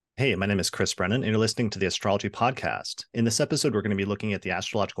Hey, my name is Chris Brennan, and you're listening to the Astrology Podcast. In this episode, we're going to be looking at the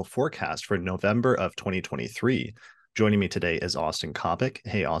astrological forecast for November of 2023. Joining me today is Austin Coppock.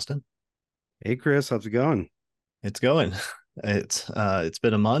 Hey, Austin. Hey Chris, how's it going? It's going. It's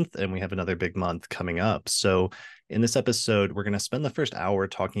been a month, and we have another big month coming up. So, in this episode, we're going to spend the first hour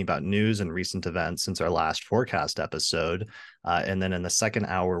talking about news and recent events since our last forecast episode, and then in the second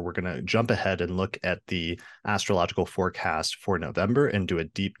hour, we're going to jump ahead and look at the astrological forecast for November and do a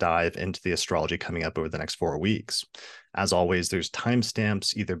deep dive into the astrology coming up over the next 4 weeks. As always, there's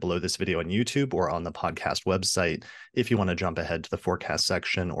timestamps either below this video on YouTube or on the podcast website. If you want to jump ahead to the forecast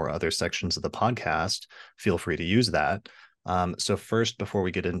section or other sections of the podcast, feel free to use that. So first, before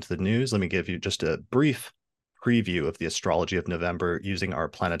we get into the news, let me give you just a brief preview of the astrology of November using our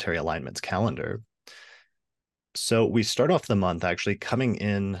planetary alignments calendar. So we start off the month actually coming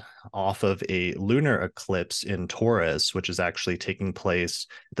in off of a lunar eclipse in Taurus, which is actually taking place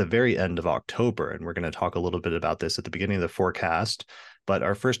at the very end of October. And we're going to talk a little bit about this at the beginning of the forecast. But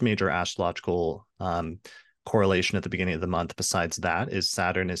our first major astrological correlation at the beginning of the month, besides that, is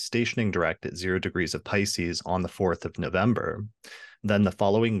Saturn is stationing direct at 0 degrees of Pisces on the 4th of November. Then the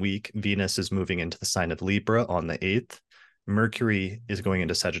following week, Venus is moving into the sign of Libra on the 8th. Mercury is going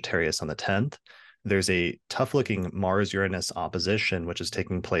into Sagittarius on the 10th. There's a tough-looking Mars-Uranus opposition, which is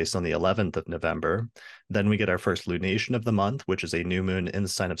taking place on the 11th of November. Then we get our first lunation of the month, which is a new moon in the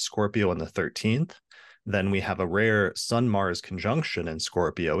sign of Scorpio on the 13th. Then we have a rare Sun-Mars conjunction in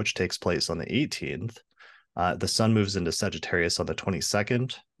Scorpio, which takes place on the 18th. The Sun moves into Sagittarius on the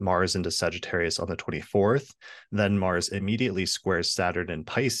 22nd, Mars into Sagittarius on the 24th. Then Mars immediately squares Saturn in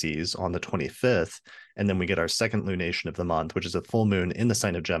Pisces on the 25th. And then we get our second lunation of the month, which is a full moon in the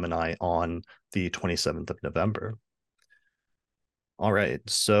sign of Gemini on the 27th of November. All right,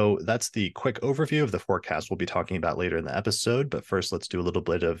 so that's the quick overview of the forecast we'll be talking about later in the episode. But first, let's do a little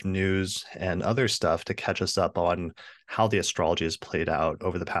bit of news and other stuff to catch us up on how the astrology has played out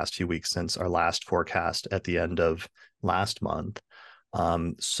over the past few weeks since our last forecast at the end of last month.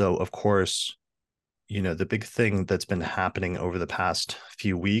 So, of course, the big thing that's been happening over the past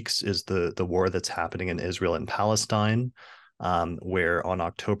few weeks is the war that's happening in Israel and Palestine. Where on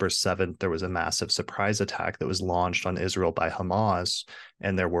October 7th, there was a massive surprise attack that was launched on Israel by Hamas,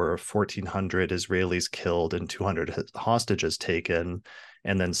 and there were 1,400 Israelis killed and 200 hostages taken.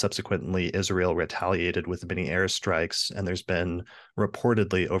 And then subsequently, Israel retaliated with many airstrikes, and there's been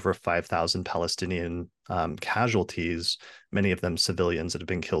reportedly over 5,000 Palestinian casualties, many of them civilians that have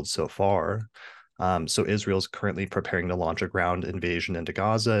been killed so far. So Israel's currently preparing to launch a ground invasion into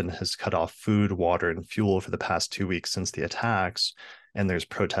Gaza and has cut off food, water, and fuel for the past 2 weeks since the attacks. And there's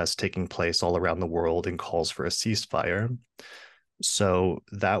protests taking place all around the world and calls for a ceasefire. So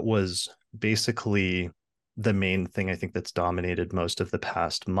that was basically the main thing I think that's dominated most of the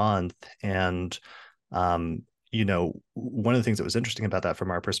past month. And one of the things that was interesting about that from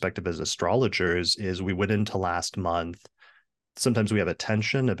our perspective as astrologers is we went into last month. Sometimes we have a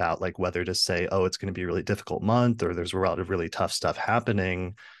tension about like whether to say, oh, it's going to be a really difficult month or there's a lot of really tough stuff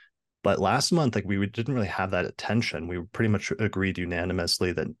happening. But last month, like we didn't really have that tension. We pretty much agreed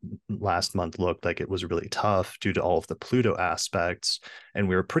unanimously that last month looked like it was really tough due to all of the Pluto aspects. And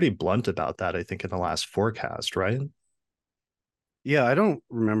we were pretty blunt about that, I think, in the last forecast, right? Yeah, I don't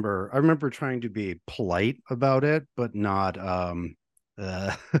remember. I remember trying to be polite about it, but not uh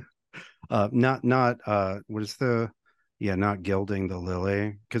not what is the not gilding the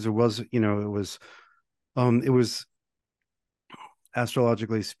lily, because it was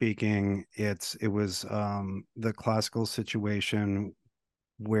astrologically speaking, it was the classical situation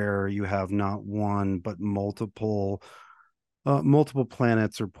where you have not one but multiple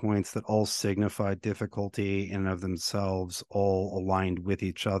planets or points that all signify difficulty in and of themselves, all aligned with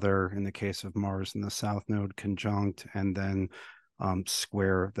each other. In the case of Mars in the South Node conjunct, and then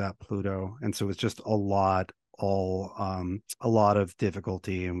square that Pluto, and so it's just a lot of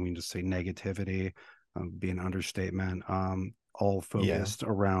difficulty, and we can just say negativity, be an understatement. All Yeah. focused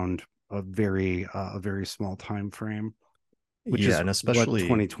around a very small time frame, which Yeah. is And what especially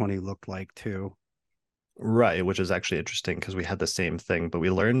 2020 looked like too. right, which is actually interesting because we had the same thing, but we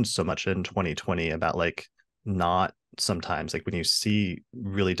learned so much in 2020 about like not sometimes like when you see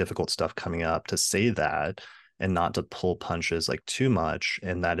really difficult stuff coming up to say that and not to pull punches like too much.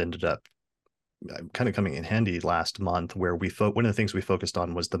 And that ended up kind of coming in handy last month where one of the things we focused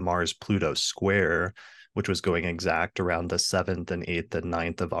on was the Mars Pluto square, which was going exact around the 7th and 8th and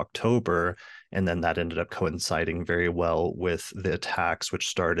 9th of October. And then that ended up coinciding very well with the attacks, which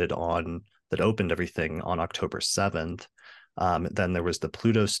started on that opened everything on October 7th. Then there was the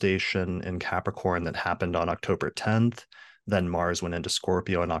Pluto station in Capricorn that happened on October 10th. Then Mars went into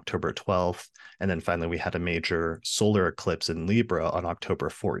Scorpio on October 12th. And then finally, we had a major solar eclipse in Libra on October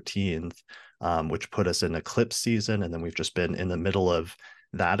 14th, which put us in eclipse season. And then we've just been in the middle of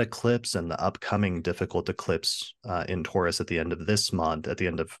that eclipse and the upcoming difficult eclipse in Taurus at the end of this month, at the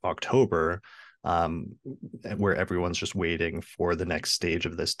end of October, um, where everyone's just waiting for the next stage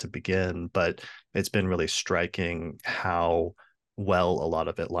of this to begin. But it's been really striking how well a lot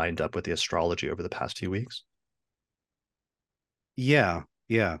of it lined up with the astrology over the past few weeks. Yeah,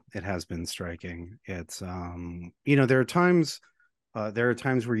 yeah, it has been striking. It's there are times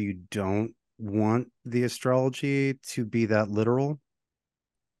where you don't want the astrology to be that literal.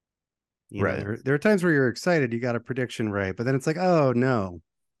 Right. There are times where you're excited, you got a prediction right, but then it's like, oh no,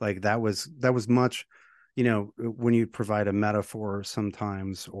 like that was much, when you provide a metaphor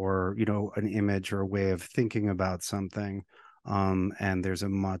sometimes, or an image or a way of thinking about something, and there's a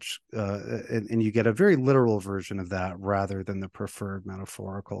much and you get a very literal version of that rather than the preferred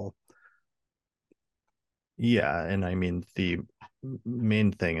metaphorical. Yeah, and I mean the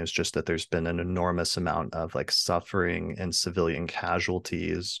main thing is just that there's been an enormous amount of like suffering and civilian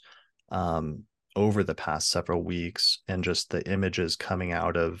casualties um, over the past several weeks, and just the images coming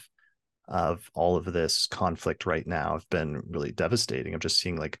out of all of this conflict right now have been really devastating. Of just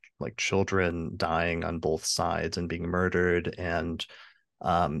seeing like children dying on both sides and being murdered, and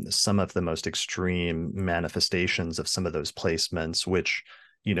some of the most extreme manifestations of some of those placements, which,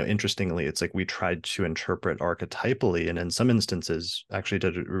 interestingly, it's like we tried to interpret archetypally, and in some instances actually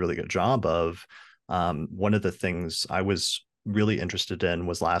did a really good job of. One of the things I was really interested in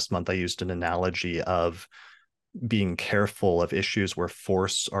was last month I used an analogy of being careful of issues where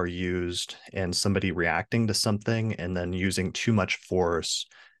force are used and somebody reacting to something and then using too much force,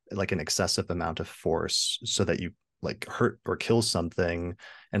 like an excessive amount of force, so that you like hurt or kill something.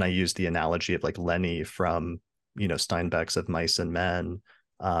 And I used the analogy of like Lenny from, Steinbeck's Of Mice and Men,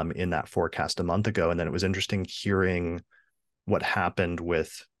 in that forecast a month ago. And then it was interesting hearing what happened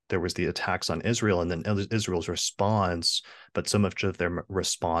with, there was the attacks on Israel and then Israel's response, but so much of their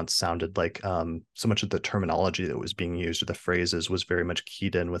response sounded like so much of the terminology that was being used or the phrases was very much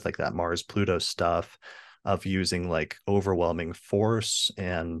keyed in with like that Mars Pluto stuff of using like overwhelming force.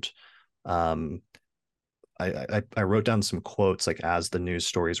 And um, I wrote down some quotes like as the news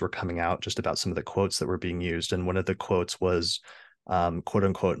stories were coming out, just about some of the quotes that were being used. And one of the quotes was quote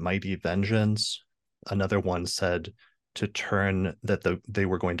unquote mighty vengeance. Another one said to turn that they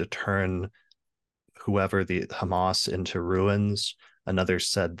were going to turn whoever the Hamas into ruins. Another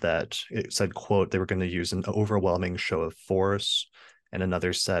said that it said, quote, they were going to use an overwhelming show of force. And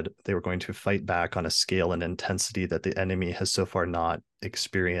another said they were going to fight back on a scale and intensity that the enemy has so far not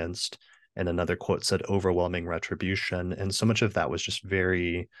experienced. And another quote said overwhelming retribution. And so much of that was just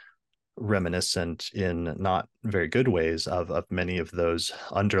very reminiscent in not very good ways of many of those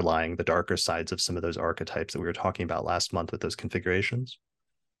underlying the darker sides of some of those archetypes that we were talking about last month with those configurations.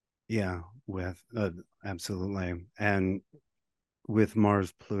 Yeah, with absolutely. And with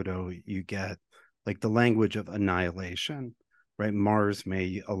Mars Pluto, you get like the language of annihilation, right? Mars may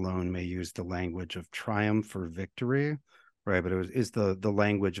use the language of triumph or victory, right? But it was is the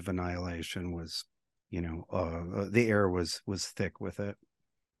language of annihilation was, the air was thick with it.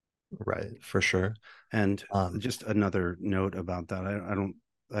 Right, for sure. And Um, just another note about that, I don't.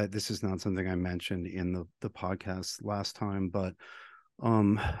 This is not something I mentioned in the podcast last time, but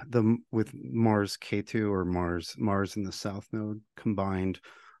the with Mars K2 or Mars in the South Node combined,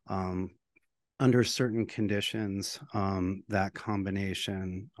 um under certain conditions, that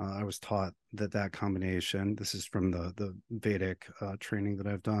combination, I was taught that combination, this is from the Vedic training that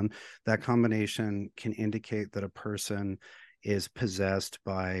I've done, that combination can indicate that a person is possessed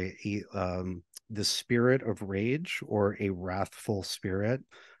by the spirit of rage or a wrathful spirit.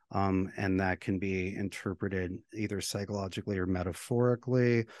 And that can be interpreted either psychologically or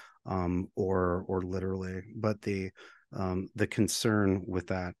metaphorically, or literally. But the concern with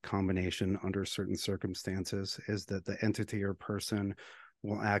that combination under certain circumstances is that the entity or person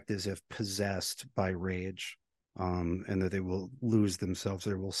will act as if possessed by rage, and that they will lose themselves.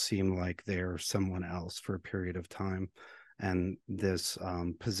 They will seem like they're someone else for a period of time. And this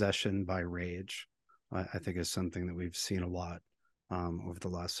possession by rage, I think, is something that we've seen a lot over the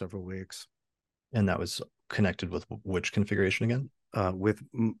last several weeks. and that was connected with which configuration again? With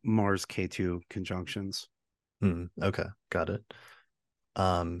Mars K2 conjunctions. Okay, got it.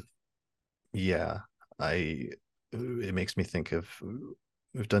 Um, yeah, I it makes me think of,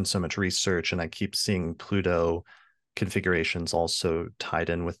 we've done so much research and I keep seeing Pluto configurations also tied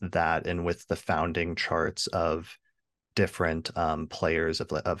in with that and with the founding charts of different players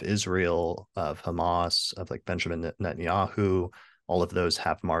of Israel, of Hamas, of like Benjamin Netanyahu. All of those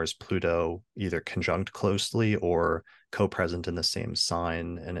have Mars Pluto either conjunct closely or co-present in the same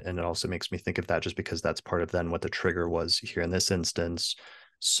sign. And it also makes me think of that just because that's part of then what the trigger was here in this instance.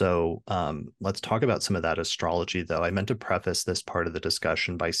 So let's talk about some of that astrology, though. I meant to preface this part of the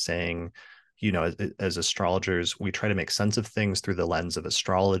discussion by saying, as astrologers, we try to make sense of things through the lens of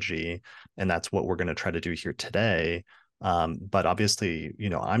astrology, and that's what we're going to try to do here today. But obviously,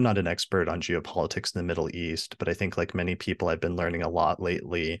 I'm not an expert on geopolitics in the Middle East, but I think like many people, I've been learning a lot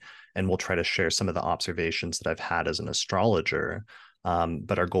lately, and we'll try to share some of the observations that I've had as an astrologer.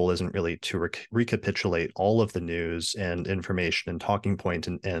 But our goal isn't really to recapitulate all of the news and information and talking point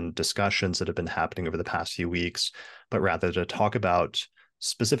and discussions that have been happening over the past few weeks, but rather to talk about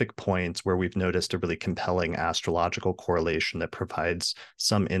specific points where we've noticed a really compelling astrological correlation that provides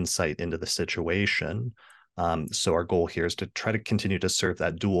some insight into the situation. So our goal here is to try to continue to serve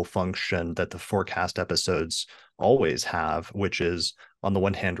that dual function that the forecast episodes always have, which is on the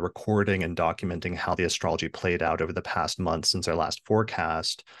one hand, recording and documenting how the astrology played out over the past month since our last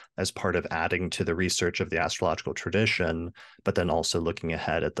forecast as part of adding to the research of the astrological tradition, but then also looking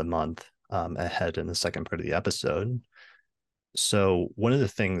ahead at the month ahead in the second part of the episode. So one of the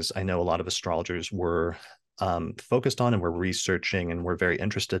things I know a lot of astrologers were focused on and we're researching and we're very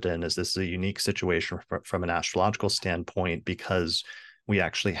interested in is this is a unique situation from an astrological standpoint because we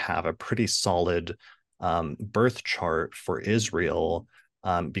actually have a pretty solid birth chart for Israel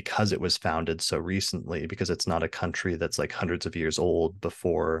because it was founded so recently, because it's not a country that's like hundreds of years old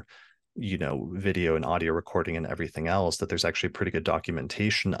before video and audio recording and everything else, that there's actually pretty good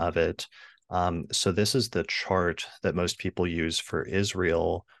documentation of it. So this is the chart that most people use for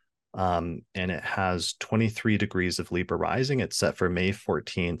Israel. And it has 23 degrees of Libra rising. It's set for May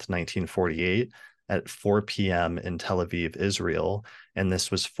 14th, 1948 at 4 p.m. in Tel Aviv, Israel. And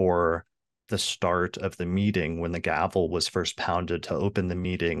this was for the start of the meeting when the gavel was first pounded to open the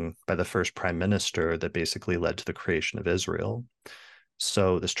meeting by the first prime minister that basically led to the creation of Israel.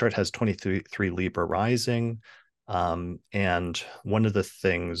 So this chart has 23 Libra rising. And one of the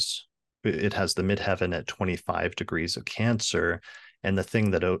things, it has the midheaven at 25 degrees of Cancer. And the thing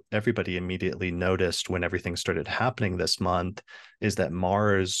that everybody immediately noticed when everything started happening this month is that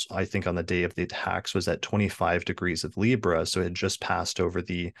Mars, I think on the day of the attacks, was at 25 degrees of Libra. So it had just passed over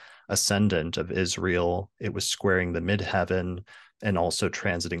the ascendant of Israel. It was squaring the midheaven and also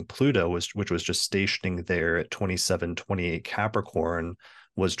transiting Pluto, which was just stationing there at 27-28 Capricorn,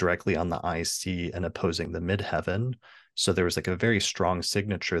 was directly on the IC and opposing the midheaven. So there was like a very strong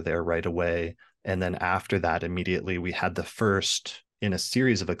signature there right away. And then after that, immediately we had the first in a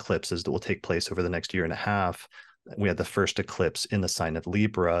series of eclipses that will take place over the next year and a half. We had the first eclipse in the sign of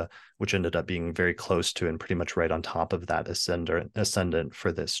Libra, which ended up being very close to and pretty much right on top of that ascendant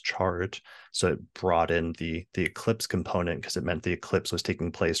for this chart. So it brought in the eclipse component because it meant the eclipse was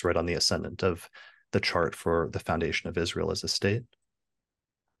taking place right on the ascendant of the chart for the foundation of Israel as a state.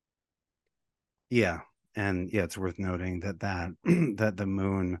 Yeah. And yeah, it's worth noting that the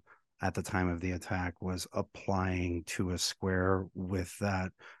moon at the time of the attack was applying to a square with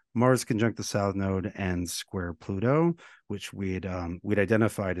that Mars conjunct the south node and square Pluto, which we'd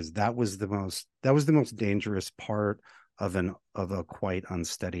identified as that was the most dangerous part of a quite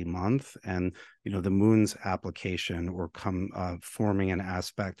unsteady month. And the moon's application or forming an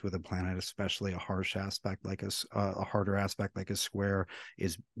aspect with a planet, especially a harsh aspect like a harder aspect like a square,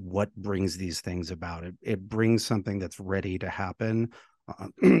 is what brings these things about. It brings something that's ready to happen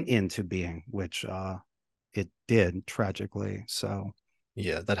into being, which it did tragically. So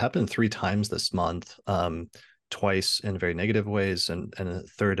Yeah, that happened 3 times this month. Twice in very negative ways, and a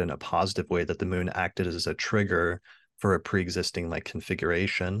third in a positive way, that the moon acted as a trigger for a pre-existing like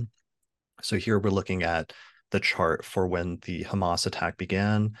configuration. So here we're looking at the chart for when the Hamas attack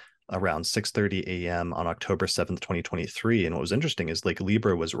began around 6:30 a.m. on October 7th, 2023. And what was interesting is like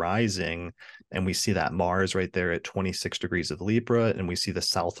Libra was rising, and we see that Mars right there at 26 degrees of Libra, and we see the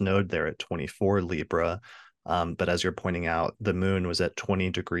South Node there at 24 Libra. But as you're pointing out, the moon was at 20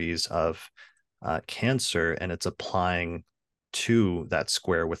 degrees of Cancer, and it's applying to that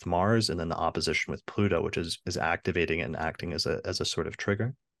square with Mars, and then the opposition with Pluto, which is activating and acting as a sort of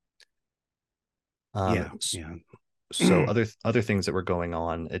trigger. Um, yeah, yeah. so other things that were going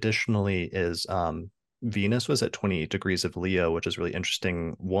on additionally is Venus was at 28 degrees of Leo, which is really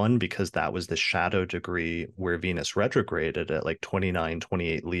interesting. One, because that was the shadow degree where Venus retrograded at like 29,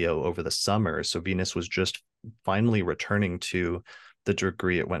 28 Leo over the summer. So Venus was just finally returning to the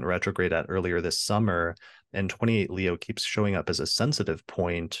degree it went retrograde at earlier this summer. And 28 Leo keeps showing up as a sensitive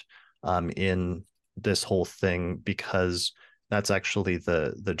point in this whole thing because that's actually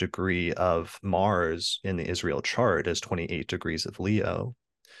the degree of Mars in the Israel chart is 28 degrees of Leo.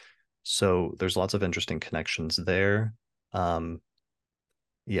 So there's lots of interesting connections there. Um,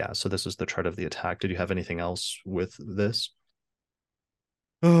 yeah, so this is the chart of the attack. Did you have anything else with this?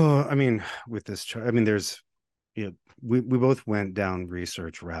 Oh, I mean, with this chart, I mean, there's, you know, we both went down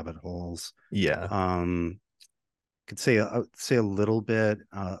research rabbit holes. Yeah. Um, could say a little bit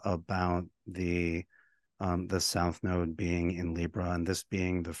about the South Node being in Libra, and this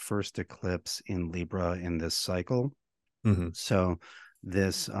being the first eclipse in Libra in this cycle. Hmm. So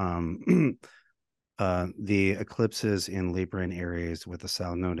this the eclipses in Libra and Aries with the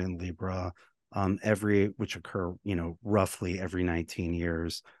South Node in Libra, every which occur, roughly every 19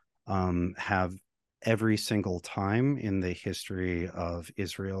 years, have every single time in the history of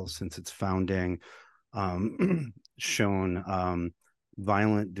Israel since its founding shown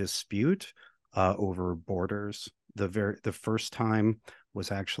violent dispute over borders. The first time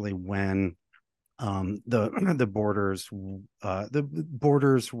was actually when the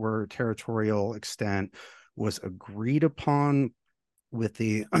borders were territorial extent was agreed upon with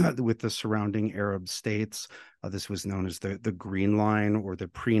the with the surrounding Arab states. This was known as the Green Line, or the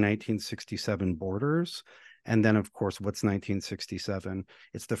pre 1967 borders. And then, of course, what's 1967?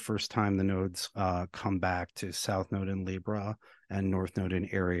 It's the first time the nodes come back to South Node in Libra and North Node in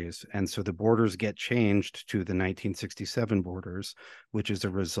Aries. And so the borders get changed to the 1967 borders, which is a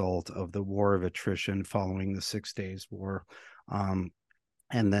result of the war of attrition following the 6 Days War. And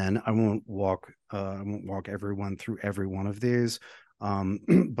then I won't walk everyone through every one of these,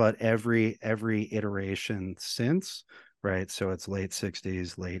 but every iteration since, right? So it's late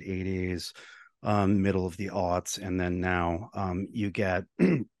 60s, late 80s, middle of the aughts, and then now you get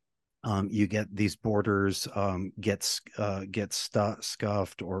these borders get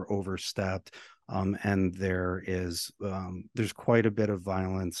scuffed or overstepped, and there's quite a bit of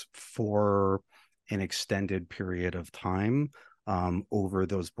violence for an extended period of time over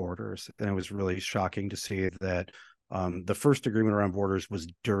those borders. And it was really shocking to see that the first agreement around borders was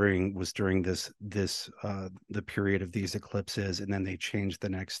during this the period of these eclipses, and then they changed the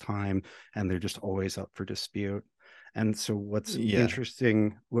next time, and they're just always up for dispute. And so what's Yeah.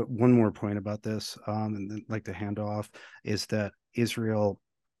 interesting, one more point about this, and then like to hand off, is that Israel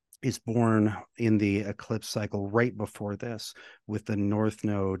is born in the eclipse cycle right before this, with the North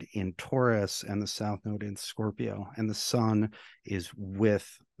Node in Taurus and the South Node in Scorpio, and the Sun is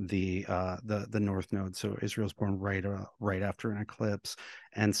with the North Node. So Israel's born right after an eclipse,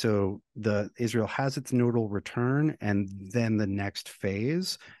 and so the Israel has its nodal return, and then the next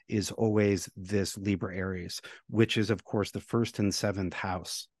phase is always this Libra Aries, which is of course the first and seventh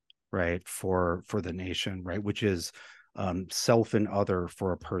house, right, for the nation, right, which is self and other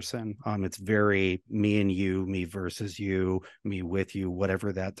for a person. It's very me and you, me versus you, me with you,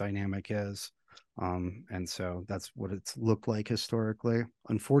 whatever that dynamic is. And so that's what it's looked like historically.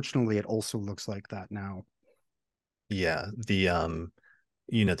 Unfortunately, it also looks like that now. Yeah.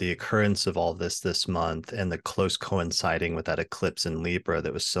 The occurrence of all this month and the close coinciding with that eclipse in Libra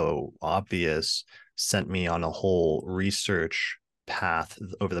that was so obvious sent me on a whole research path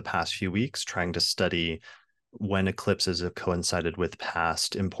over the past few weeks, trying to study when eclipses have coincided with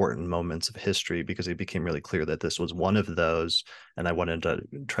past important moments of history, because it became really clear that this was one of those, and I wanted to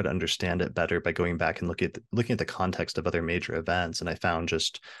try to understand it better by going back and looking at the context of other major events. And I found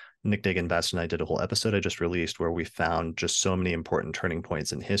just Nick Dagan Best and I did a whole episode I just released where we found just so many important turning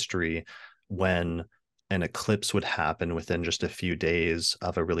points in history when an eclipse would happen within just a few days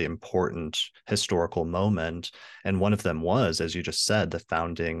of a really important historical moment. And one of them was, as you just said, the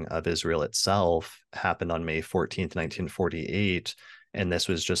founding of Israel itself happened on May 14th, 1948. And this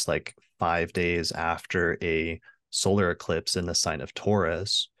was just like 5 days after a solar eclipse in the sign of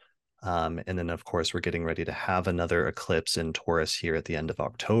Taurus. And then, of course, we're getting ready to have another eclipse in Taurus here at the end of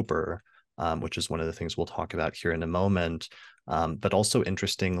October, which is one of the things we'll talk about here in a moment. But also,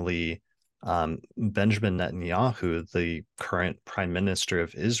 interestingly, Benjamin Netanyahu, the current prime minister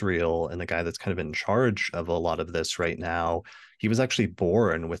of Israel and the guy that's kind of in charge of a lot of this right now, he was actually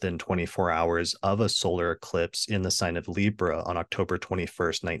born within 24 hours of a solar eclipse in the sign of Libra on October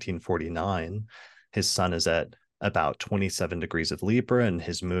 21st, 1949. His sun is at about 27 degrees of Libra, and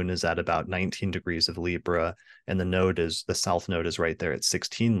his moon is at about 19 degrees of Libra. And the south node is right there at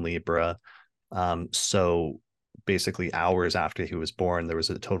 16 Libra. So basically hours after he was born, there was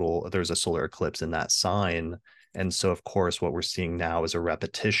a solar eclipse in that sign. And so, of course, what we're seeing now is a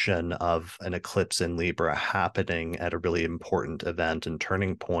repetition of an eclipse in Libra happening at a really important event and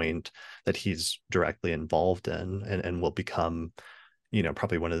turning point that he's directly involved in, and will become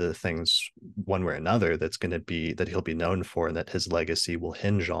probably one of the things, one way or another, that's going to be that he'll be known for and that his legacy will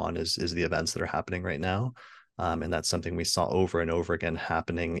hinge on is the events that are happening right now. And that's something we saw over and over again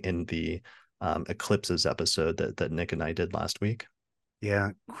happening in the eclipses episode that Nick and I did last week Yeah,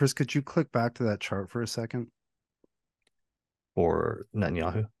 Chris, could you click back to that chart for a second? for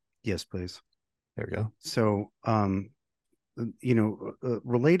Netanyahu. Yes, please. There we go. So,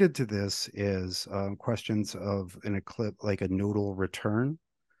 related to this is questions of an eclipse, like a nodal return,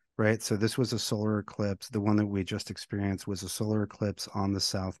 right? So this was a solar eclipse. The one that we just experienced was a solar eclipse on the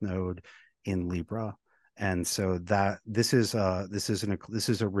south node in Libra, and so that this is a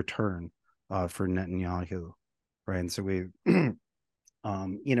return for Netanyahu, right? And so we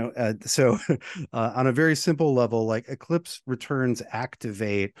so on a very simple level, like eclipse returns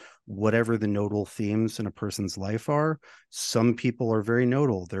activate whatever the nodal themes in a person's life are. Some people are very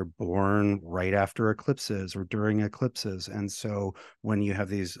nodal, they're born right after eclipses or during eclipses, and so when you have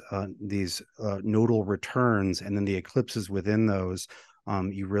these nodal returns and then the eclipses within those,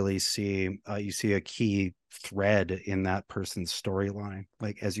 you really see you see a key thread in that person's storyline,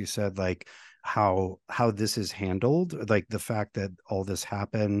 like as you said, like how this is handled, like the fact that all this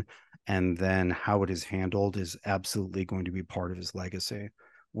happened and then how it is handled is absolutely going to be part of his legacy.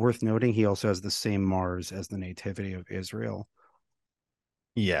 Worth noting, he also has the same Mars as the nativity of Israel.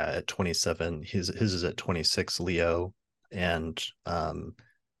 Yeah, at 27, his is at 26 Leo, and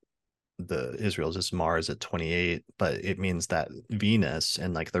the Israel's is Mars at 28, but it means that Venus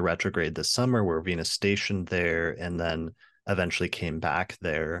and like the retrograde this summer where Venus stationed there and then eventually came back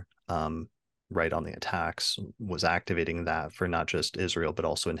there right on the attacks was activating that for not just Israel but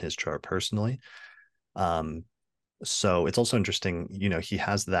also in his chart personally. Um so it's also interesting, he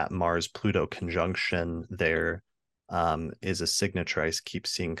has that Mars Pluto conjunction there, is a signature I keep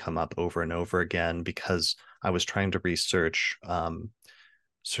seeing come up over and over again because I was trying to research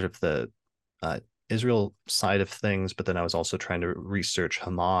sort of the uh, Israel side of things, but then I was also trying to research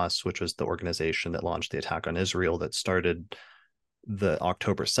Hamas, which was the organization that launched the attack on Israel that started the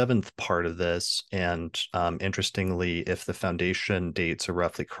October 7th part of this. And interestingly, if the foundation dates are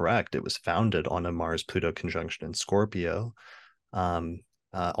roughly correct, it was founded on a Mars Pluto conjunction in Scorpio. Um,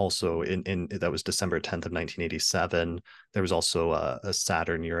 also in that was December 10th of 1987. There was also a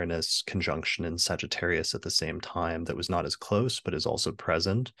Saturn Uranus conjunction in Sagittarius at the same time that was not as close, but is also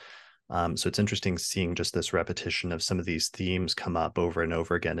present. So it's interesting seeing just this repetition of some of these themes come up over and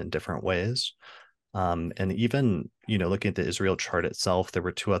over again in different ways. And even, looking at the Israel chart itself, there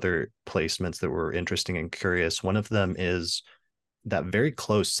were two other placements that were interesting and curious. One of them is that very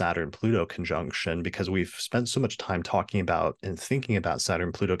close Saturn Pluto conjunction, because we've spent so much time talking about and thinking about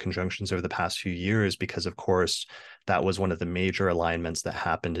Saturn Pluto conjunctions over the past few years, because of course that was one of the major alignments that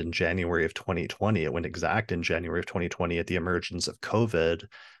happened in January of 2020. It went exact in January of 2020 at the emergence of COVID.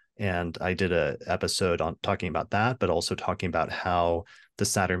 And I did a episode on talking about that, but also talking about how the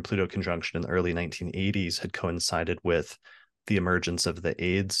Saturn Pluto conjunction in the early 1980s had coincided with the emergence of the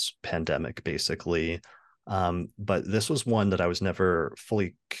AIDS pandemic, basically. But this was one that I was never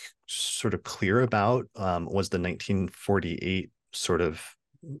fully sort of clear about, was the 1948 sort of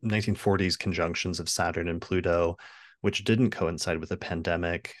 1940s conjunctions of Saturn and Pluto, which didn't coincide with a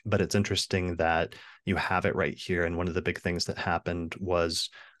pandemic. But it's interesting that you have it right here. And one of the big things that happened was,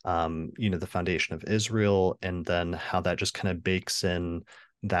 the foundation of Israel, and then how that just kind of bakes in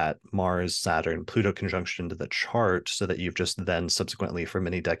that Mars, Saturn, Pluto conjunction into the chart, so that you've just then subsequently for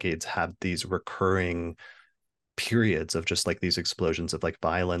many decades had these recurring periods of just like these explosions of like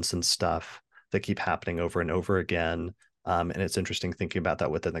violence and stuff that keep happening over and over again. And it's interesting thinking about that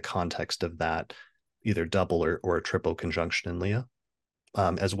within the context of that either double or a triple conjunction in Leo.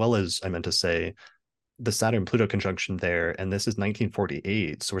 As well as I meant to say, the Saturn Pluto conjunction there, and this is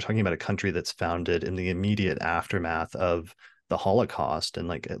 1948. So we're talking about a country that's founded in the immediate aftermath of the Holocaust and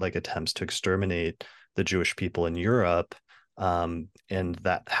like attempts to exterminate the Jewish people in Europe. And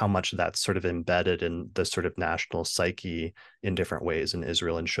that how much that's sort of embedded in the sort of national psyche in different ways in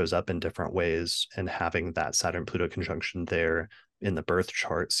Israel and shows up in different ways. And having that Saturn Pluto conjunction there in the birth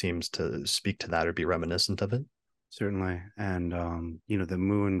chart seems to speak to that or be reminiscent of it. Certainly. And the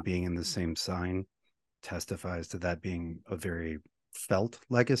moon being in the same sign testifies to that being a very felt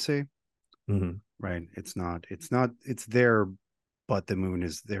legacy. Mm-hmm. Right. It's there, but the moon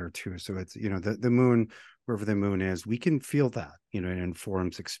is there too. So it's, the moon, wherever the moon is, we can feel that, it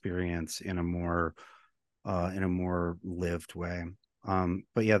informs experience in a more lived way.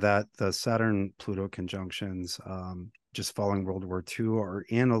 But yeah, that the Saturn Pluto conjunctions, just following World War II, are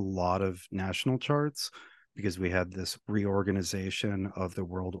in a lot of national charts because we had this reorganization of the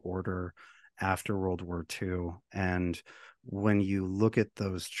world order. after World War II. And when you look at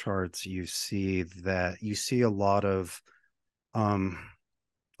those charts, you see um,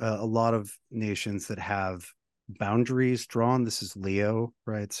 a lot of nations that have boundaries drawn. This is Leo,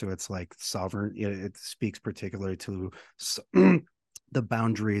 right? So it's like sovereign. It speaks particularly to the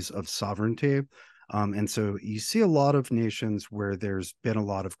boundaries of sovereignty. And so you see a lot of nations where there's been a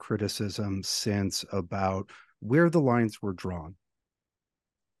lot of criticism since about where the lines were drawn.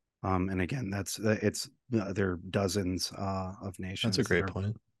 And again, there are dozens of That's a nations that great are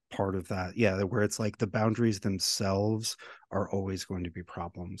point. part of that. Yeah, where it's like the boundaries themselves are always going to be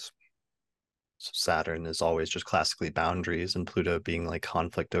problems. So Saturn is always just classically boundaries, and Pluto being like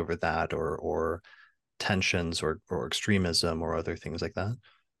conflict over that, or tensions, or extremism, or other things like that.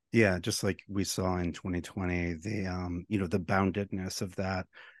 Yeah, just like we saw in 2020, the boundedness of that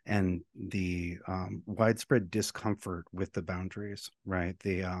and the widespread discomfort with the boundaries, right?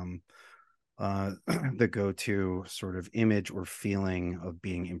 The go-to sort of image or feeling of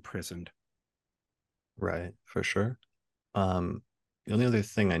being imprisoned. Right, for sure. Um, the only other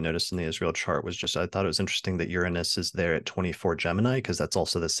thing I noticed in the Israel chart was just I thought it was interesting that Uranus is there at 24 Gemini, because that's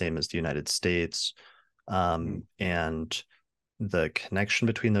also the same as the United States. Mm. And the connection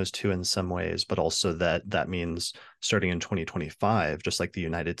between those two in some ways, but also that that means starting in 2025, just like the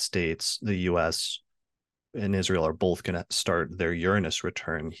United States, the US and Israel are both going to start their Uranus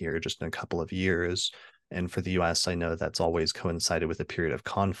return here just in a couple of years. And for the US, I know that's always coincided with a period of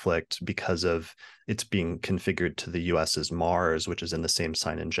conflict because of it's being configured to the US's Mars, which is in the same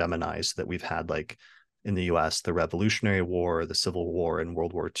sign in Gemini. So that we've had, like, in the US, the Revolutionary War, the Civil War, and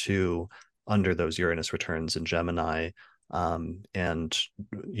World War II under those Uranus returns in Gemini. And,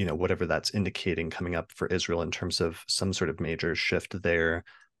 whatever that's indicating coming up for Israel in terms of some sort of major shift there,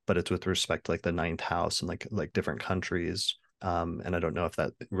 but it's with respect to like the ninth house and like different countries. And I don't know if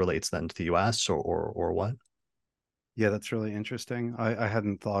that relates then to the US or what. Yeah, that's really interesting. I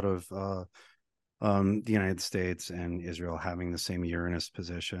hadn't thought of the United States and Israel having the same Uranus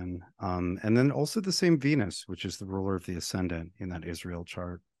position, and then also the same Venus, which is the ruler of the ascendant in that Israel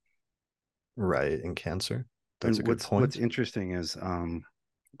chart. Right, in Cancer. That's And a good what's point. interesting is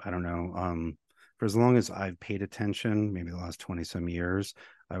I don't know, for as long as I've paid attention, maybe the last 20 some years,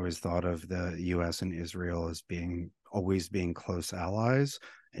 I always thought of the US and Israel as being close allies,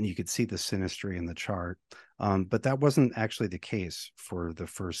 and you could see the synastry in the chart. But that wasn't actually the case for the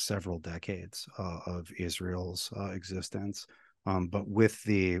first several decades of Israel's existence. But with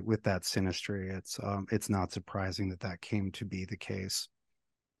that synastry, it's not surprising that that came to be the case.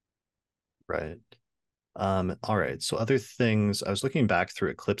 Right. All right. So other things, I was looking back through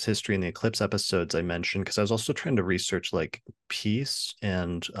eclipse history and the eclipse episodes I mentioned, because I was also trying to research like peace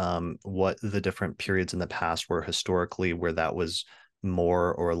and what the different periods in the past were historically where that was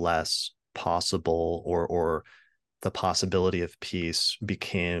more or less possible, or the possibility of peace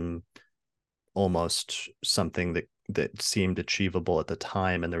became almost something that seemed achievable at the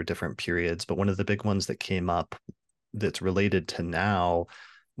time, and there were different periods. But one of the big ones that came up that's related to now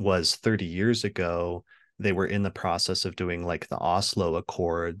was 30 years ago. They were in the process of doing like the Oslo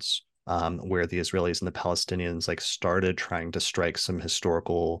Accords, where the Israelis and the Palestinians like started trying to strike some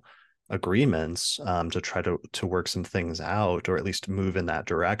historical agreements, to try to work some things out, or at least move in that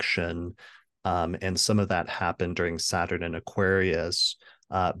direction. And some of that happened during Saturn and Aquarius.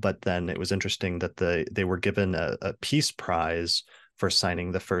 But then it was interesting that they were given a peace prize for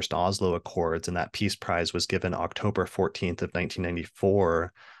signing the first Oslo Accords, and that peace prize was given October 14th of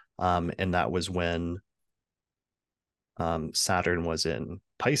 1994, and that was when Saturn was in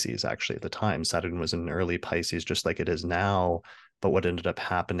Pisces. Actually, at the time, Saturn was in early Pisces, just like it is now. But what ended up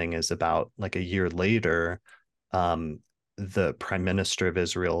happening is about like a year later, um, the prime minister of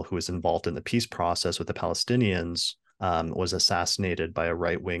Israel, who was involved in the peace process with the Palestinians, was assassinated by a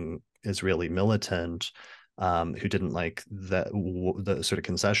right-wing Israeli militant, who didn't like the sort of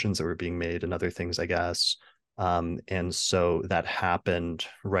concessions that were being made and other things, I guess. And so that happened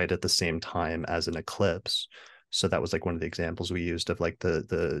right at the same time as an eclipse. So that was like one of the examples we used of like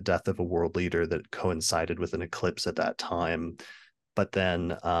the death of a world leader that coincided with an eclipse at that time. But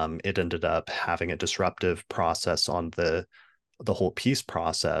then it ended up having a disruptive process on the whole peace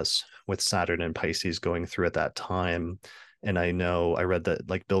process, with Saturn and Pisces going through at that time. And I know I read that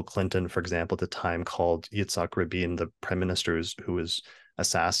like Bill Clinton, for example, at the time called Yitzhak Rabin, the prime minister who was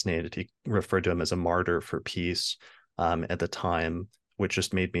assassinated, he referred to him as a martyr for peace, at the time, which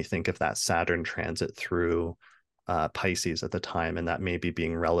just made me think of that Saturn transit through Pisces at the time, and that maybe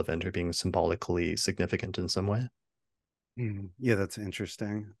being relevant or being symbolically significant in some way Yeah, that's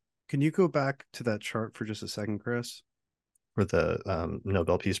interesting. Can you go back to that chart for just a second, Chris? for the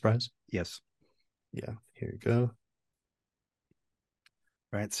Nobel Peace Prize. Yes. Yeah, here you go.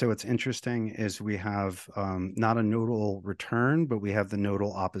 Right. So what's interesting is we have not a nodal return, but we have the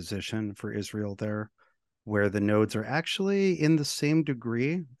nodal opposition for Israel there, where the nodes are actually in the same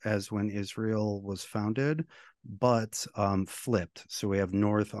degree as when Israel was founded, but flipped. So we have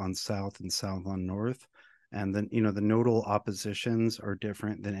north on south and south on north. And then, the nodal oppositions are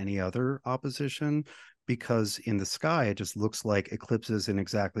different than any other opposition because in the sky, it just looks like eclipses in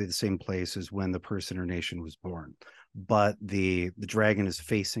exactly the same place as when the person or nation was born. But the dragon is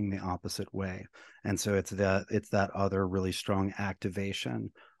facing the opposite way. And so it's that other really strong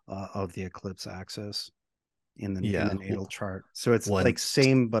activation of the eclipse axis in the Yeah. natal chart. So it's Well, like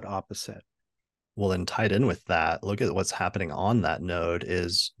same but opposite. and tied in with that, look at what's happening on that node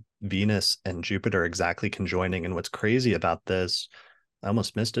is Venus and Jupiter exactly conjoining. And what's crazy about this, I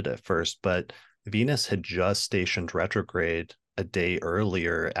almost missed it at first, but Venus had just stationed retrograde a day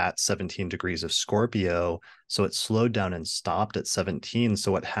earlier at 17 degrees of Scorpio. So it slowed down and stopped at 17.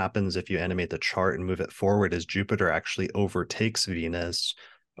 So what happens if you animate the chart and move it forward is Jupiter actually overtakes Venus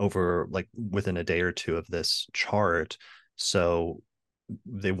over like within a day or two of this chart. So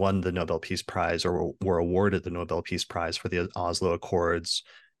they won the Nobel Peace Prize or were awarded the Nobel Peace Prize for the Oslo Accords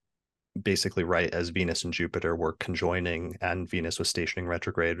basically right as Venus and Jupiter were conjoining and Venus was stationing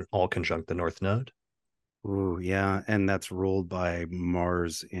retrograde, all conjunct the North Node. Ooh, yeah, and that's ruled by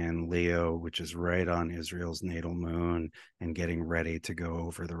Mars in Leo, which is right on Israel's natal moon and getting ready to go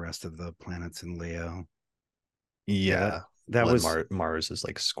over the rest of the planets in Leo. Yeah, that Yeah. that Well, and was Mars is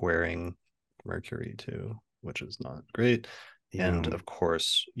like squaring Mercury too, which is not great. And yeah. of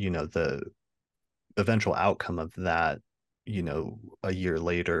course, the eventual outcome of that, a year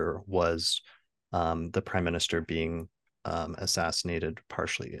later was the prime minister being assassinated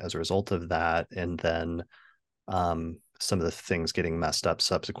partially as a result of that. And then some of the things getting messed up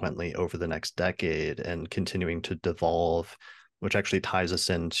subsequently over the next decade and continuing to devolve, which actually ties us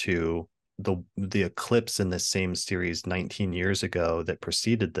into the eclipse in this same series 19 years ago that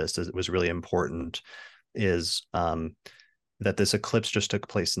preceded this, as it was really important, is that this eclipse just took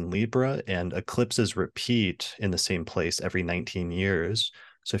place in Libra, and eclipses repeat in the same place every 19 years.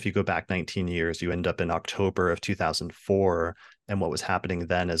 So if you go back 19 years, you end up in October of 2004. And what was happening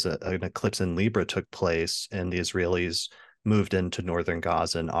then is an eclipse in Libra took place, and the Israelis moved into northern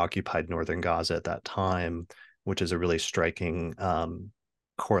Gaza and occupied northern Gaza at that time, which is a really striking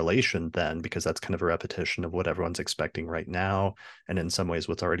correlation then, because that's kind of a repetition of what everyone's expecting right now, and in some ways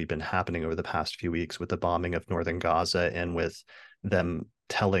what's already been happening over the past few weeks with the bombing of northern Gaza and with them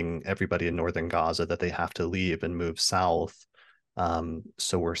telling everybody in northern Gaza that they have to leave and move south.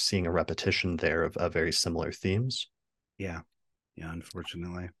 So we're seeing a repetition there of very similar themes. Yeah. Yeah,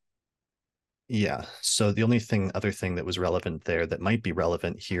 unfortunately. Yeah. So the other thing that was relevant there that might be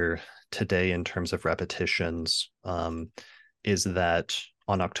relevant here today in terms of repetitions, is that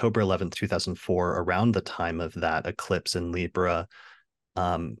on October 11th, 2004, around the time of that eclipse in Libra,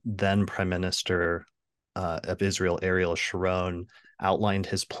 then Prime Minister of Israel, Ariel Sharon, outlined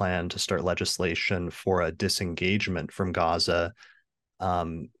his plan to start legislation for a disengagement from Gaza.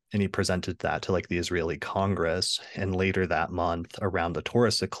 And he presented that to like the Israeli Congress. And later that month, around the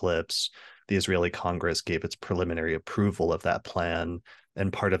Taurus eclipse, the Israeli Congress gave its preliminary approval of that plan.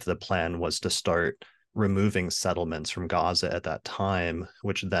 And part of the plan was to start removing settlements from Gaza at that time,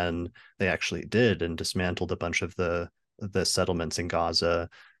 which then they actually did and dismantled a bunch of the settlements in Gaza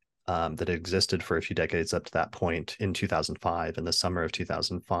that existed for a few decades up to that point in 2005, in the summer of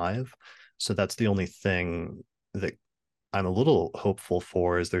 2005. So that's the only thing that I'm a little hopeful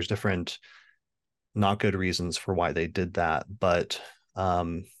for, is there's different not good reasons for why they did that, but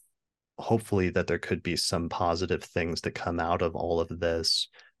hopefully that there could be some positive things that come out of all of this,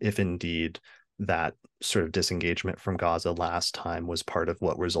 if indeed that sort of disengagement from Gaza last time was part of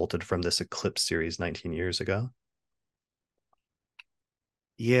what resulted from this eclipse series 19 years ago.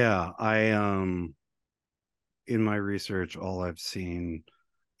 Yeah, I in my research all I've seen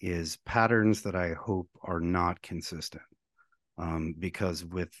is patterns that I hope are not consistent. Because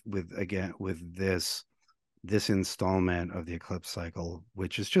with this installment of the eclipse cycle,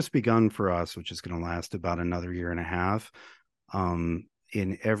 which has just begun for us, which is going to last about another year and a half, um,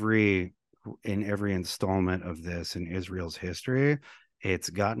 in every installment of this in Israel's history,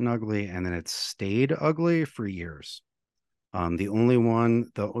 it's gotten ugly and then it's stayed ugly for years. It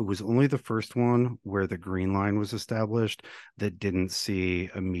was only the first one where the green line was established that didn't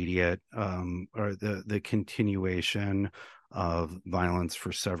see immediate or the continuation of violence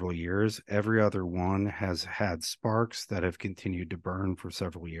for several years. Every other one has had sparks that have continued to burn for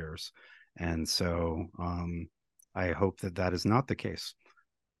several years. And so I hope that that is not the case.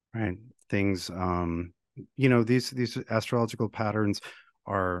 right? Things, these astrological patterns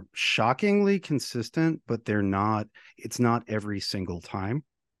are shockingly consistent, but they're not, it's not every single time,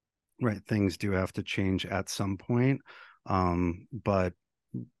 right? Things do have to change at some point. But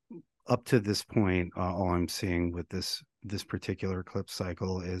up to this point, all I'm seeing with this particular eclipse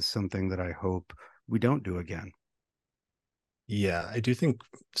cycle is something that I hope we don't do again. Yeah, I do think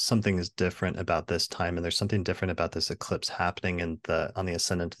something is different about this time, and there's something different about this eclipse happening in the on the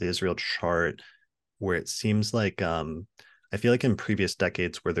ascendant of the Israel chart, where it seems like I feel like in previous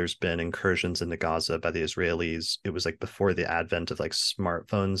decades where there's been incursions into Gaza by the Israelis, it was like before the advent of like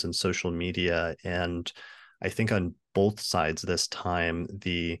smartphones and social media. And I think on both sides this time,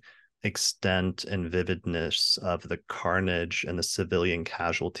 the extent and vividness of the carnage and the civilian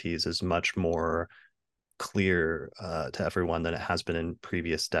casualties is much more clear to everyone than it has been in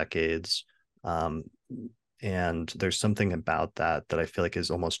previous decades. Um, and there's something about that that I feel like is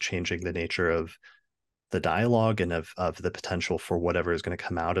almost changing the nature of the dialogue and of the potential for whatever is going to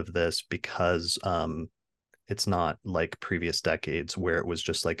come out of this, because it's not like previous decades where it was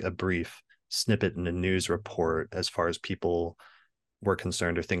just like a brief snippet in a news report as far as people were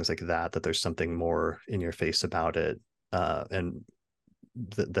concerned or things like that, that there's something more in your face about it. And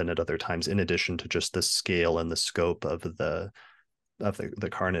than at other times, in addition to just the scale and the scope of the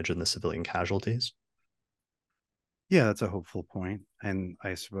carnage and the civilian casualties. Yeah, that's a hopeful point. And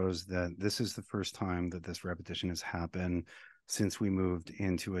I suppose that this is the first time that this repetition has happened since we moved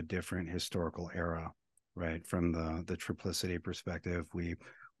into a different historical era, right? From the triplicity perspective, we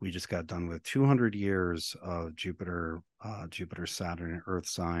just got done with 200 years of Jupiter, Saturn, and Earth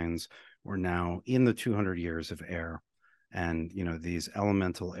signs. We're now in the 200 years of air. And, these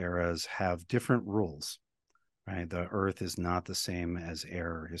elemental eras have different rules, right? The Earth is not the same as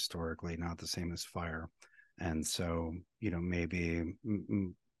air historically, not the same as fire. And so, maybe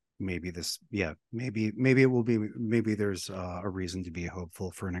this, yeah, maybe it will be, maybe there's a reason to be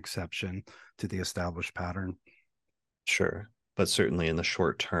hopeful for an exception to the established pattern. Sure. But certainly in the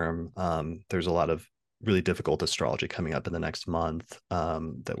short term, there's a lot of really difficult astrology coming up in the next month,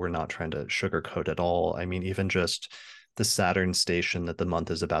 that we're not trying to sugarcoat at all. I mean, even just the Saturn station that the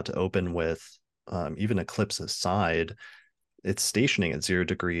month is about to open with, even eclipse aside, it's stationing at 0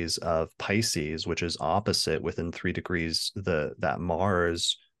 degrees of Pisces, which is opposite within 3 degrees that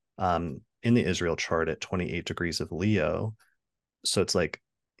Mars, in the Israel chart at 28 degrees of Leo. So it's like,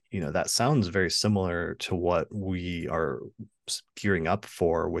 that sounds very similar to what we are gearing up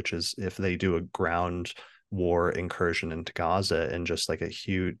for, which is if they do a ground war incursion into Gaza and just like a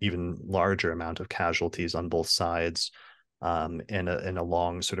huge, even larger amount of casualties on both sides, and a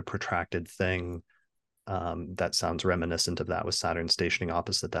long sort of protracted thing, that sounds reminiscent of that with Saturn stationing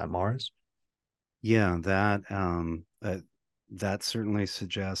opposite that Mars. Yeah, that certainly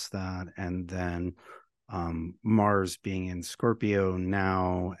suggests that. And then Mars being in Scorpio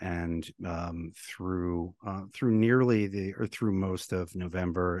now and through nearly the or through most of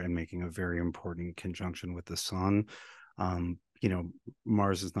November and making a very important conjunction with the Sun. Um, you know,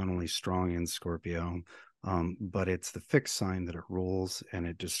 Mars is not only strong in Scorpio, but it's the fixed sign that it rules, and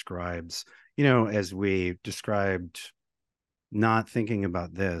it describes, as we described, not thinking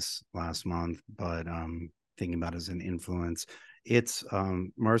about this last month, but thinking about as an influence. It's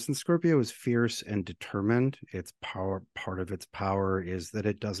Mars in Scorpio is fierce and determined. Its power, part of its power is that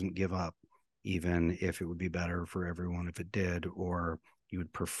it doesn't give up, even if it would be better for everyone if it did, or you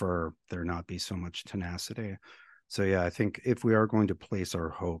would prefer there not be so much tenacity. So yeah, I think if we are going to place our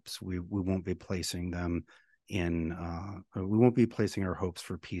hopes, we won't be placing them in we won't be placing our hopes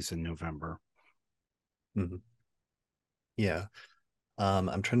for peace in November. Mm-hmm. Yeah.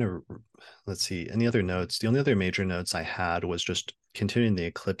 I'm trying to let's see. Any other notes? The only other major notes I had was just continuing the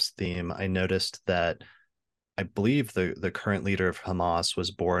eclipse theme. I noticed that I believe the current leader of Hamas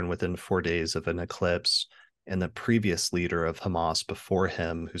was born within 4 days of an eclipse, and the previous leader of Hamas before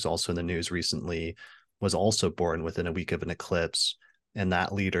him, who's also in the news recently, was also born within a week of an eclipse. And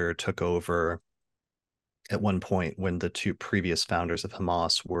that leader took over at one point when the two previous founders of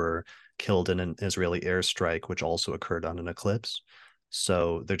Hamas were killed in an Israeli airstrike, which also occurred on an eclipse.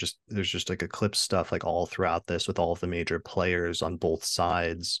 So there's just like eclipse stuff like all throughout this with all of the major players on both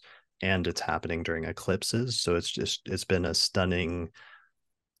sides, and it's happening during eclipses. So it's been a stunning,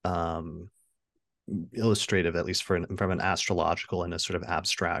 um, illustrative, at least from an astrological and a sort of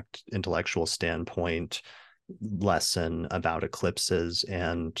abstract intellectual standpoint, lesson about eclipses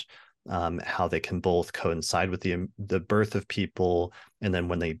and, how they can both coincide with the birth of people, and then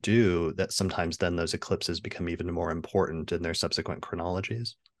when they do, that sometimes then those eclipses become even more important in their subsequent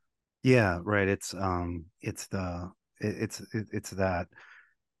chronologies. Yeah, right. It's that.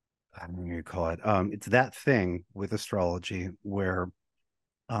 I don't know what you call it. It's that thing with astrology where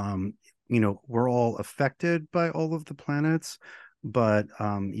um, we're all affected by all of the planets, but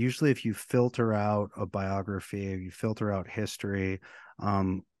usually if you filter out a biography, you filter out history,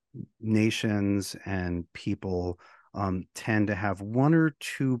 um, nations and people tend to have one or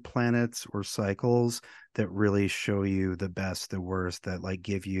two planets or cycles that really show you the best, the worst, that like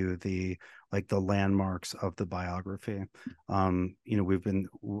give you the landmarks of the biography. We've been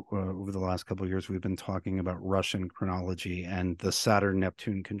over the last couple of years, we've been talking about Russian chronology and the Saturn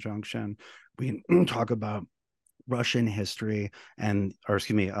Neptune conjunction. We talk about Russian history or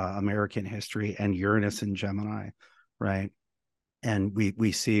excuse me, American history and Uranus and Gemini, right? And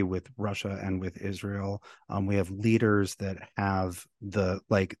we see with Russia and with Israel, we have leaders that have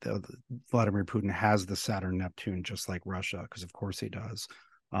Vladimir Putin has the Saturn Neptune just like Russia, because of course he does.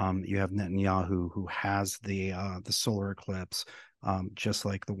 You have Netanyahu who has the solar eclipse, just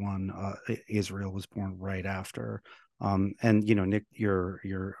like the one Israel was born right after. And Nick,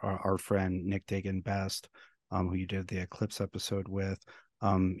 your our friend Nick Dagan Best, who you did the eclipse episode with,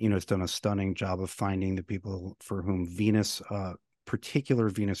 has done a stunning job of finding the people for whom particular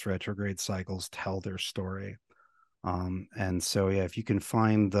Venus retrograde cycles tell their story. And so yeah, if you can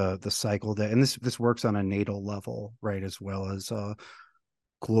find the cycle that, and this works on a natal level, right, as well as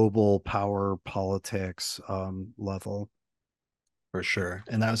global power politics level. For sure.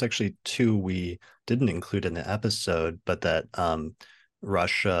 And that was actually two we didn't include in the episode, but that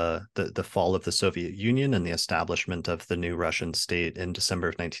Russia, the fall of the Soviet Union and the establishment of the new Russian state in December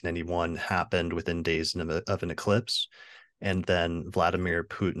of 1991 happened within days of an eclipse. And then Vladimir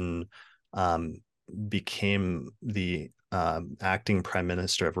Putin um, became the acting prime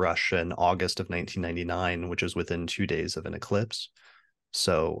minister of Russia in August of 1999, which is within 2 days of an eclipse.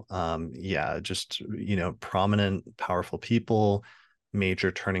 So yeah, just prominent, powerful people,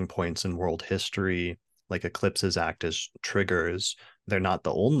 major turning points in world history, like eclipses act as triggers. They're not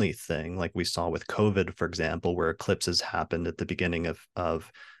the only thing, like we saw with COVID, for example, where eclipses happened at the beginning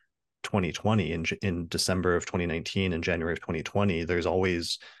of 2020 in December of 2019 and January of 2020. There's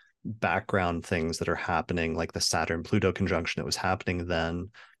always background things that are happening, like the Saturn Pluto conjunction that was happening then.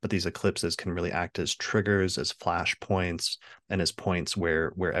 But these eclipses can really act as triggers, as flashpoints, and as points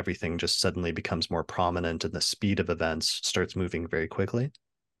where everything just suddenly becomes more prominent and the speed of events starts moving very quickly.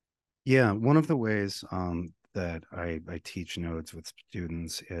 Yeah, one of the ways that I teach nodes with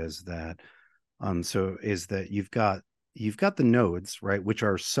students is that you've got the nodes, right, which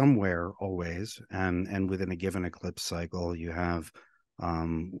are somewhere always, and within a given eclipse cycle, you have,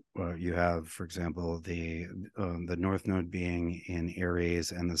 for example, the north node being in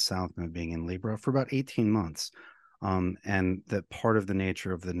Aries and the south node being in Libra for about 18 months. And that part of the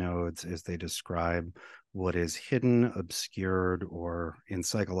nature of the nodes is they describe what is hidden, obscured, or in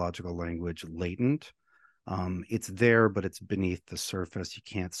psychological language, latent. It's there, but it's beneath the surface. You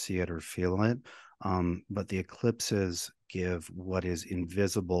can't see it or feel it. But the eclipses give what is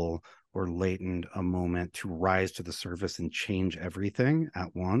invisible or latent a moment to rise to the surface and change everything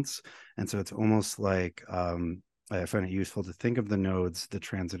at once. And so it's almost like I find it useful to think of the nodes, the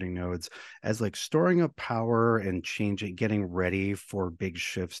transiting nodes, as like storing up power and changing, getting ready for big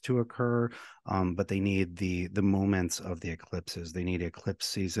shifts to occur. But they need the moments of the eclipses. They need eclipse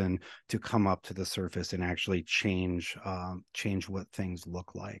season to come up to the surface and actually change what things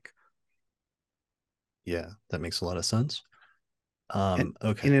look like. Yeah, that makes a lot of sense. And,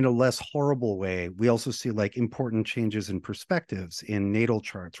 Okay. and in a less horrible way, we also see like important changes in perspectives in natal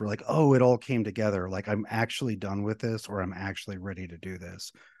charts. We're like, oh, it all came together. Like I'm actually done with this, or I'm actually ready to do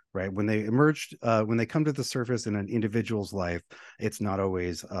this. Right. When they emerged, when they come to the surface in an individual's life, it's not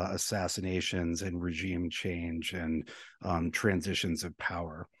always assassinations and regime change and transitions of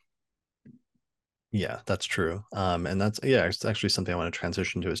power. Yeah, that's true. And that's, yeah, it's actually something I want to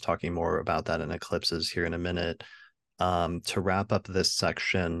transition to, is talking more about that in eclipses here in a minute. To wrap up this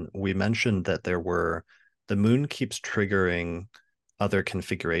section, we mentioned that the moon keeps triggering other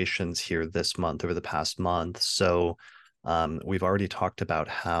configurations here this month, over the past month. So we've already talked about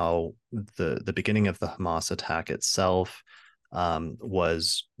how the beginning of the Hamas attack itself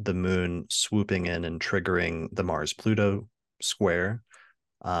was the moon swooping in and triggering the Mars Pluto square.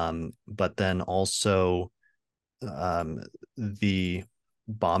 But then also um, the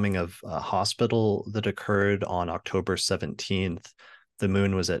bombing of a hospital that occurred on October 17th, the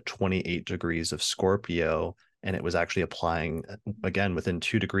moon was at 28 degrees of Scorpio, and it was actually applying, again, within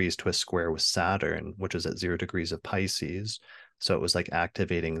 2 degrees to a square with Saturn, which is at 0 degrees of Pisces. So it was like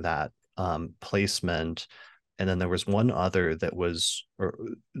activating that placement. And then there was one other that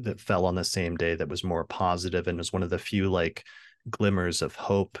fell on the same day that was more positive and was one of the few like glimmers of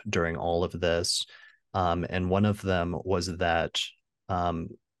hope during all of this. And one of them was that um,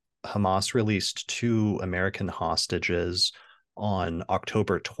 Hamas released two American hostages on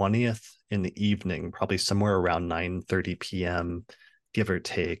October 20th in the evening, probably somewhere around 9:30 p.m., give or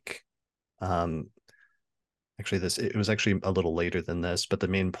take. Um, Actually, it was actually a little later than this, but the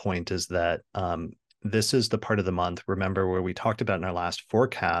main point is that this is the part of the month, remember, where we talked about in our last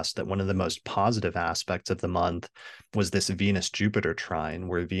forecast that one of the most positive aspects of the month was this Venus-Jupiter trine,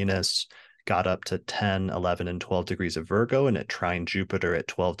 where Venus got up to 10, 11, and 12 degrees of Virgo, and it trined Jupiter at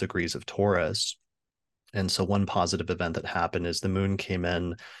 12 degrees of Taurus. And so one positive event that happened is the moon came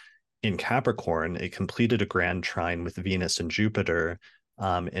in Capricorn. It completed a grand trine with Venus and Jupiter,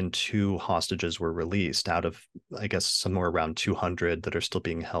 and two hostages were released out of, I guess, somewhere around 200 that are still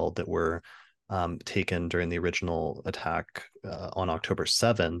being held that were taken during the original attack on October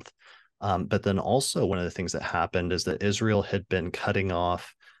 7th. But then also, one of the things that happened is that Israel had been cutting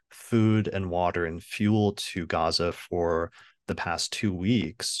off food and water and fuel to Gaza for the past 2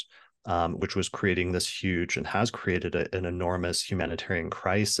 weeks. Which was creating this huge and has created an enormous humanitarian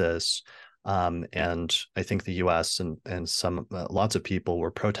crisis. And I think the U.S. and some lots of people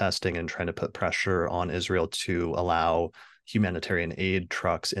were protesting and trying to put pressure on Israel to allow humanitarian aid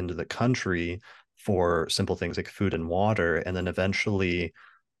trucks into the country for simple things like food and water. And then eventually,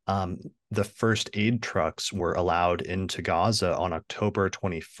 um, the first aid trucks were allowed into Gaza on October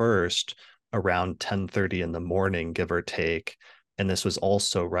 21st around 10:30 in the morning, give or take. And this was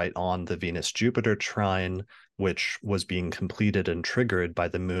also right on the Venus-Jupiter trine, which was being completed and triggered by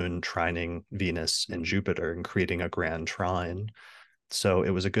the moon trining Venus and Jupiter and creating a grand trine. So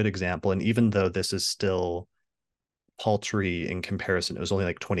it was a good example. And even though this is still paltry in comparison, it was only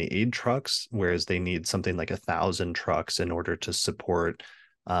like 20 aid trucks, whereas they need something like 1,000 trucks in order to support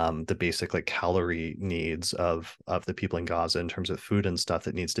the basic like calorie needs of the people in Gaza in terms of food and stuff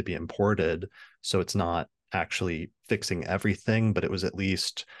that needs to be imported. So it's not actually fixing everything, but it was at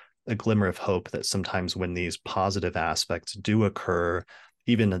least a glimmer of hope that sometimes when these positive aspects do occur,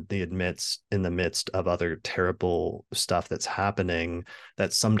 even in the midst of other terrible stuff that's happening,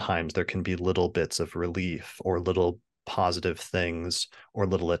 that sometimes there can be little bits of relief or little positive things or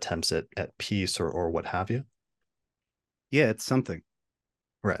little attempts at peace or what have you. Yeah, it's something,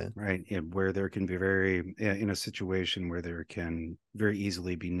 Right. right? Yeah, where there can be very, in a situation where there can very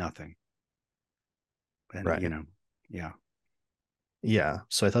easily be nothing. And, Right. yeah. Yeah.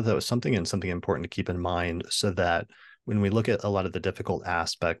 So I thought that was something important to keep in mind so that when we look at a lot of the difficult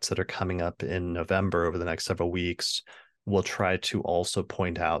aspects that are coming up in November over the next several weeks, we'll try to also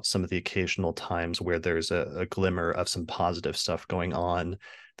point out some of the occasional times where there's a glimmer of some positive stuff going on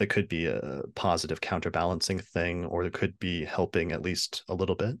that could be a positive counterbalancing thing, or it could be helping at least a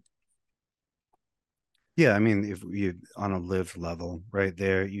little bit. Yeah, I mean, if you on a lived level, right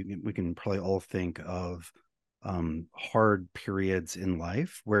there, we can probably all think of hard periods in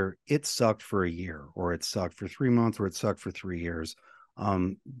life where it sucked for a year, or it sucked for 3 months, or it sucked for 3 years.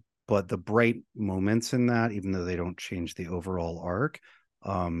 Um, but the bright moments in that, even though they don't change the overall arc,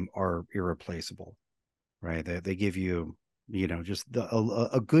 are irreplaceable, right? They give you, just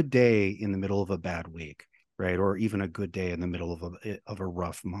a good day in the middle of a bad week, right? Or even a good day in the middle of a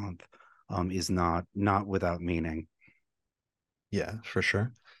rough month, is not without meaning. Yeah, for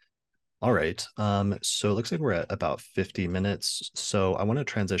sure. All right. So it looks like we're at about 50 minutes. So I want to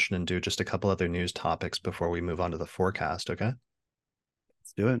transition and do just a couple other news topics before we move on to the forecast. Okay.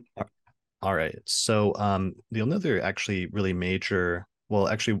 Let's do it. All right. So the only other actually really major, well,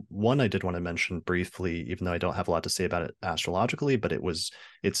 actually one I did want to mention briefly, even though I don't have a lot to say about it astrologically, but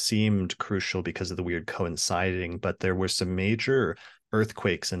it seemed crucial because of the weird coinciding, but there were some major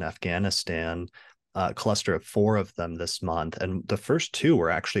earthquakes in Afghanistan, a cluster of four of them this month. And the first two were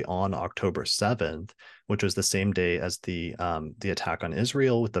actually on October 7th, which was the same day as the attack on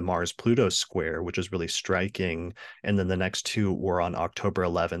Israel with the Mars-Pluto square, which is really striking. And then the next two were on October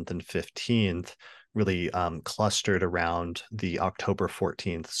 11th and 15th, really clustered around the October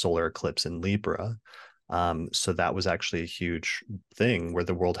 14th solar eclipse in Libra. So that was actually a huge thing where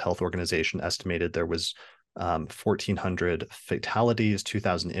the World Health Organization estimated there was 1,400 fatalities,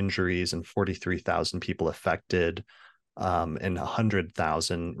 2,000 injuries, and 43,000 people affected, and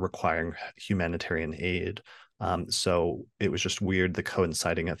 100,000 requiring humanitarian aid. So it was just weird the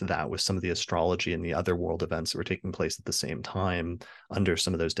coinciding of that with some of the astrology and the other world events that were taking place at the same time under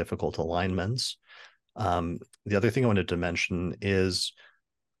some of those difficult alignments. The other thing I wanted to mention is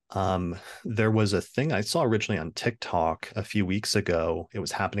there was a thing I saw originally on TikTok a few weeks ago. It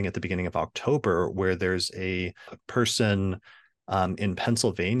was happening at the beginning of October, where there's a person in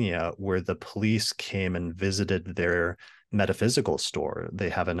Pennsylvania where the police came and visited their metaphysical store. They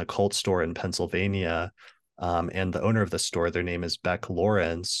have an occult store in Pennsylvania, and the owner of the store, their name is Beck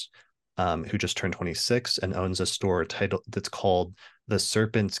Lawrence, who just turned 26 and owns a store title that's called the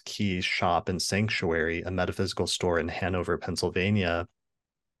Serpent's Key Shop and Sanctuary, a metaphysical store in Hanover, Pennsylvania,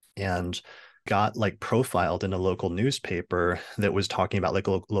 and got like profiled in a local newspaper that was talking about like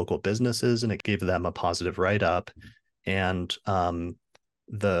local businesses, and it gave them a positive write-up. And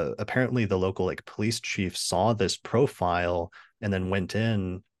the apparently the local like police chief saw this profile and then went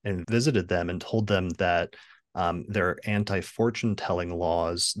in and visited them and told them that there are anti-fortune telling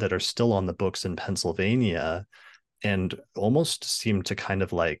laws that are still on the books in Pennsylvania, and almost seemed to kind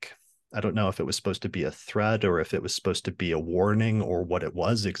of like, I don't know if it was supposed to be a threat or if it was supposed to be a warning or what it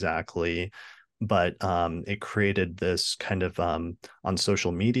was exactly, but it created this kind of on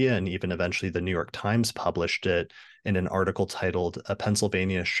social media, and even eventually the New York Times published it in an article titled "A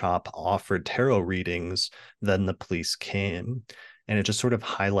Pennsylvania Shop Offered Tarot Readings, Then the Police Came." And it just sort of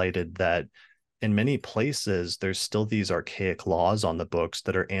highlighted that in many places, there's still these archaic laws on the books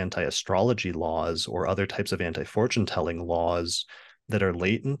that are anti-astrology laws or other types of anti-fortune telling laws that are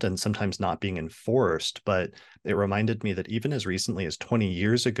latent and sometimes not being enforced. But it reminded me that even as recently as 20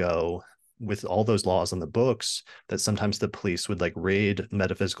 years ago, with all those laws on the books, that sometimes the police would like raid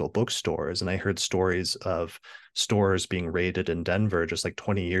metaphysical bookstores. And I heard stories of stores being raided in Denver just like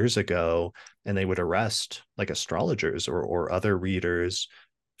 20 years ago, and they would arrest like astrologers or other readers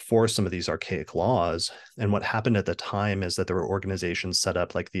for some of these archaic laws. And what happened at the time is that there were organizations set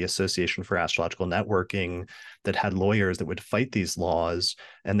up like the Association for Astrological Networking that had lawyers that would fight these laws,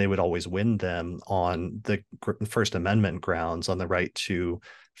 and they would always win them on the First Amendment grounds, on the right to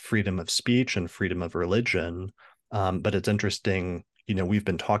freedom of speech and freedom of religion. But it's interesting, we've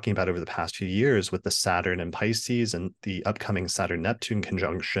been talking about over the past few years with the Saturn and Pisces and the upcoming Saturn-Neptune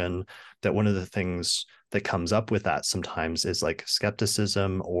conjunction, that one of the things that comes up with that sometimes is like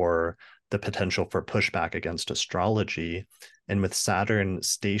skepticism or the potential for pushback against astrology. And with Saturn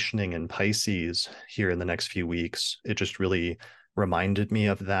stationing in Pisces here in the next few weeks, it just really reminded me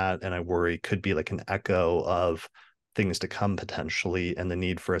of that. And I worry could be like an echo of things to come potentially, and the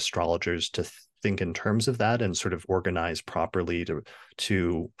need for astrologers to think in terms of that and sort of organize properly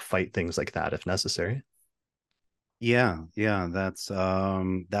to fight things like that if necessary. Yeah, that's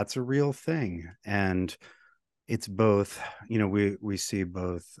a real thing. And it's both, we see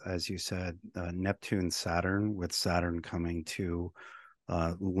both, as you said, Neptune, Saturn, with Saturn coming to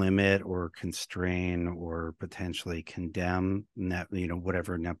limit or constrain or potentially condemn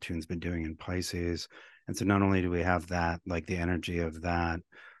whatever Neptune's been doing in Pisces. And so not only do we have that, like the energy of that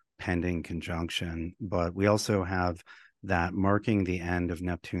pending conjunction, but we also have that marking the end of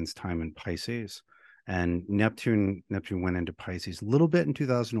Neptune's time in Pisces. And Neptune went into Pisces a little bit in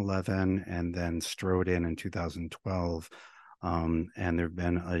 2011 and then strode in 2012. And there've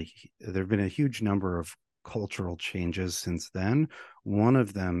been a huge number of cultural changes since then. One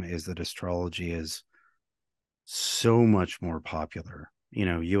of them is that astrology is so much more popular.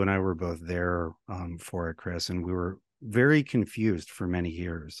 You and I were both there for it, Chris, and we were very confused for many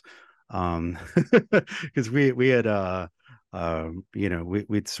years, because we had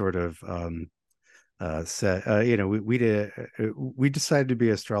we'd sort of said we decided to be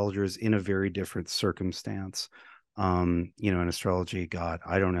astrologers in a very different circumstance. And astrology got,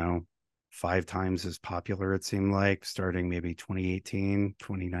 I don't know, 5 times as popular, it seemed like, starting maybe 2018,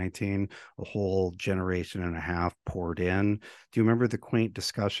 2019. A whole generation and a half poured in. Do you remember the quaint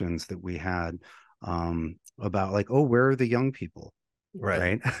discussions that we had about like, oh, where are the young people?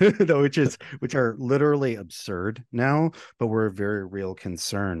 Right. Right. which are literally absurd now, but were a very real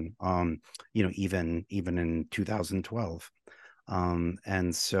concern, even in 2012.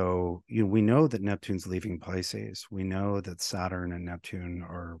 And so, we know that Neptune's leaving Pisces. We know that Saturn and Neptune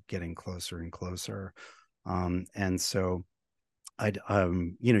are getting closer and closer. And so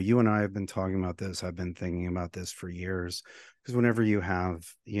you and I have been talking about this. I've been thinking about this for years, because whenever you have,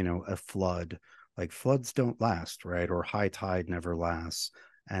 a flood, like floods don't last, right? Or high tide never lasts.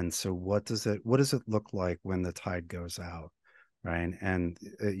 And so what does it look like when the tide goes out? Right. And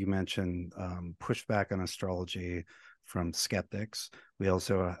you mentioned pushback on astrology from skeptics. We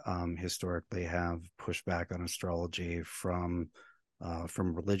also historically have pushback on astrology from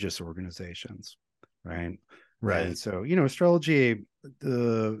religious organizations, right? And Right. so, astrology,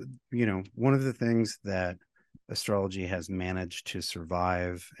 one of the things that astrology has managed to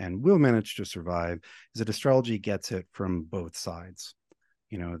survive and will manage to survive is that astrology gets it from both sides.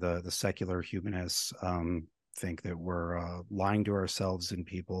 The secular humanists think that we're lying to ourselves and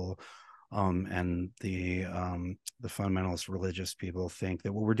people, and the fundamentalist religious people think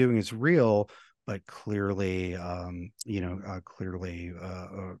that what we're doing is real, but clearly, clearly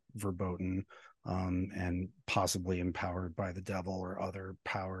verboten, and possibly empowered by the devil or other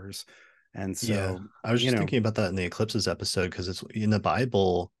powers. And Yeah, so, I was just thinking about that in the eclipses episode because it's in the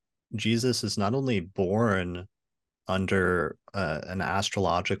Bible. Jesus is not only born under an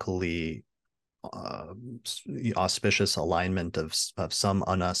astrologically uh, auspicious alignment of some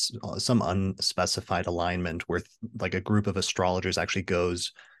unspecified alignment where like a group of astrologers actually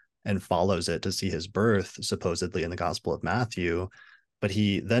goes and follows it to see his birth, supposedly in the Gospel of Matthew. But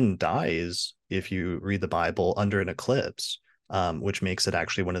he then dies, if you read the Bible, under an eclipse, which makes it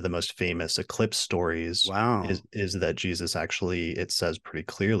actually one of the most famous eclipse stories. wow. Is that Jesus actually, it says pretty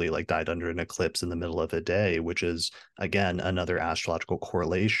clearly, like died under an eclipse in the middle of a day, which is again another astrological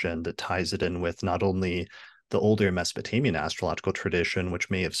correlation that ties it in with not only the older Mesopotamian astrological tradition, which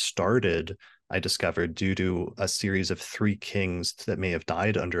may have started, I discovered, due to a series of three kings that may have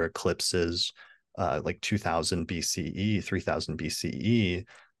died under eclipses, like 2000 BCE, 3000 BCE,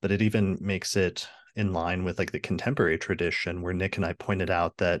 but it even makes it in line with like the contemporary tradition, where Nick and I pointed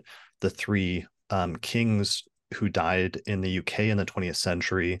out that the three kings who died in the UK in the 20th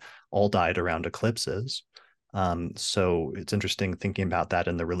century all died around eclipses. So it's interesting thinking about that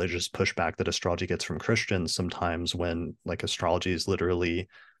and the religious pushback that astrology gets from Christians sometimes when like astrology is literally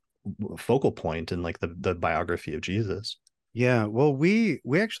a focal point in like the biography of Jesus. Yeah, well, we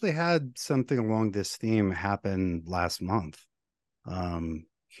actually had something along this theme happen last month,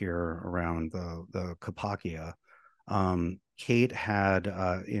 here around the Coppock. Kate had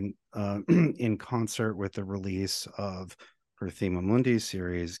in in concert with the release of her Thema Mundi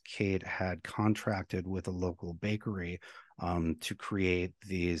series, Kate had contracted with a local bakery to create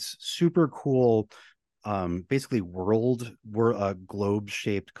these super cool, basically globe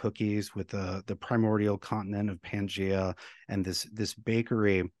shaped cookies with the primordial continent of Pangea, and this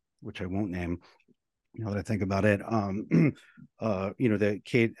bakery, which I won't name, now that I think about it, that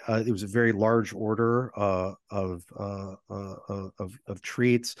Kate, it was a very large order of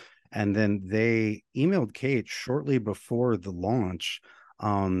treats, and then they emailed Kate shortly before the launch,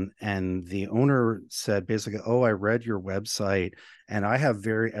 and the owner said basically, "Oh, I read your website, and I have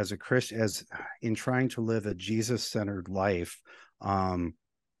very as a Christian, as in trying to live a Jesus-centered life, a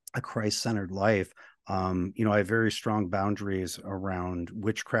Christ-centered life." I have very strong boundaries around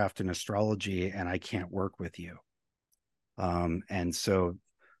witchcraft and astrology, and I can't work with you. And so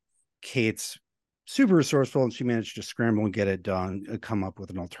Kate's super resourceful, and she managed to scramble and get it done, come up with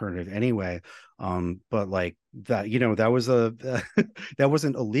an alternative anyway. But like that, that was a that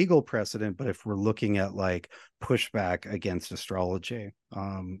wasn't a legal precedent, but if we're looking at like pushback against astrology,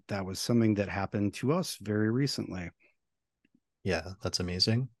 that was something that happened to us very recently. Yeah, that's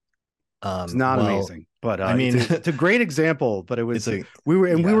amazing. It's not Well, amazing, but I it's mean, a great example. But it it's was a we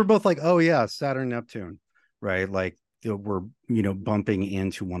yeah, were both like, oh yeah, Saturn Neptune, right? Like we're bumping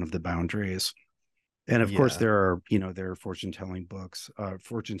into one of the boundaries. And of course, yeah. there are fortune telling books,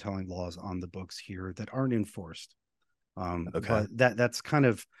 fortune telling laws on the books here that aren't enforced. Okay. But that's kind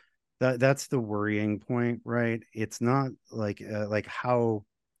of that's the worrying point, right? It's not like how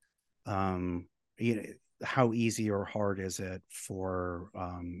um you know how easy or hard is it for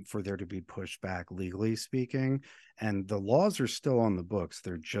there to be pushback legally speaking, and the laws are still on the books,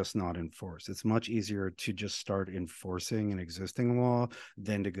 they're just not enforced. It's much easier to just start enforcing an existing law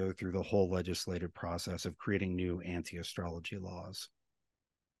than to go through the whole legislative process of creating new anti-astrology laws.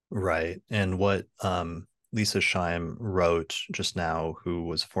 Right. And what Lisa Scheim wrote just now, who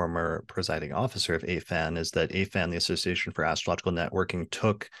was former presiding officer of AFAN, is that AFAN, the Association for Astrological Networking,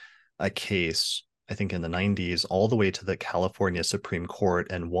 took a case, I think in the 90s, all the way to the California Supreme Court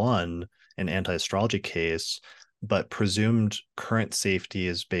and won an anti-astrology case, but presumed current safety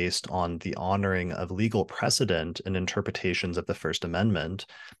is based on the honoring of legal precedent and interpretations of the First Amendment.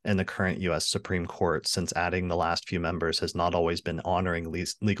 And the current US Supreme Court, since adding the last few members, has not always been honoring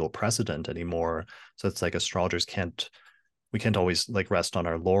legal precedent anymore. So it's like astrologers we can't always like rest on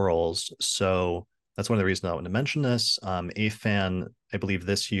our laurels. So that's one of the reasons I want to mention this. AFAN, I believe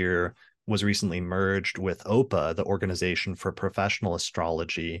this year, was recently merged with OPA, the Organization for Professional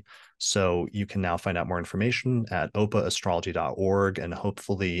Astrology. So you can now find out more information at opaastrology.org. And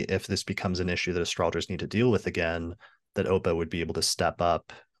hopefully, if this becomes an issue that astrologers need to deal with again, that OPA would be able to step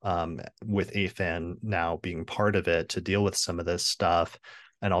up, with AFAN now being part of it, to deal with some of this stuff.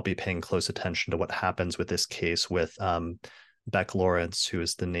 And I'll be paying close attention to what happens with this case with Beck Lawrence, who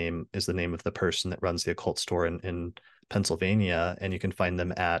is the name of the person that runs the occult store in Pennsylvania, and you can find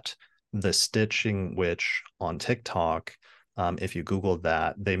them at the Stitching Witch on TikTok. If you Google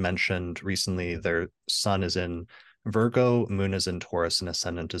that, they mentioned recently their son is in Virgo, moon is in Taurus and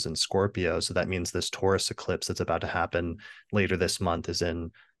ascendant is in Scorpio. So that means this Taurus eclipse that's about to happen later this month is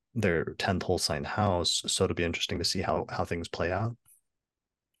in their 10th whole sign house. So it'll be interesting to see how things play out.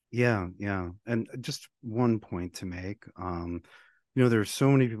 Yeah, yeah. And just one point to make. There's so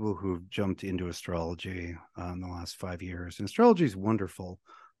many people who've jumped into astrology in the last 5 years, and astrology is wonderful.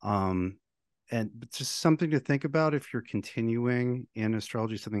 And it's just something to think about if you're continuing in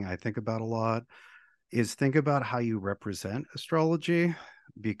astrology. Something I think about a lot is think about how you represent astrology,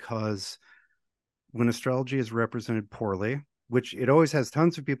 because when astrology is represented poorly, which it always has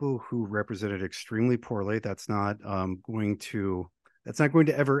tons of people who represent it extremely poorly, that's not going to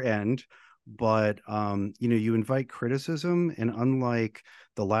ever end. But you invite criticism, and unlike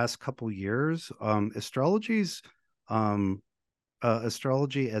the last couple years, astrology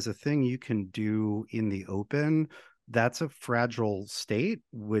as a thing you can do in the open, that's a fragile state,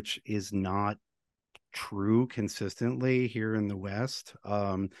 which is not true consistently here in the West.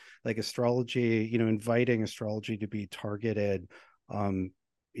 Like astrology, inviting astrology to be targeted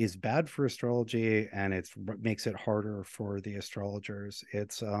is bad for astrology, and it makes it harder for the astrologers.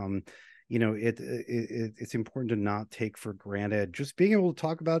 It's important to not take for granted just being able to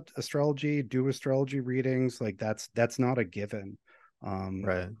talk about astrology, do astrology readings. Like that's not a given.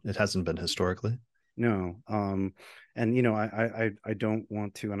 Right. It hasn't been historically. No. And I don't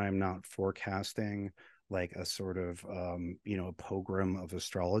want to, and I'm not forecasting like a sort of a pogrom of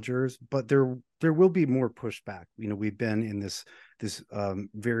astrologers, but there will be more pushback. We've been in this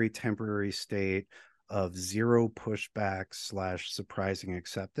very temporary state of zero pushback / surprising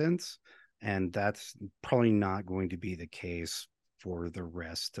acceptance, and that's probably not going to be the case for the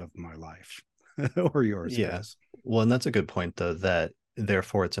rest of my life or yours, Yeah. Chris. Well, and that's a good point, though, that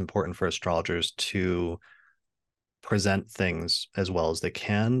therefore it's important for astrologers to present things as well as they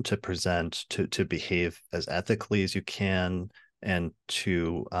can, to present, to behave as ethically as you can, and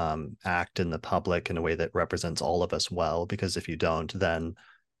to act in the public in a way that represents all of us well. Because if you don't, then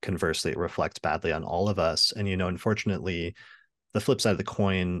conversely, it reflects badly on all of us. And, unfortunately, the flip side of the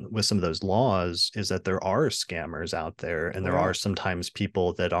coin with some of those laws is that there are scammers out there, and Oh there yeah. are sometimes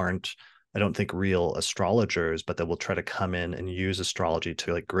people that aren't, I don't think, real astrologers, but that will try to come in and use astrology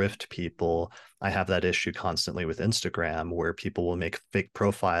to like grift people. I have that issue constantly with Instagram, where people will make fake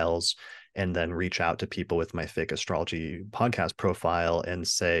profiles and then reach out to people with my fake astrology podcast profile and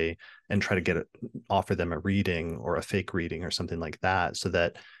say, and try to offer them a reading or a fake reading or something like that, so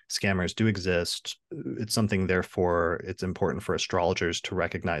that scammers do exist. It's something, therefore, it's important for astrologers to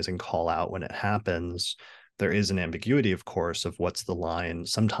recognize and call out when it happens. There is an ambiguity, of course, of what's the line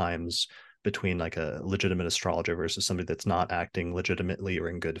sometimes between like a legitimate astrologer versus somebody that's not acting legitimately or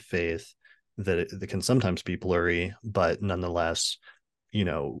in good faith, that can sometimes be blurry. But nonetheless,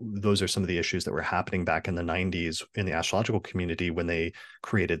 those are some of the issues that were happening back in the 90s in the astrological community when they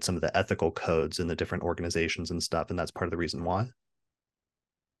created some of the ethical codes in the different organizations and stuff. And that's part of the reason why.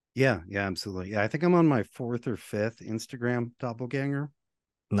 Yeah, yeah, absolutely. Yeah, I think I'm on my fourth or fifth Instagram doppelganger.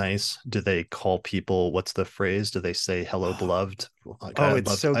 Nice. Do they call people, what's the phrase? Do they say hello, beloved? Like Oh, I'd it's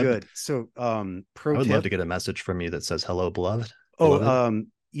love to, so good. So, I pro would love tip. to get a message from you that says hello, beloved. Oh, Beloved.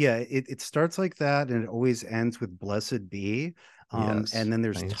 yeah, it starts like that and it always ends with blessed be. Yes. And then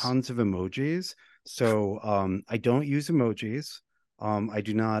there's Nice. tons of emojis. So, I don't use emojis. I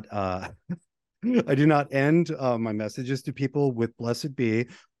do not I do not end my messages to people with blessed be.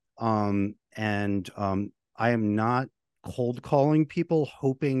 And I am not cold calling people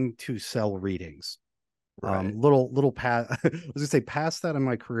hoping to sell readings. Right. Little past I was gonna say past that in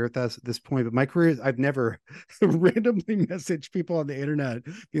my career at this point, but my career, I've never randomly messaged people on the internet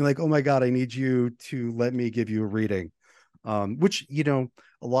being like, oh my god, I need you to let me give you a reading. Which a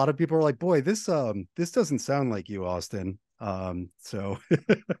lot of people are like, boy, this doesn't sound like you, Austin. So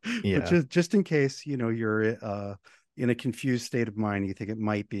but Yeah. just in case you're in a confused state of mind, you think it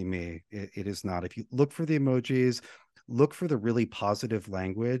might be me. It is not. If you look for the emojis, look for the really positive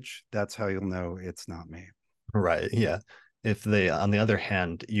language, that's how you'll know it's not me. Right. Yeah. If they, on the other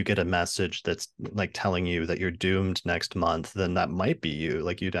hand, you get a message that's like telling you that you're doomed next month, then that might be you.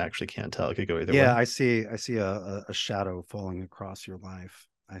 Like you actually can't tell. It could go either Yeah, way. I see a shadow falling across your life.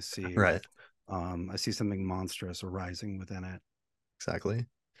 Right. I see something monstrous arising within it. Exactly.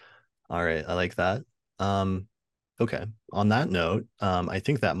 All right. I like that. Um, okay. On that note, I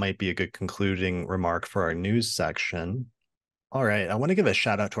think that might be a good concluding remark for our news section. All right. I want to give a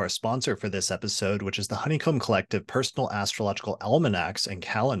shout out to our sponsor for this episode, which is the Honeycomb Collective Personal Astrological Almanacs and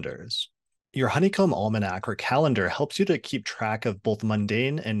Calendars. Your Honeycomb Almanac or calendar helps you to keep track of both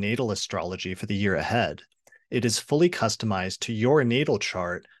mundane and natal astrology for the year ahead. It is fully customized to your natal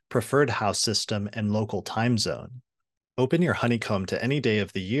chart, preferred house system, and local time zone. Open your honeycomb to any day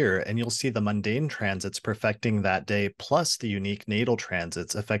of the year, and you'll see the mundane transits perfecting that day, plus the unique natal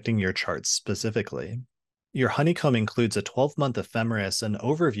transits affecting your charts specifically. Your honeycomb includes a 12-month ephemeris and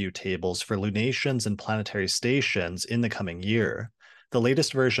overview tables for lunations and planetary stations in the coming year. The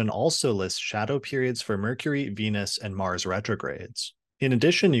latest version also lists shadow periods for Mercury, Venus, and Mars retrogrades. In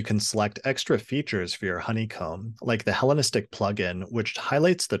addition, you can select extra features for your honeycomb, like the Hellenistic plugin, which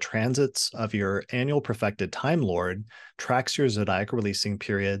highlights the transits of your annual perfected Time Lord, tracks your zodiac releasing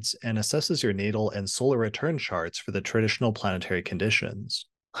periods, and assesses your natal and solar return charts for the traditional planetary conditions.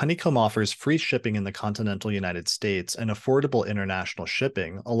 Honeycomb offers free shipping in the continental United States and affordable international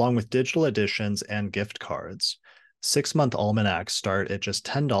shipping, along with digital editions and gift cards. 6-month almanacs start at just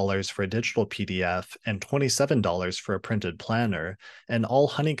 $10 for a digital PDF and $27 for a printed planner, and all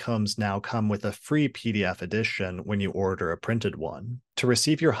honeycombs now come with a free PDF edition when you order a printed one. To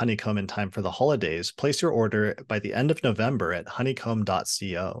receive your honeycomb in time for the holidays, place your order by the end of November at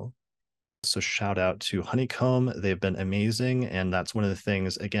honeycomb.co. So shout out to Honeycomb. They've been amazing. And that's one of the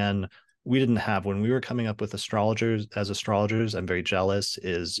things, again, we didn't have when we were coming up with astrologers as astrologers. I'm very jealous,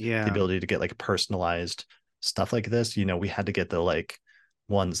 is the Yeah. ability to get like personalized stuff like this. We had to get the like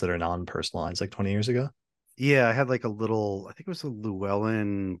ones that are non-personalized like 20 years ago. Yeah, I had like a little, I think it was a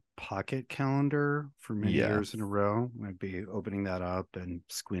Llewellyn pocket calendar for many Yeah, years in a row. I'd be opening that up and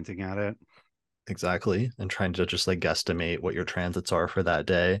squinting at it. exactly. And trying to just like guesstimate what your transits are for that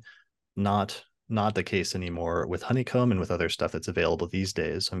day. Not the case anymore with Honeycomb and with other stuff that's available these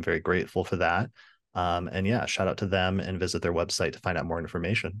days. I'm very grateful for that. And yeah, shout out to them and visit their website to find out more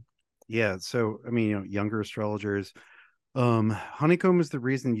information. Yeah, so I mean, younger astrologers, honeycomb is the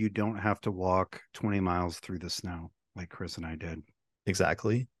reason you don't have to walk 20 miles through the snow like Chris and I did.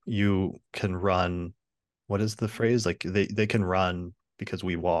 Exactly. You can run, what is the phrase? Like they can run because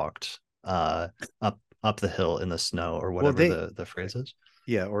we walked up the hill in the snow or Well, whatever they the phrase is.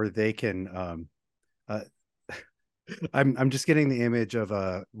 yeah, or they can uh I'm just getting the image of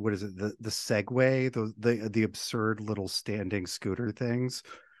what is it, the Segway, the absurd little standing scooter things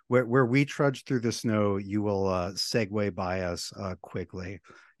where we trudge through the snow. You will segue by us quickly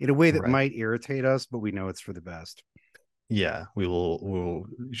in a way that Right. might irritate us, but we know it's for the best. Yeah, we'll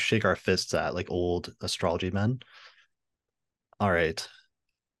shake our fists at like old astrology men. All right.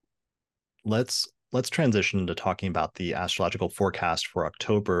 Let's transition to talking about the astrological forecast for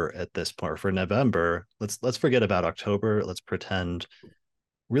October at this point, or for November. Let's forget about October. Let's pretend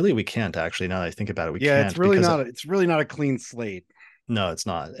really we can't actually, now that I think about it, we Yeah, can't because it's really not a clean slate. no, it's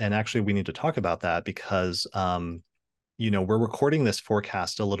not. And actually we need to talk about that because we're recording this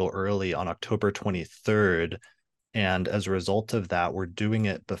forecast a little early on October 23rd. And as a result of that, we're doing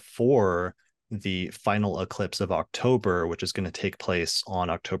it before the final eclipse of October, which is going to take place on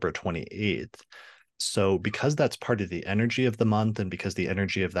October 28th. So because that's part of the energy of the month, and because the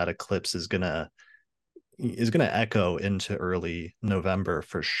energy of that eclipse is gonna echo into early November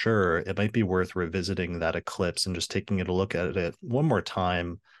for sure, it might be worth revisiting that eclipse and just taking a look at it one more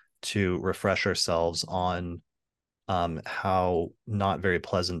time to refresh ourselves on how not very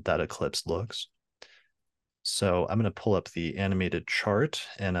pleasant that eclipse looks. So I'm going to pull up the animated chart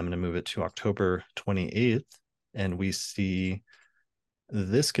and I'm going to move it to October 28th. And we see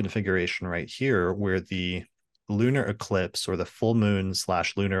this configuration right here where the lunar eclipse or the full moon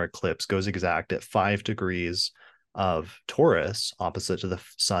slash lunar eclipse goes exact at 5 degrees of Taurus, opposite to the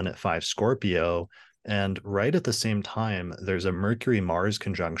sun at 5 Scorpio. And right at the same time, there's a Mercury Mars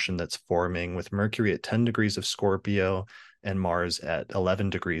conjunction that's forming with Mercury at 10 degrees of Scorpio and Mars at 11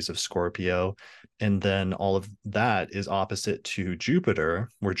 degrees of Scorpio. And then all of that is opposite to Jupiter,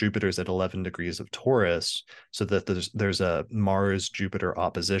 where Jupiter's at 11 degrees of Taurus, so that there's a Mars Jupiter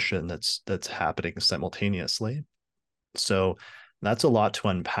opposition that's happening simultaneously. So that's a lot to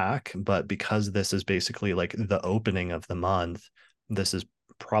unpack, but because this is basically like the opening of the month, this is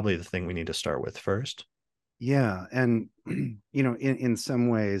probably the thing we need to start with first. Yeah, and in some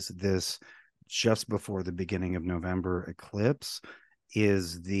ways, this just before the beginning of November eclipse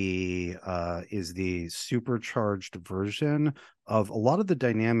is the supercharged version of a lot of the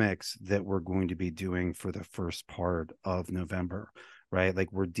dynamics that we're going to be doing for the first part of November, right?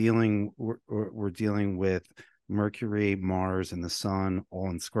 Like we're dealing with Mercury, Mars, and the Sun all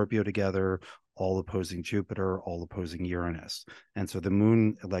in Scorpio together, all opposing Jupiter, all opposing Uranus. And so the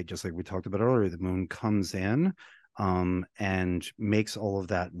moon, like just like we talked about earlier, the moon comes in and makes all of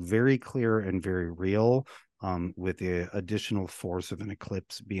that very clear and very real, with the additional force of an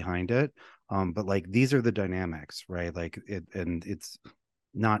eclipse behind it. But like these are the dynamics, right? Like it, and it's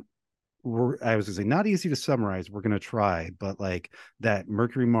not I was gonna say not easy to summarize. We're gonna try, but like that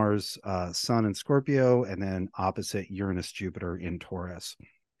Mercury, Mars, Sun in Scorpio, and then opposite Uranus, Jupiter in Taurus.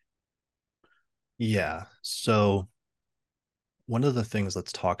 Yeah. So one of the things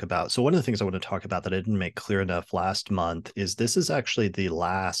let's talk about. So one of the things I want to talk about that I didn't make clear enough last month is this is actually the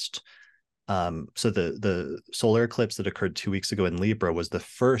last so the solar eclipse that occurred 2 weeks ago in Libra was the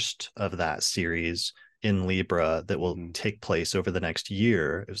first of that series in Libra that will Mm-hmm. take place over the next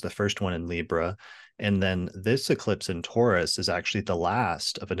year. It was the first one in Libra. And then this eclipse in Taurus is actually the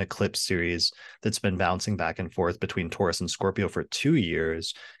last of an eclipse series that's been bouncing back and forth between Taurus and Scorpio for 2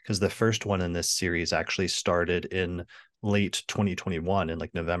 years, because the first one in this series actually started in late 2021, in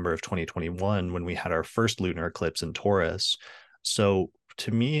like November of 2021, when we had our first lunar eclipse in Taurus. So to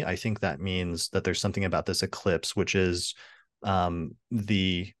me, I think that means that there's something about this eclipse, which is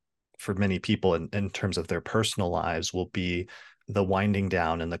the, for many people in terms of their personal lives, will be the winding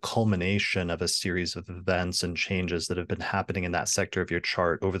down and the culmination of a series of events and changes that have been happening in that sector of your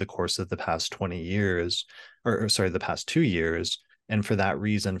chart over the course of the past 20 years, or sorry, the past 2 years. And for that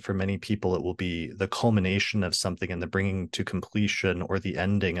reason, for many people, it will be the culmination of something and the bringing to completion or the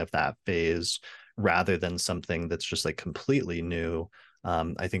ending of that phase rather than something that's just like completely new.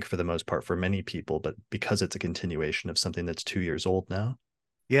 I think for the most part for many people, but because it's a continuation of something that's 2 years old now.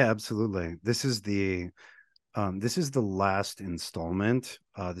 Yeah, absolutely. This is the last installment.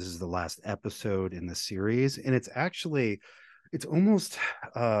 This is the last episode in the series, and it's actually it's almost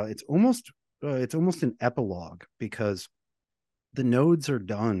it's almost an epilogue because the nodes are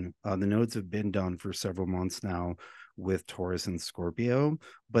done. The nodes have been done for several months now with Taurus and Scorpio,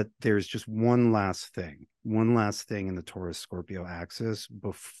 but there's just one last thing in the Taurus Scorpio axis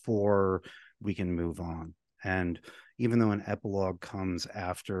before we can move on. And even though an epilogue comes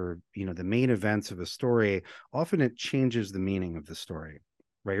after, the main events of a story, often it changes the meaning of the story.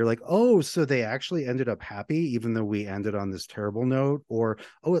 Right. You're like, oh, so they actually ended up happy, even though we ended on this terrible note, or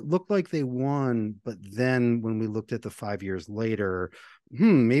oh, it looked like they won, but then when we looked at the 5 years later,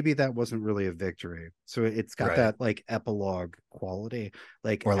 maybe that wasn't really a victory. So it's got Right. that like epilogue quality,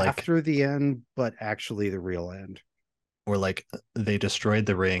 like Or like after the end, but actually the real end. or like they destroyed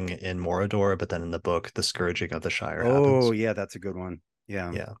the ring in Morador, but then in the book, the scourging of the Shire Oh, happens. yeah, that's a good one.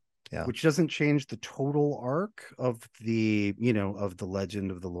 Yeah. Yeah. Yeah. Which doesn't change the total arc of of the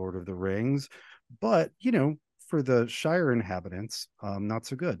legend of the Lord of the Rings, but for the Shire inhabitants, not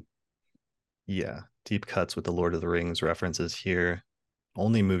so good. Yeah. Deep cuts with the Lord of the Rings references here.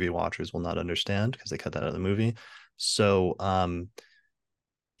 Only movie watchers will not understand because they cut that out of the movie. So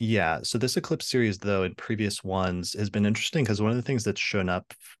yeah, so this eclipse series, though, in previous ones has been interesting because one of the things that's shown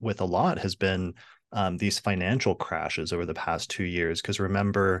up with a lot has been these financial crashes over the past 2 years. Because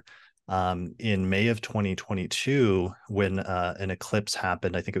remember, in May of 2022, when an eclipse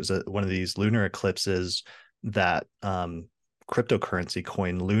happened, I think it was one of these lunar eclipses that cryptocurrency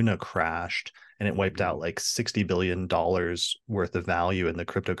coin Luna crashed and it wiped out Mhm. like $60 billion worth of value in the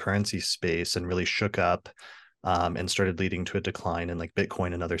cryptocurrency space and really shook up and started leading to a decline in like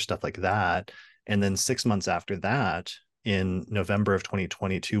Bitcoin and other stuff like that. And then 6 months after that, in November of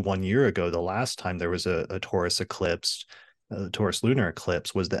 2022, 1 year ago, the last time there was a Taurus eclipse, Taurus lunar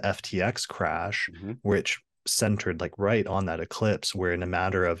eclipse, was the FTX crash, Mhm. which centered like right on that eclipse, where in a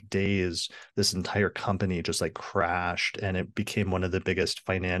matter of days, this entire company just like crashed and it became one of the biggest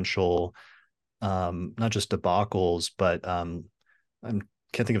financial, not just debacles, but I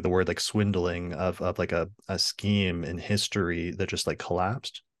can't think of the word, like swindling of like a scheme in history that just like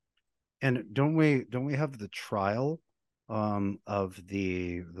collapsed. And don't we have the trial of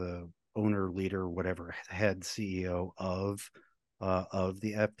the owner, leader, whatever, head CEO of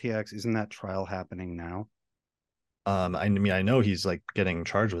the FTX? Isn't that trial happening now? I mean, I know he's like getting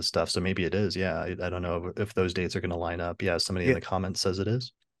charged with stuff, so maybe it is. Yeah, I don't know if those dates are going to line up. Yeah, somebody in Yeah, the comments says it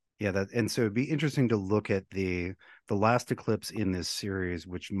is. yeah, that and so it'd be interesting to look at the last eclipse in this series,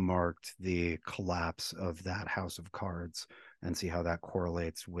 which marked the collapse of that house of cards, and see how that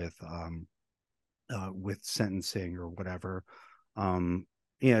correlates with sentencing or whatever.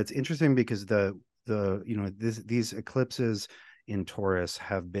 Yeah, it's interesting because these eclipses in Taurus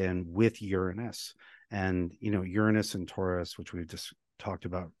have been with Uranus, and Uranus and Taurus, which we've just talked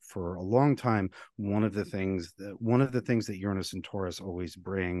about for a long time. One of the things that Uranus and Taurus always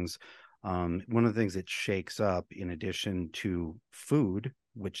brings, one of the things it shakes up, in addition to food,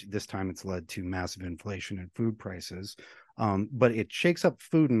 which this time it's led to massive inflation in food prices, but it shakes up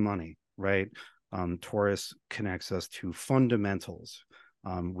food and money, right? Taurus connects us to fundamentals,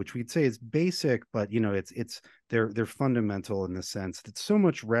 which we'd say is basic, but it's they're fundamental in the sense that so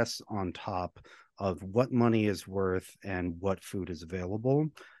much rests on top of what money is worth and what food is available.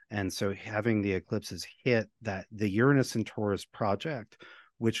 And so having the eclipses hit that the Uranus and Taurus project,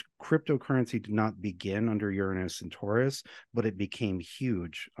 which cryptocurrency did not begin under Uranus and Taurus, but it became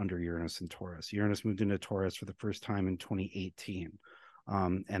huge under Uranus and Taurus. Uranus moved into Taurus for the first time in 2018.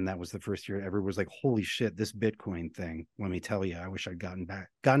 And that was the first year everyone was like, holy shit, this Bitcoin thing, let me tell you, I wish I'd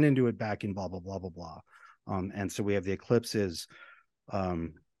gotten into it back in blah, blah, blah, blah, blah. And so we have the eclipses,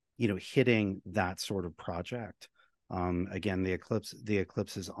 hitting that sort of project. Again, the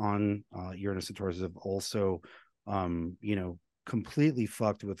eclipses on Uranus and Taurus have also, completely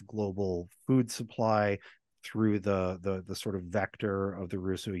fucked with global food supply through the sort of vector of the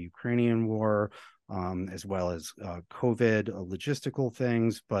Russo-Ukrainian war, as well as COVID, logistical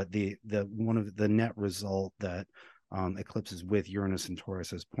things. But the one of the net result that eclipses with Uranus and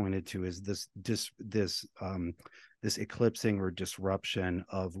Taurus has pointed to is this eclipsing or disruption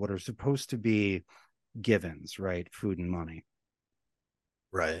of what are supposed to be givens, right? Food and money.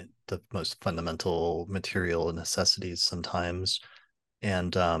 Right. The most fundamental material necessities sometimes.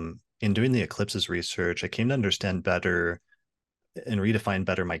 And in doing the eclipses research, I came to understand better and redefine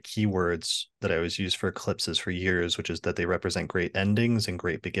better my keywords that I always use for eclipses for years, which is that they represent great endings and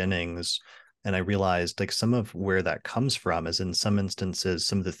great beginnings. And I realized like some of where that comes from is in some instances,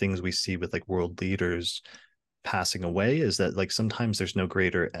 some of the things we see with like world leaders passing away is that like sometimes there's no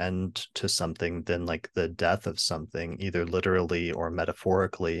greater end to something than like the death of something, either literally or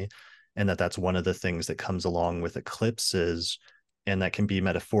metaphorically. And that's one of the things that comes along with eclipses, and that can be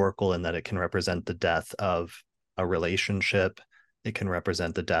metaphorical in that it can represent the death of a relationship. It can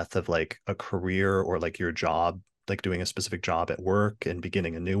represent the death of like a career or like your job, like doing a specific job at work and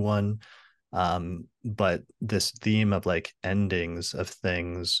beginning a new one. But this theme of like endings of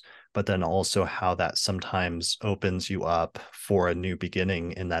things, but then also how that sometimes opens you up for a new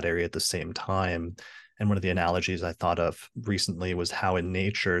beginning in that area at the same time. And one of the analogies I thought of recently was how in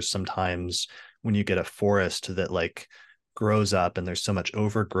nature, sometimes when you get a forest that like grows up and there's so much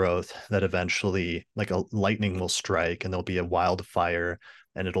overgrowth that eventually like a lightning will strike and there'll be a wildfire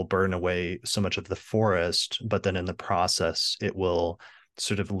and it'll burn away so much of the forest, but then in the process it will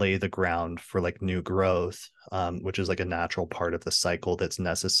sort of lay the ground for like new growth, which is like a natural part of the cycle that's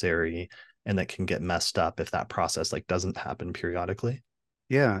necessary and that can get messed up if that process like doesn't happen periodically.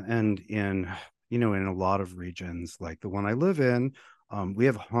 Yeah, and in a lot of regions like the one I live in, we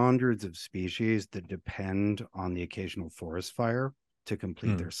have hundreds of species that depend on the occasional forest fire to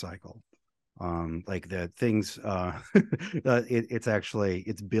complete Hmm. their cycle. Like the things,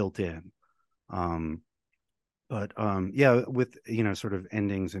 it's built in. Um, but yeah, with sort of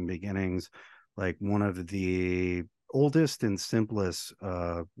endings and beginnings, like one of the oldest and simplest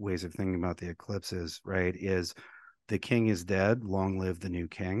ways of thinking about the eclipses, right, is the king is dead, long live the new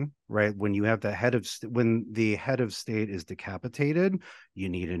king, right? When you have the when the head of state is decapitated, you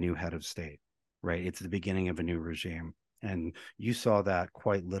need a new head of state, right? It's the beginning of a new regime. And you saw that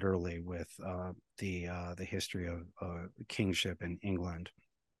quite literally with the history of kingship in England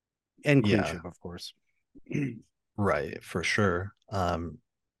and Yeah, queenship, of course. right, for sure.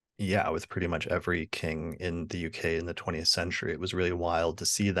 Yeah, with pretty much every king in the UK in the 20th century, it was really wild to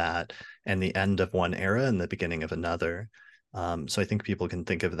see that and the end of one era and the beginning of another. So I think people can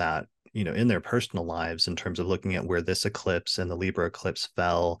think of that, in their personal lives in terms of looking at where this eclipse and the Libra eclipse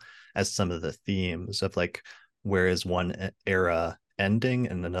fell as some of the themes of like, where is one era ending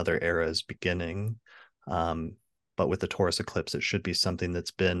and another era is beginning. Um, but with the Taurus eclipse, it should be something that's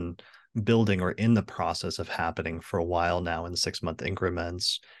been building or in the process of happening for a while now in 6-month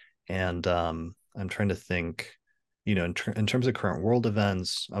increments. And I'm trying to think, in terms of current world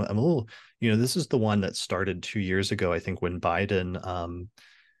events, I'm a little, this is the one that started 2 years ago, I think, when Biden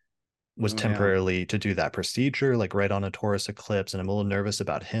was Oh yeah. temporarily to do that procedure, like right on a Taurus eclipse. And I'm a little nervous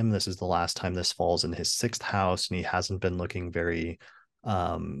about him. This is the last time this falls in his sixth house, and he hasn't been looking very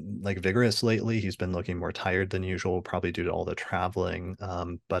like vigorous lately. He's been looking more tired than usual, probably due to all the traveling.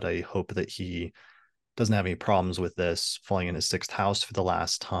 But I hope that he doesn't have any problems with this falling in his sixth house for the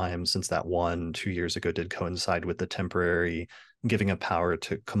last time, since that one 2 years ago did coincide with the temporary giving of power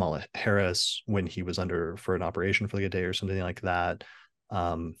to Kamala Harris when he was under for an operation for like a day or something like that.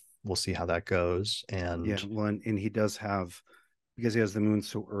 Um, we'll see how that goes. Yeah, And well, and he does have, because he has the moon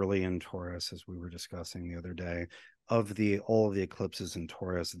so early in Taurus, as we were discussing the other day, of the all of the eclipses in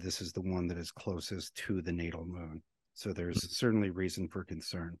Taurus, this is the one that is closest to the natal moon. So there's certainly reason for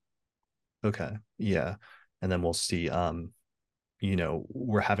concern. okay, yeah. And then we'll see.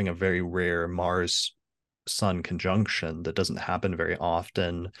 We're having a very rare Mars Sun conjunction that doesn't happen very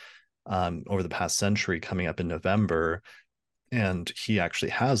often over the past century coming up in November. and he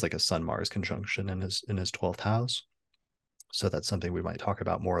actually has like a Sun Mars conjunction in his 12th house. So that's something we might talk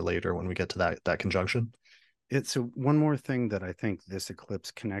about more later when we get to that conjunction. It's so one more thing that I think this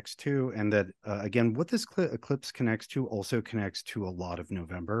eclipse connects to, and that again, what this eclipse connects to also connects to a lot of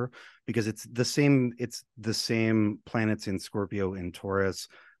November, because it's the same. It's the same planets in Scorpio and Taurus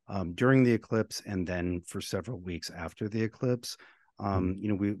during the eclipse, and then for several weeks after the eclipse.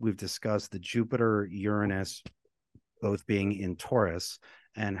 Mm. We've discussed the Jupiter Uranus both being in Taurus,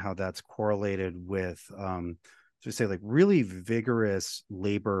 and how that's correlated with so say like really vigorous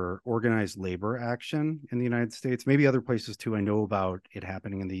labor, organized labor action in the United States, maybe other places too. I know about it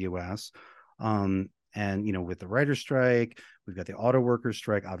happening in the US. And with the writer's strike, we've got the auto workers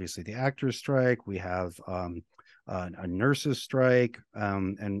strike, obviously the actors strike, we have a nurses strike,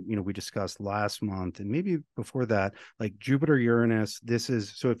 and we discussed last month and maybe before that, like Jupiter Uranus. This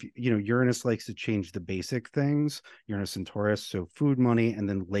is so if Uranus likes to change the basic things, Uranus and Taurus, so food, money, and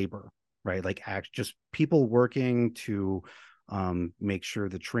then labor, right? Like just people working to make sure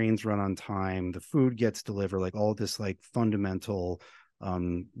the trains run on time, the food gets delivered, like all this like fundamental,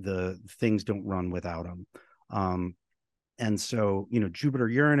 the things don't run without them. And so, Jupiter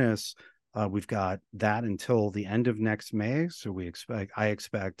Uranus, we've got that until the end of next May. So I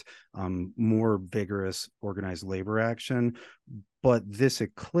expect more vigorous organized labor action. But this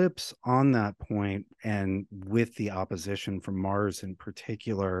eclipse on that point, and with the opposition from Mars in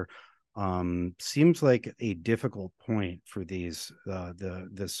particular, seems like a difficult point for this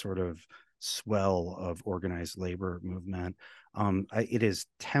sort of swell of organized labor movement. It is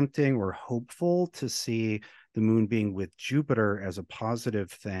tempting or hopeful to see the moon being with Jupiter as a positive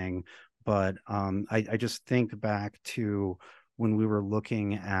thing, but I just think back to when we were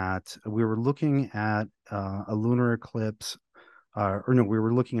looking at a lunar eclipse, or no, we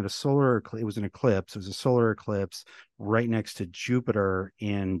were looking at a solar eclipse. It was an eclipse. It was a solar eclipse right next to Jupiter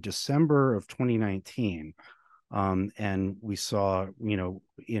in December of 2019. And we saw,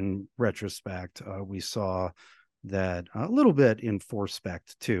 in retrospect, we saw that a little bit in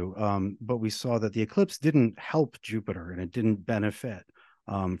forespect too. But we saw that the eclipse didn't help Jupiter, and it didn't benefit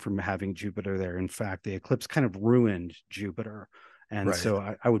from having Jupiter there. In fact, the eclipse kind of ruined Jupiter. And Right.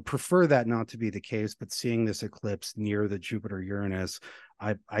 so I would prefer that not to be the case, but seeing this eclipse near the Jupiter Uranus,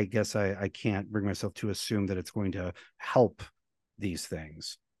 I guess I can't bring myself to assume that it's going to help these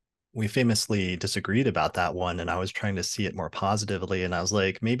things. We famously disagreed about that one, and I was trying to see it more positively. And I was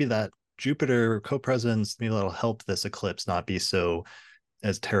like, maybe that Jupiter co-presence, maybe that'll help this eclipse not be so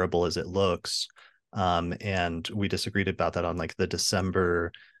as terrible as it looks. And we disagreed about that on like the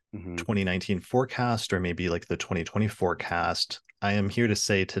December Mm-hmm. 2019 forecast or maybe like the 2020 forecast. I am here to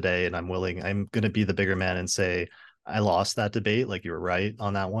say today, and I'm going to be the bigger man and say, I lost that debate. Like you were right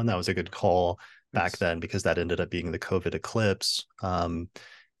on that one. That was a good call back It's then because that ended up being the COVID eclipse.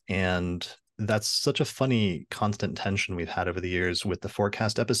 And that's such a funny constant tension we've had over the years with the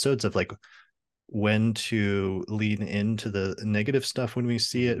forecast episodes of like when to lean into the negative stuff when we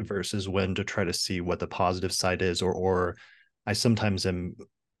see it mm-hmm. versus when to try to see what the positive side is, or I sometimes am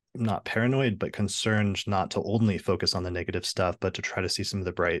not paranoid but concerned not to only focus on the negative stuff but to try to see some of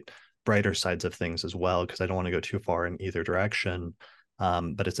the brighter sides of things as well, because I don't want to go too far in either direction.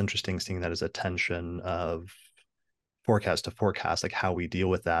 But it's interesting seeing that as a tension of forecast to forecast, like how we deal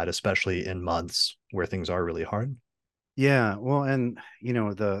with that, especially in months where things are really hard. Yeah, well, and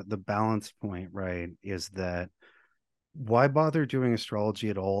the balance point, right, is that why bother doing astrology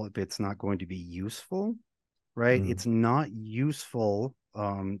at all if it's not going to be useful, right? Mm, It's not useful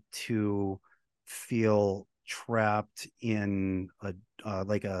to feel trapped in a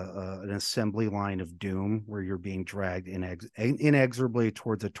like an assembly line of doom where you're being dragged inexorably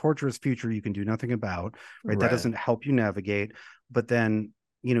towards a torturous future you can do nothing about, right? That right. doesn't help you navigate. But then,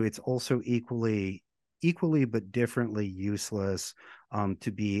 it's also equally but differently useless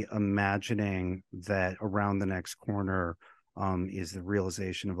to be imagining that around the next corner is the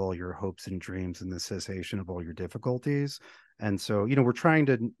realization of all your hopes and dreams and the cessation of all your difficulties. And so, we're trying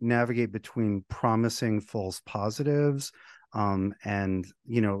to navigate between promising false positives, and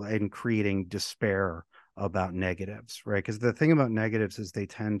creating despair about negatives, right? Because the thing about negatives is they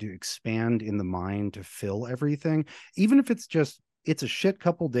tend to expand in the mind to fill everything, even if it's a shit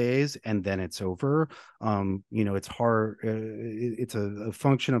couple days and then it's over. It's hard. It's a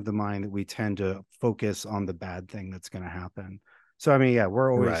function of the mind that we tend to focus on the bad thing that's going to happen. So, I mean, yeah,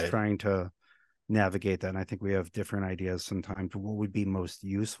 we're always Right. trying to navigate that. And I think we have different ideas sometimes for what would be most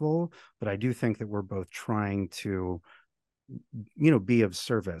useful. But I do think that we're both trying to, be of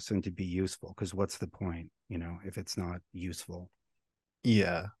service and to be useful. Because what's the point, if it's not useful?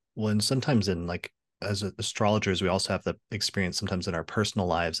 Yeah. Well, and sometimes in like as astrologers, we also have the experience sometimes in our personal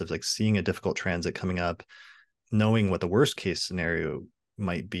lives of like seeing a difficult transit coming up, knowing what the worst case scenario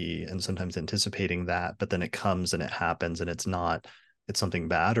might be, and sometimes anticipating that, but then it comes and it happens, and it's something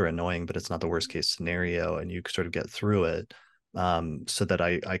bad or annoying, but it's not the worst case scenario, and you sort of get through it. So that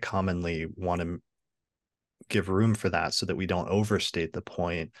I commonly want to give room for that so that we don't overstate the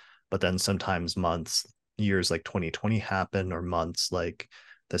point. But then sometimes months, years like 2020 happen, or months like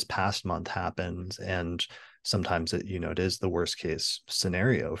this past month happens, and sometimes it is the worst case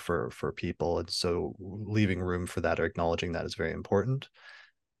scenario for people, and so leaving room for that or acknowledging that is very important.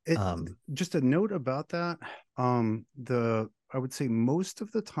 It um just a note about that. The I would say most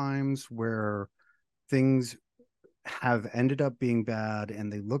of the times where things have ended up being bad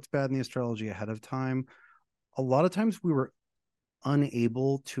and they looked bad in the astrology ahead of time, a lot of times we were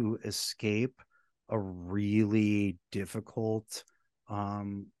unable to escape a really difficult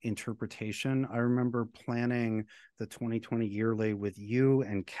interpretation. I remember planning the 2020 yearly with you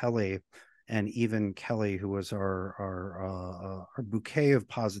and Kelly, and even Kelly, who was our bouquet of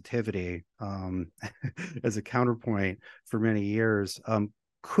positivity as a counterpoint for many years.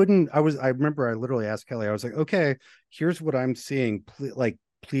 Couldn't I remember I literally asked Kelly, I was like, okay, here's what I'm seeing.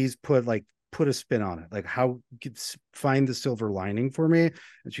 Please put a spin on it. Like, how find the silver lining for me?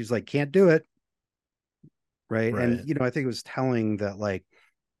 And she's like, can't do it. Right. And right. I think it was telling that like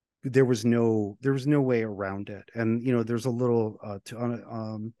there was no way around it. And there's a little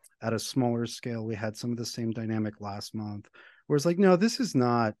at a smaller scale, we had some of the same dynamic last month, where it's like, no, this is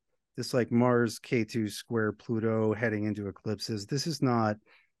not this like Mars K2 square Pluto heading into eclipses. This is not,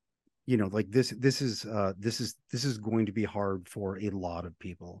 like this is going to be hard for a lot of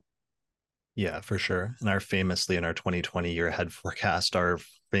people. Yeah, for sure. And famously in our 2020 year ahead forecast, our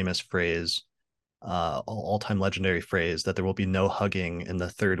famous phrase, all-time legendary phrase, that there will be no hugging in the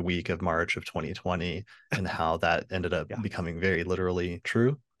third week of March of 2020, and how that ended up Yeah. becoming very literally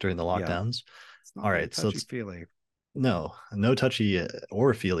true during the Yeah. lockdowns. It's not All very right, so touchy it's feely. no touchy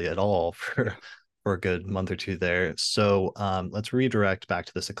or feely at all for a good month or two there. So let's redirect back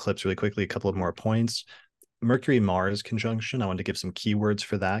to this eclipse really quickly. A couple of more points. Mercury Mars conjunction. I wanted to give some keywords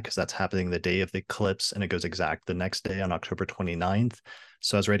for that because that's happening the day of the eclipse, and it goes exact the next day on October 29th.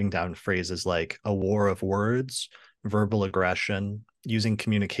 So I was writing down phrases like a war of words, verbal aggression, using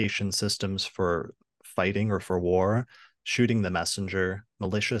communication systems for fighting or for war, shooting the messenger,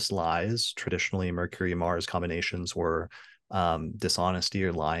 malicious lies. Traditionally, Mercury Mars combinations were dishonesty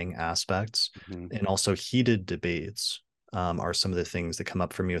or lying aspects, Mm-hmm. and also heated debates are some of the things that come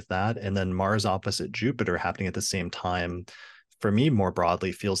up for me with that. And then Mars opposite Jupiter happening at the same time, for me, more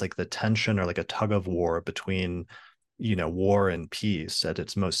broadly, feels like the tension or like a tug of war between, war and peace at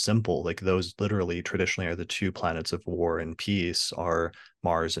its most simple. Like those literally traditionally are the two planets of war and peace, are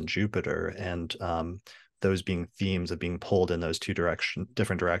Mars and Jupiter. And those being themes of being pulled in those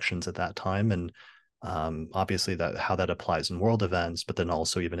different directions at that time. And obviously that how that applies in world events, but then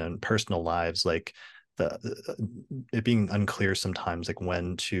also even in personal lives, like it being unclear sometimes, like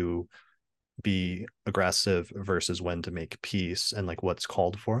when to be aggressive versus when to make peace, and like what's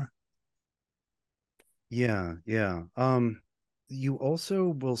called for. Yeah, yeah. You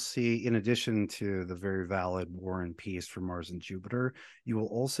also will see, in addition to the very valid war and peace for Mars and Jupiter, you will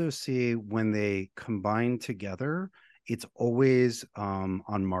also see when they combine together, it's always on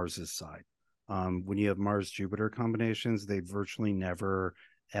Mars's side. When you have Mars Jupiter combinations, they virtually never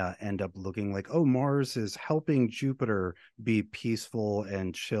end up looking like, oh, Mars is helping Jupiter be peaceful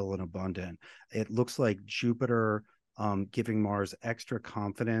and chill and abundant. It looks like Jupiter giving Mars extra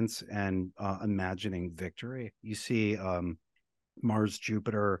confidence and imagining victory. You see Mars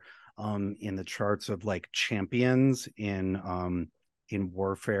Jupiter in the charts of like champions in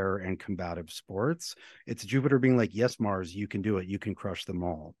warfare and combative sports. It's Jupiter being like, yes, Mars, you can do it. You can crush them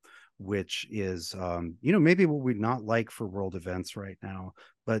all, which is, maybe what we'd not like for world events right now.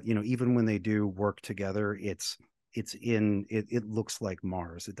 But, even when they do work together, it looks like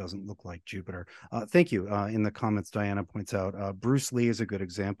Mars. It doesn't look like Jupiter. Thank you. In the comments, Diana points out Bruce Lee is a good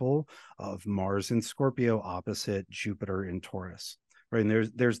example of Mars in Scorpio opposite Jupiter in Taurus. Right.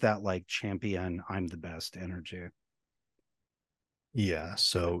 And there's that like champion, I'm the best energy. Yeah,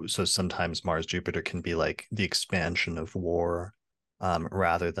 so sometimes Mars Jupiter can be like the expansion of war,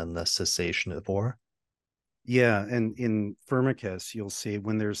 rather than the cessation of war. Yeah, and in Firmicus, you'll see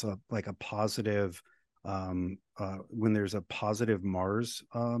when there's a like a positive when there's a positive Mars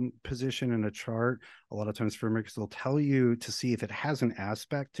position in a chart, a lot of times Firmicus will tell you to see if it has an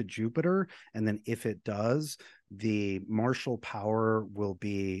aspect to Jupiter, and then if it does, the martial power will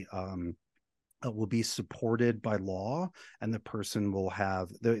be will be supported by law, and the person will have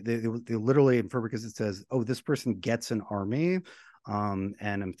they literally infer, because it says, oh, this person gets an army. And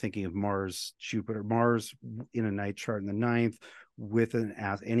I'm thinking of Mars, Jupiter, Mars in a night chart in the ninth with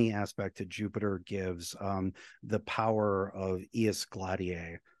any aspect to Jupiter gives the power of ius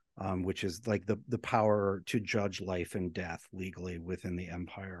gladiae, which is like the power to judge life and death legally within the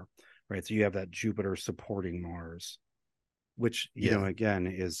empire, right? So you have that Jupiter supporting Mars, which, Yeah. again,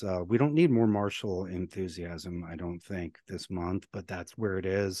 is we don't need more martial enthusiasm, I don't think, this month, but that's where it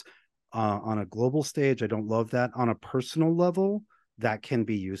is. On a global stage, I don't love that. On a personal level, that can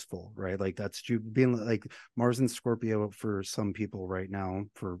be useful, right? Like that's being like Mars and Scorpio for some people right now,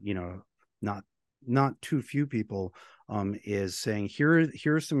 for not too few people, is saying here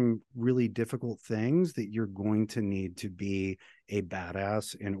are some really difficult things that you're going to need to be a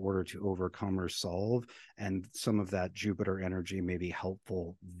badass in order to overcome or solve, and some of that Jupiter energy may be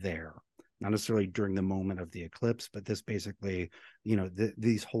helpful there. Not necessarily during the moment of the eclipse, but this basically,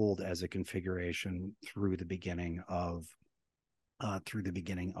 these hold as a configuration through the beginning of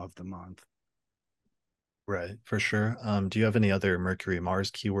the month. Right, for sure. Do you have any other Mercury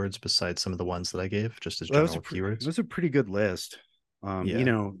Mars keywords besides some of the ones that I gave, just as Well, general that keywords? was a pretty good list.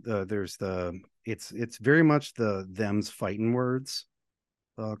 Yeah, There's it's very much the them's fighting words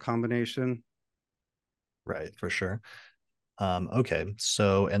combination. right, for sure. Okay,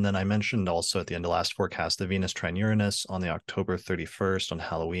 so and then I mentioned also at the end of last forecast the Venus trine Uranus on the October 31st on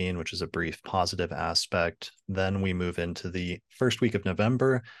Halloween, which is a brief positive aspect. Then we move into the first week of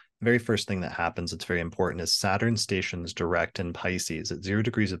November. Very first thing that happens, it's very important, is Saturn stations direct in Pisces at 0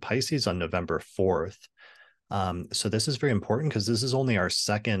 degrees of Pisces on November 4th. So this is very important because this is only our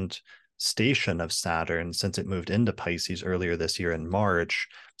second station of Saturn since it moved into Pisces earlier this year in March.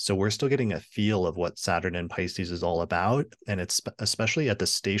 So we're still getting a feel of what Saturn in Pisces is all about. And it's especially at the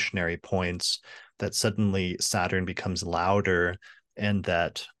stationary points that suddenly Saturn becomes louder and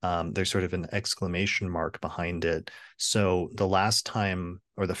that there's sort of an exclamation mark behind it. So the last time,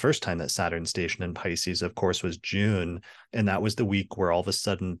 or the first time that Saturn stationed in Pisces, of course, was June. And that was the week where all of a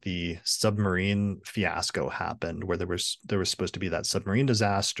sudden the submarine fiasco happened, where there was supposed to be that submarine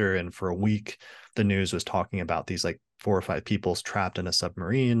disaster. And for a week, the news was talking about these like 4 or 5 people trapped in a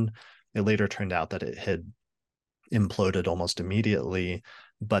submarine. It later turned out that it had imploded almost immediately,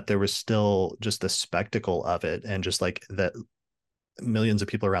 but there was still just the spectacle of it, and just like that millions of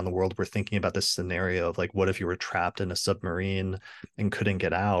people around the world were thinking about this scenario of like, what if you were trapped in a submarine and couldn't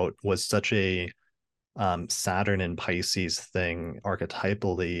get out, was such a Saturn and Pisces thing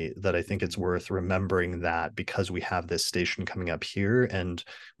archetypally that I think it's worth remembering that, because we have this station coming up here and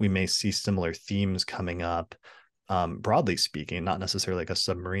we may see similar themes coming up, broadly speaking, not necessarily like a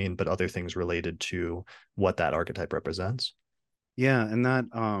submarine, but other things related to what that archetype represents. Yeah, and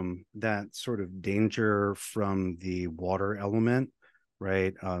that sort of danger from the water element,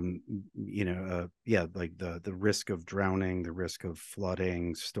 right? Yeah, like the risk of drowning, the risk of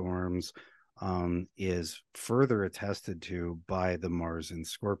flooding, storms, is further attested to by the Mars in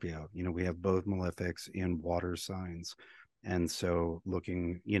Scorpio. We have both malefics in water signs. And so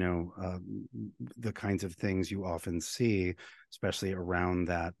looking, the kinds of things you often see, especially around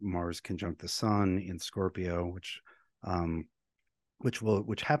that Mars conjunct the Sun in Scorpio, um,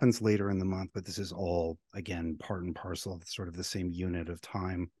 which happens later in the month, but this is all again part and parcel of sort of the same unit of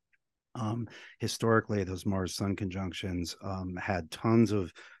time. Historically, those Mars Sun conjunctions had tons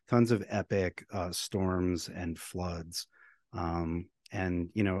of epic storms and floods. And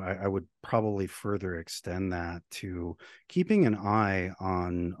I would probably further extend that to keeping an eye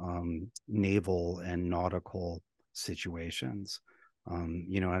on naval and nautical situations.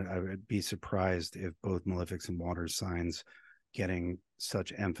 I would be surprised if both malefics and water signs getting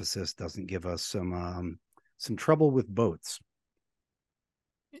such emphasis doesn't give us some trouble with boats.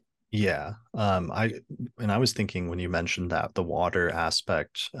 Yeah. I was thinking when you mentioned that the water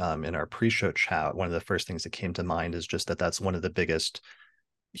aspect in our pre-show chat, one of the first things that came to mind is just that that's one of the biggest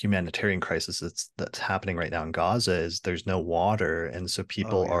humanitarian crisis that's happening right now in Gaza, is there's no water, and so Oh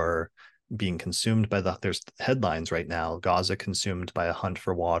people yeah. are being consumed by there's headlines right now: Gaza consumed by a hunt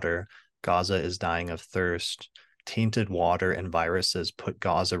for water, Gaza is dying of thirst, tainted water and viruses put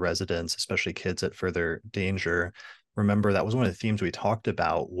Gaza residents, especially kids, at further danger. Remember, that was one of the themes we talked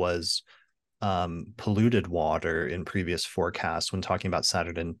about, was polluted water in previous forecasts when talking about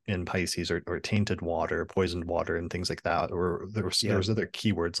Saturn in Pisces, or tainted water, poisoned water, and things like that. Or there was Yeah. other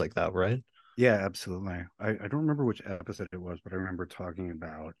keywords like that, right? Yeah, absolutely. I don't remember which episode it was, but I remember talking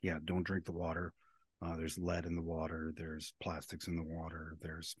about, yeah, don't drink the water. There's lead in the water. There's plastics in the water.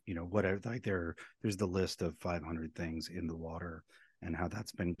 There's, whatever, like there's the list of 500 things in the water. and how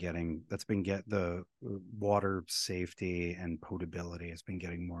that's been get the water safety and potability has been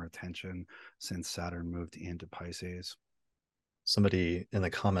getting more attention since Saturn moved into Pisces. Somebody in the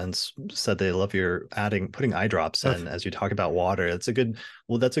comments said they love your putting eye drops Oh, in as you talk about water. That's a good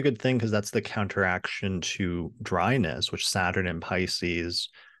thing because that's the counteraction to dryness, which Saturn and Pisces,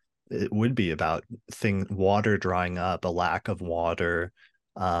 it would be about water drying up, a lack of water,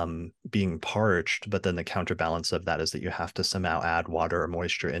 being parched. But then the counterbalance of that is that you have to somehow add water or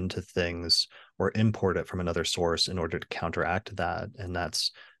moisture into things or import it from another source in order to counteract that. And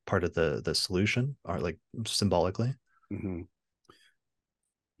that's part of the solution, or like symbolically. mm-hmm.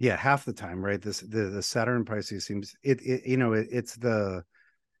 Yeah, half the time, right? The Saturn Pisces seems it you know it's the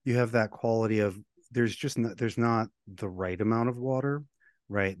you have that quality of there's not the right amount of water,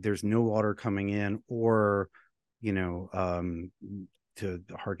 right? There's no water coming in, or you know, to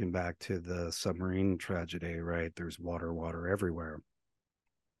harken back to the submarine tragedy, right? There's water everywhere.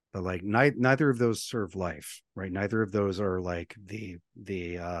 But like neither of those serve life, right? Neither of those are like the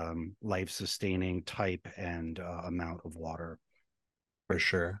life sustaining type and amount of water. For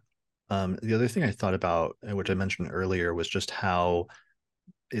sure. The other thing I thought about, which I mentioned earlier, was just how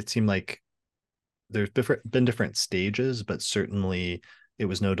it seemed like been different stages, but certainly it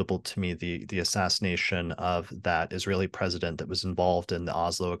was notable to me the assassination of that Israeli president that was involved in the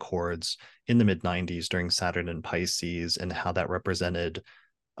Oslo Accords in the mid 90s during Saturn and Pisces, and how that represented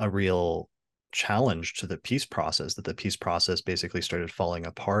a real challenge to the peace process, that the peace process basically started falling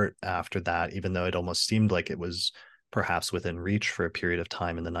apart after that, even though it almost seemed like it was perhaps within reach for a period of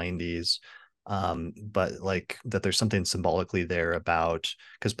time in the 90s. But like that there's something symbolically there about,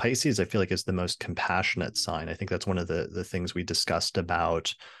 because Pisces I feel like is the most compassionate sign. I think that's one of the things we discussed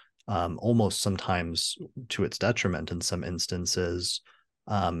about, almost sometimes to its detriment in some instances.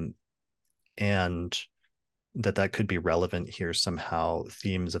 um, and that could be relevant here somehow,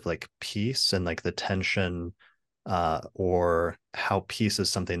 themes of like peace and like the tension, or how peace is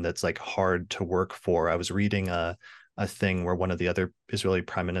something that's like hard to work for. I was reading a thing where one of the other Israeli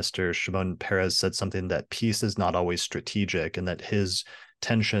prime ministers, Shimon Peres, said something that peace is not always strategic, and that his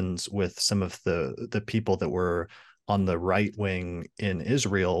tensions with some of the people that were on the right wing in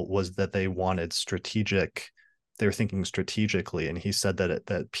Israel was that they were thinking strategically. And he said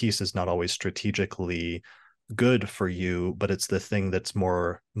that peace is not always strategically good for you, but it's the thing that's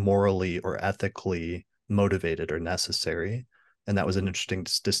more morally or ethically motivated or necessary. And that was an Mm-hmm. interesting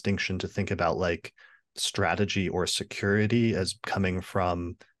distinction to think about, like strategy or security as coming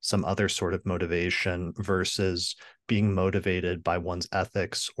from some other sort of motivation versus being motivated by one's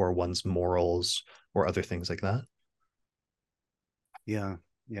ethics or one's morals or other things like that. Yeah,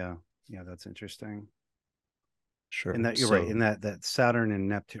 yeah, yeah. That's interesting. And Sure. that you're right in So that Saturn and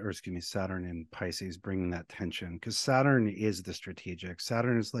Neptune, or excuse me, Saturn and Pisces bringing that tension, because Saturn is the strategic.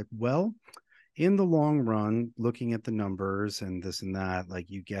 Saturn is like, well, in the long run, looking at the numbers and this and that, like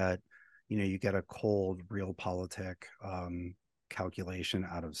you get a cold realpolitik calculation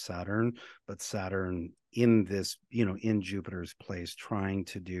out of Saturn, but Saturn in this, in Jupiter's place, trying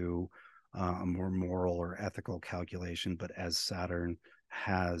to do a more moral or ethical calculation, but as Saturn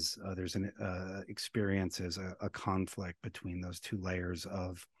has there's an experiences a conflict between those two layers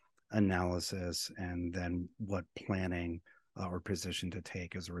of analysis, and then what planning or position to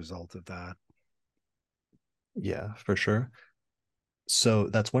take as a result of that. yeah, for sure. So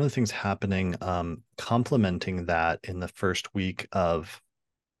that's one of the things happening, complementing that in the first week of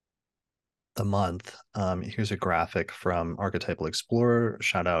the month. Here's a graphic from Archetypal Explorer,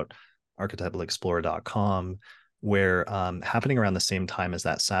 shout out archetypalexplorer.com, where, happening around the same time as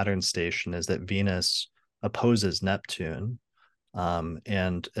that Saturn station is that Venus opposes Neptune.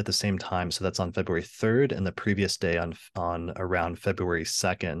 And at the same time, so that's on February 3rd, and the previous day on around February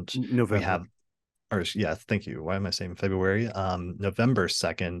 2nd, we November. have, or yeah, thank you. Why am I saying February? November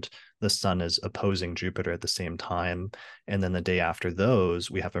 2nd, the sun is opposing Jupiter at the same time. And then the day after those,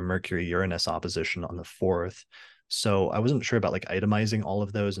 we have a Mercury Uranus opposition on the 4th. So I wasn't sure about like itemizing all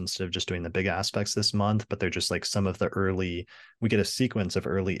of those instead of just doing the big aspects this month, but they're just like some of the we get a sequence of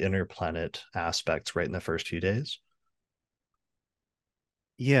early inner planet aspects right in the first few days.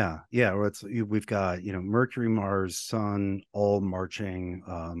 Yeah, yeah. Well, we've got Mercury, Mars, Sun, all marching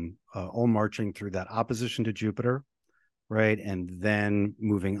through that opposition to Jupiter, right, and then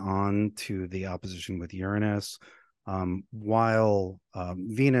moving on to the opposition with Uranus, while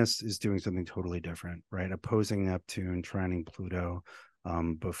Venus is doing something totally different, right, opposing Neptune, trining Pluto,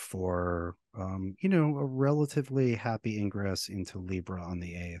 before a relatively happy ingress into Libra on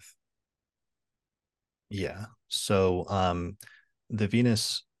the 8th. Yeah. So the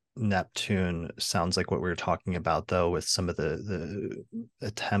Venus Neptune sounds like what we were talking about, though, with some of the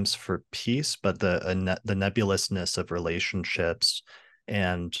attempts for peace, but the nebulousness of relationships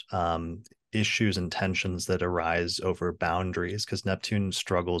and issues and tensions that arise over boundaries, because Neptune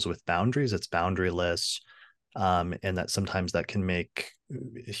struggles with boundaries. It's boundaryless, and that sometimes that can make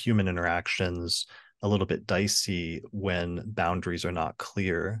human interactions a little bit dicey when boundaries are not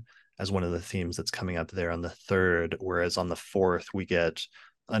clear, as one of the themes that's coming up there on the third. Whereas on the fourth, we get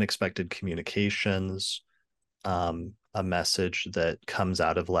unexpected communications, a message that comes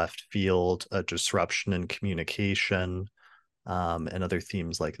out of left field, a disruption in communication, and other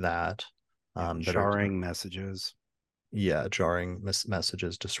themes like that, Yeah, that are, jarring messages. yeah, jarring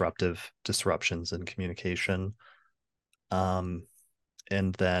messages, disruptions in communication. Um,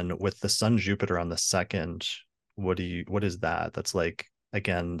 and then with the Sun Jupiter on the second, what is that? That's like,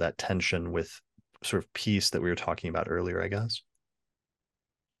 again, that tension with sort of peace that we were talking about earlier, I guess.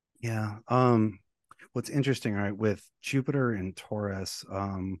 Yeah. What's interesting, right, with Jupiter and Taurus,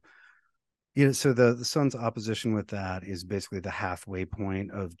 so the sun's opposition with that is basically the halfway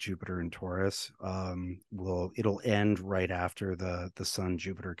point of Jupiter and Taurus. It'll end right after the Sun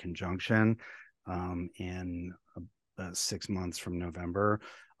Jupiter conjunction, in 6 months from November.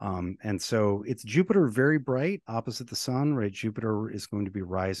 And so it's Jupiter very bright opposite the sun, right? Jupiter is going to be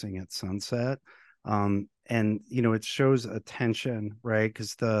rising at sunset. And it shows a tension, right?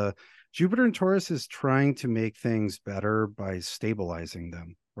 Because the Jupiter and Taurus is trying to make things better by stabilizing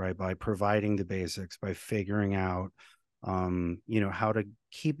them, right? By providing the basics, by figuring out how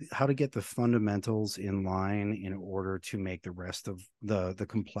to get the fundamentals in line in order to make the rest of the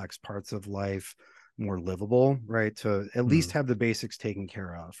complex parts of life more livable, right? To at least Mm, have the basics taken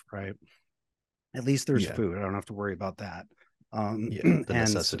care of, right? At least there's yeah, food. I don't have to worry about that. yeah, the And so,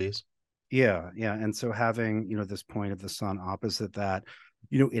 necessities. yeah. And so having, this point of the sun opposite that,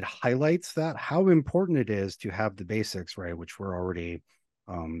 it highlights that how important it is to have the basics, right? Which we're already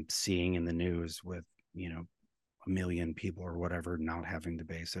seeing in the news with, 1 million people or whatever not having the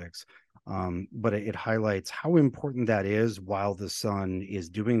basics. But it highlights how important that is while the sun is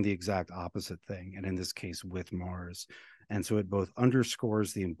doing the exact opposite thing. And in this case, with Mars. And so it both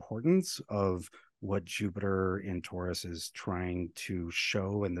underscores the importance of what Jupiter in Taurus is trying to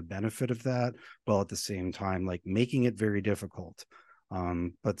show and the benefit of that, while at the same time, like making it very difficult.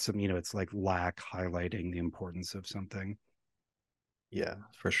 But it's like lack highlighting the importance of something. Yeah,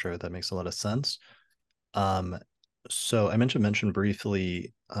 for sure. That makes a lot of sense. Um, so I mentioned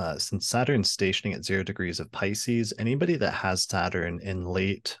briefly, since Saturn's stationing at 0 degrees of Pisces, anybody that has Saturn in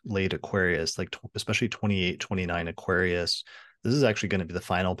late Aquarius, like especially 28, 29 Aquarius, this is actually going to be the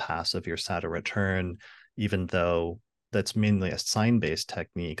final pass of your Saturn return, even though that's mainly a sign-based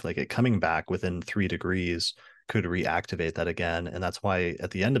technique. Like it coming back within 3 degrees could reactivate that again. And that's why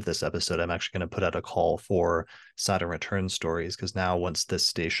at the end of this episode, I'm actually going to put out a call for Saturn return stories, because now once this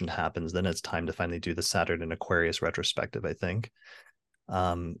station happens, then it's time to finally do the Saturn and Aquarius retrospective, I think.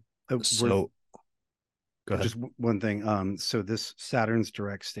 Um, Worth so go ahead. just one thing. So this Saturn's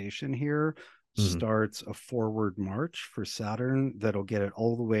direct station here Mhm. starts a forward march for Saturn that'll get it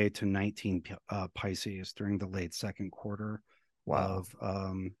all the way to 19 Pisces during the late second quarter Wow,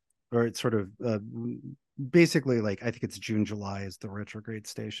 of, or it's sort of basically like I think it's June, July is the retrograde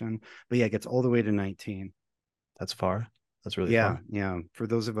station, but yeah, it gets all the way to 19. that's far. That's really Yeah, far. yeah. For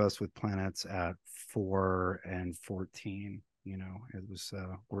those of us with planets at 4 and 14, it was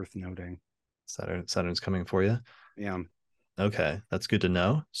worth noting. Saturn's coming for you. Yeah. Okay, that's good to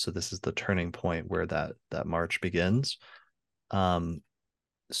know. So this is the turning point where that march begins. Um,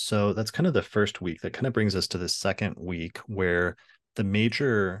 so that's kind of the first week. That kind of brings us to the second week, where the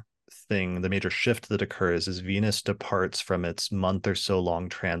major the major shift that occurs is Venus departs from its month or so long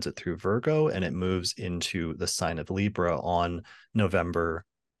transit through Virgo, and it moves into the sign of Libra on November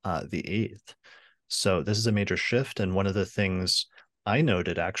the 8th. So this is a major shift. And one of the things I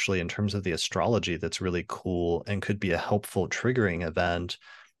noted actually in terms of the astrology that's really cool and could be a helpful triggering event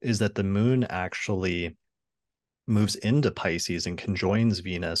is that the moon actually moves into Pisces and conjoins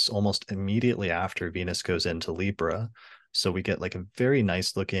Venus almost immediately after Venus goes into Libra. So we get like a very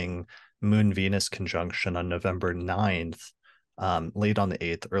nice looking Moon Venus conjunction on November 9th, late on the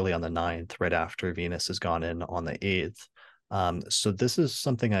 8th, early on the 9th, right after Venus has gone in on the 8th. So this is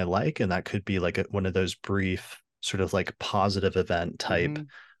something I like, and that could be like one of those brief, sort of like positive event type Mm-hmm.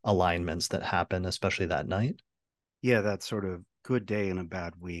 alignments that happen, especially that night. Yeah, that sort of good day and a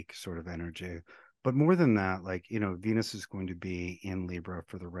bad week sort of energy. But more than that, like, Venus is going to be in Libra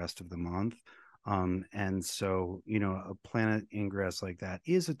for the rest of the month. And so, a planet ingress like that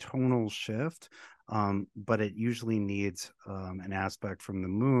is a tonal shift. but it usually needs an aspect from the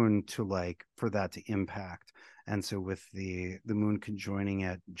moon to like for that to impact. And so with the moon conjoining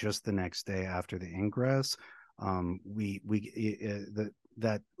it just the next day after the ingress, that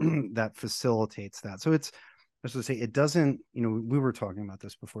that facilitates that. So it's, I was going to say, it doesn't, you know, we were talking about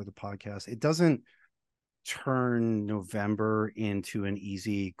this before the podcast. It doesn't turn November into an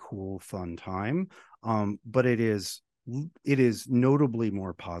easy, cool, fun time. But it is notably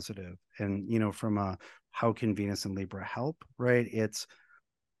more positive. And you know, from a how can Venus and Libra help, right? It's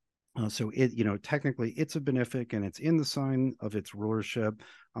so it, you know, technically it's a benefic and it's in the sign of its rulership,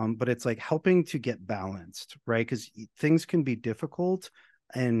 but it's like helping to get balanced, right? Because things can be difficult,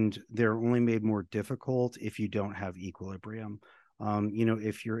 and they're only made more difficult if you don't have equilibrium. You know,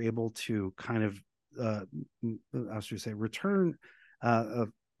 if you're able to kind of, I was going to say,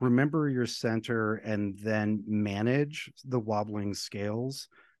 remember your center and then manage the wobbling scales,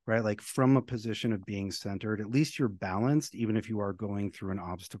 right? Like from a position of being centered, at least you're balanced, even if you are going through an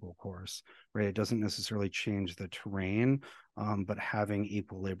obstacle course, right? It doesn't necessarily change the terrain, but having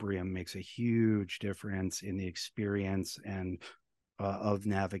equilibrium makes a huge difference in the experience and of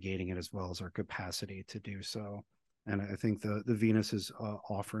navigating it, as well as our capacity to do so. And I think the Venus is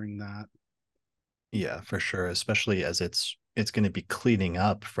offering that. Yeah, for sure, especially as it's going to be cleaning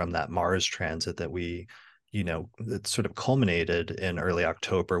up from that Mars transit that we, you know, it sort of culminated in early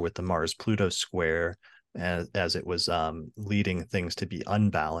October with the Mars Pluto square, as it was leading things to be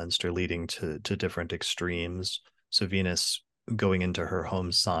unbalanced or leading to different extremes. So Venus going into her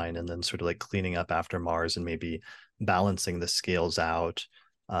home sign and then sort of like cleaning up after Mars and maybe balancing the scales out,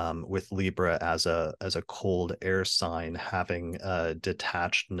 with Libra as a cold air sign having a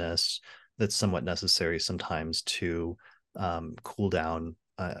detachedness that's somewhat necessary sometimes to cool down,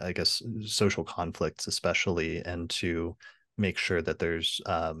 I guess, social conflicts, especially, and to make sure that there's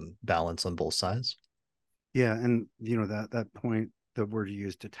balance on both sides. Yeah, and you know that point, the word you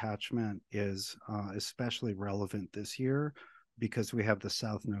use, detachment, is especially relevant this year because we have the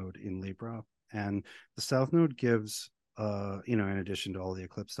South Node in Libra, and the South Node gives, you know, in addition to all the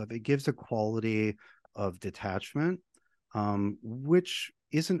eclipse stuff, it gives a quality of detachment, which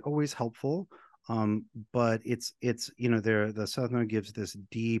isn't always helpful. But it's you know, there the South Node gives this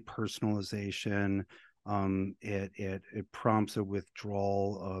depersonalization. It prompts a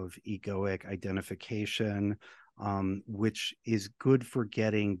withdrawal of egoic identification, which is good for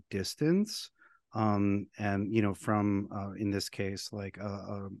getting distance, and you know, from in this case, like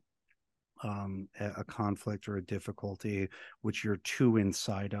a conflict or a difficulty which you're too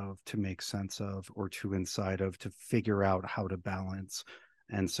inside of to make sense of, or too inside of to figure out how to balance.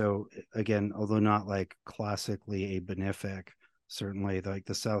 And so again, although not like classically a benefic, certainly like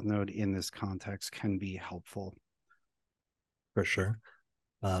the South Node in this context can be helpful. For sure.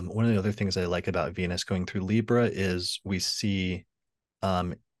 One of the other things I like about Venus going through Libra is we see,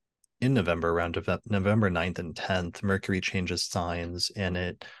 um, in November, around November 9th and 10th, Mercury changes signs and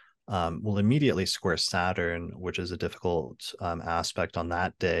it will immediately square Saturn, which is a difficult aspect on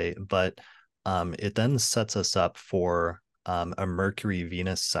that day. But it then sets us up for a Mercury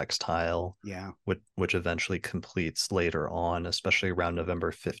Venus sextile, Yeah. which eventually completes later on, especially around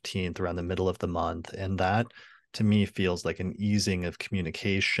November 15th, around the middle of the month. And that to me feels like an easing of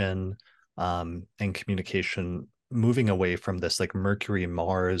communication, and communication moving away from this like Mercury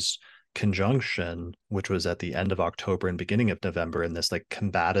Mars conjunction, which was at the end of October and beginning of November, and this like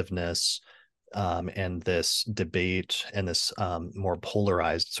combativeness, and this debate and this more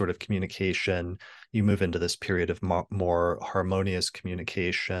polarized sort of communication. You move into this period of more harmonious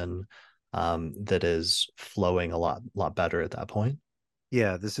communication, that is flowing a lot better at that point.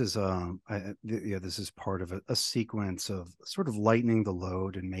 Yeah, this is yeah, this is part of a sequence of sort of lightening the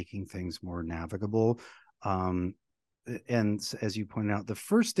load and making things more navigable. Um, and as you pointed out, the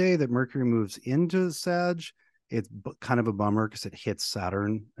first day that Mercury moves into Sag, it's kind of a bummer because it hits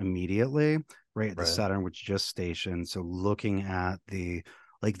Saturn immediately, right? The Right. Saturn which just stationed. So looking at the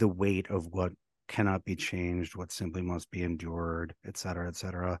like the weight of what cannot be changed, what simply must be endured, et cetera, et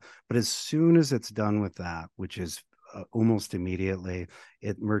cetera. But as soon as it's done with that, which is almost immediately,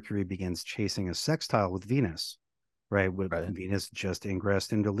 Mercury begins chasing a sextile with Venus, right? With Right. Venus just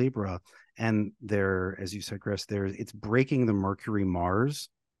ingressed into Libra, and there, as you said, Chris, there it's breaking the Mercury Mars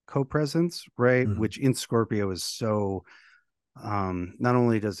co-presence, right? Mhm. Which in Scorpio is so. Not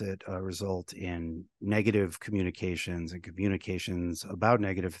only does it result in negative communications and communications about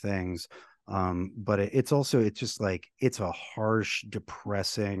negative things, but it's also, it's just like it's a harsh,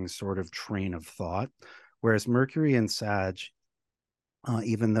 depressing sort of train of thought. Whereas Mercury and Sag,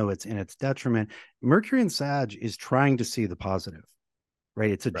 even though it's in its detriment, Mercury and Sag is trying to see the positive,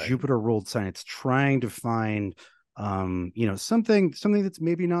 right? It's a Right. Jupiter ruled sign. It's trying to find, something that's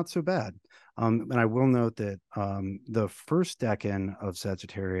maybe not so bad. And I will note that the first decan of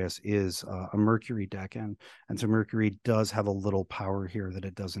Sagittarius is a Mercury decan, and so Mercury does have a little power here that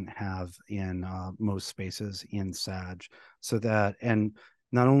it doesn't have in most spaces in Sag. So that, and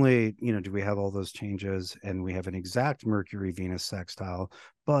not only do we have all those changes, and we have an exact Mercury Venus sextile,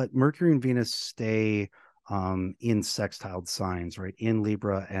 but Mercury and Venus stay in sextiled signs, right, in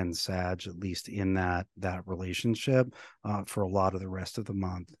Libra and Sag, at least in that relationship for a lot of the rest of the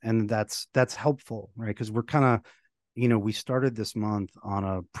month. And that's helpful, right? Because we're kind of, we started this month on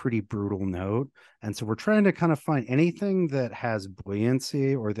a pretty brutal note, and so we're trying to kind of find anything that has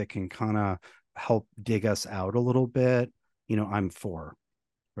buoyancy or that can kind of help dig us out a little bit. I'm for,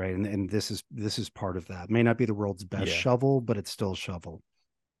 right? And this is part of that. It may not be the world's best Yeah, shovel, but it's still shovel.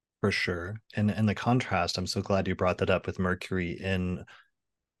 for sure. And the contrast, I'm so glad you brought that up with Mercury in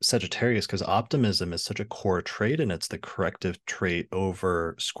Sagittarius, because optimism is such a core trait and it's the corrective trait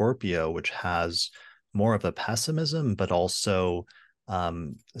over Scorpio, which has more of a pessimism, but also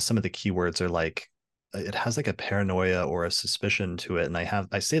some of the keywords are like it has like a paranoia or a suspicion to it. And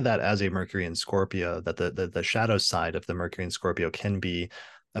I say that as a Mercury and Scorpio, that the shadow side of the Mercury and Scorpio can be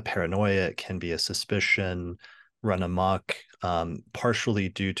a paranoia, it can be a suspicion, run amok, partially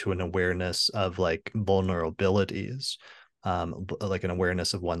due to an awareness of like vulnerabilities, like an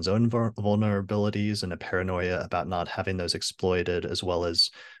awareness of one's own vulnerabilities and a paranoia about not having those exploited, as well as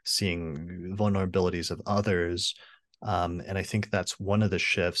seeing vulnerabilities of others. And I think that's one of the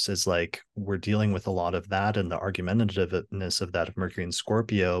shifts is like we're dealing with a lot of that and the argumentativeness of that of Mercury and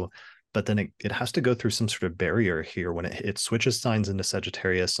Scorpio. But then it has to go through some sort of barrier here when it switches signs into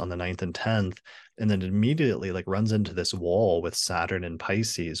Sagittarius on the 9th and 10th, and then it immediately like runs into this wall with Saturn and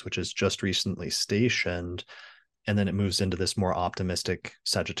Pisces, which is just recently stationed, and then it moves into this more optimistic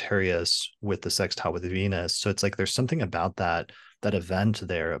Sagittarius with the sextile with Venus. So it's like there's something about that event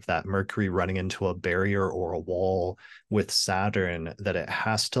there of that Mercury running into a barrier or a wall with Saturn that it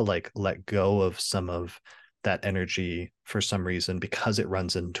has to like let go of some of that energy for some reason, because it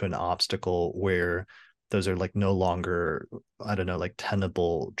runs into an obstacle where those are like no longer, I don't know, like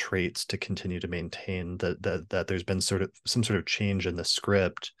tenable traits to continue to maintain. That there's been sort of some sort of change in the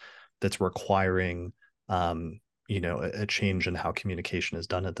script that's requiring a change in how communication is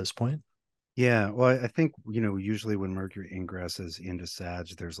done at this point. Yeah, well, I think, usually when Mercury ingresses into Sag,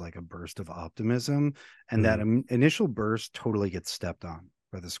 there's like a burst of optimism, and that Mm, initial burst totally gets stepped on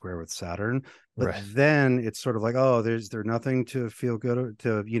by the square with Saturn. But right. then it's sort of like, oh, there's nothing to feel good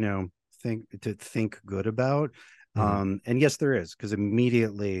to, think good about. Mm, And yes, there is, because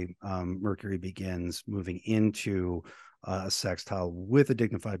immediately Mercury begins moving into a sextile with a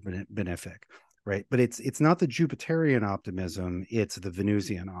dignified benefic, right? But it's not the Jupiterian optimism; it's the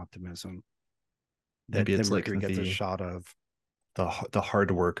Venusian optimism maybe that it's like Mercury gets a shot of. the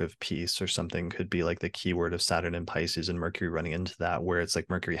hard work of peace or something could be like the keyword of Saturn and Pisces and Mercury running into that, where it's like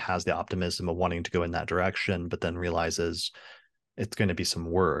Mercury has the optimism of wanting to go in that direction, but then realizes it's going to be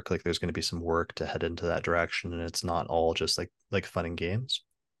some work. Like there's going to be some work to head into that direction, and it's not all just like fun and games.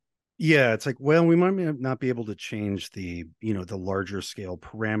 Yeah, it's like, well, we might not be able to change the larger scale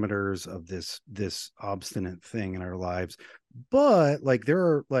parameters of this obstinate thing in our lives, but like there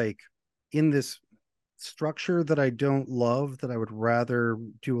are like in this structure that I don't love, that I would rather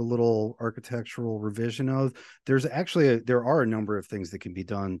do a little architectural revision of. There are a number of things that can be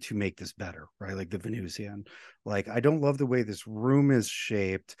done to make this better, right? Like the Venusian. Like I don't love the way this room is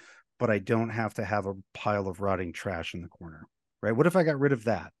shaped, but I don't have to have a pile of rotting trash in the corner, right? What if I got rid of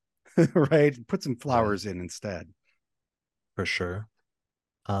that? Right? Put some Yeah, flowers in instead. for sure.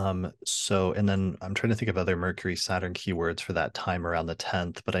 So, and then I'm trying to think of other Mercury Saturn keywords for that time around the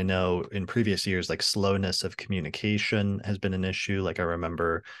 10th, but I know in previous years, like slowness of communication has been an issue. Like I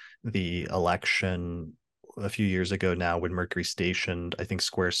remember the election a few years ago now when Mercury stationed, I think,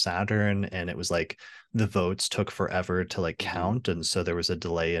 square Saturn, and it was like the votes took forever to like Mm-hmm. count. And so there was a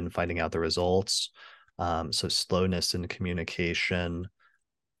delay in finding out the results. So slowness in communication.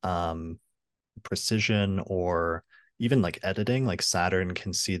 Um, Precision or even like editing, like Saturn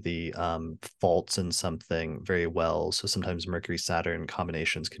can see the faults in something very well, so sometimes Mercury Saturn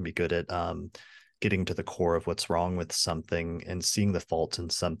combinations can be good at getting to the core of what's wrong with something and seeing the faults in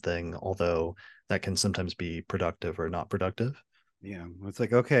something, although that can sometimes be productive or not productive. Yeah, it's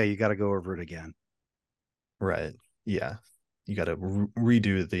like, okay, you got to go over it again. Right, yeah, you got to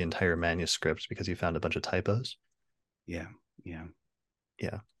redo the entire manuscript because you found a bunch of typos. Yeah, yeah.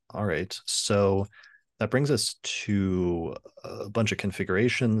 Yeah. All right. So that brings us to a bunch of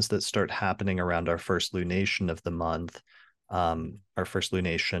configurations that start happening around our first lunation of the month. Our first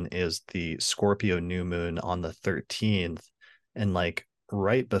lunation is the Scorpio new moon on the 13th. And like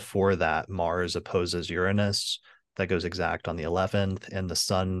right before that, Mars opposes Uranus. That goes exact on the 11th. And the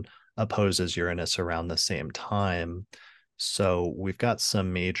sun opposes Uranus around the same time. So we've got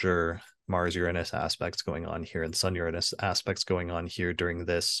some major Mars Uranus aspects going on here and Sun Uranus aspects going on here during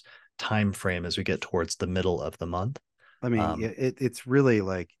this time frame as we get towards the middle of the month. I mean, Um, it's really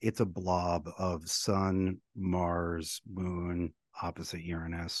like it's a blob of Sun, Mars, Moon, opposite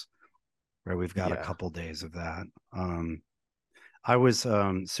Uranus, right? We've got a yeah, couple days of that. I was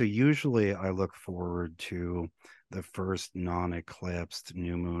so usually I look forward to the first non-eclipsed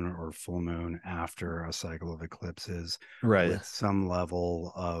new moon or full moon after a cycle of eclipses right. with some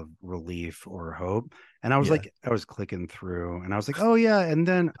level of relief or hope. And I was Yeah, like, I was clicking through and I was like, oh yeah, and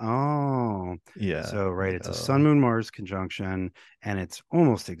then oh, yeah. so right, Like, it's a Sun Moon Mars conjunction and it's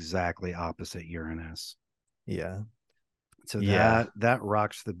almost exactly opposite Uranus. yeah, So yeah. that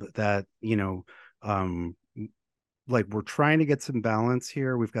rocks that, um like we're trying to get some balance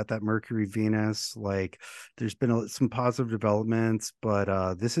here. We've got that Mercury Venus. Like there's been some positive developments,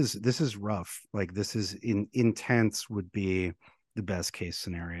 but this is rough. Like this is intense would be the best case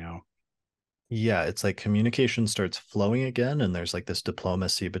scenario. Yeah, it's like communication starts flowing again, and there's like this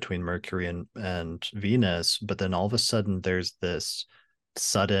diplomacy between Mercury and Venus, but then all of a sudden there's this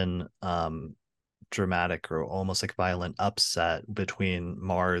sudden dramatic or almost like violent upset between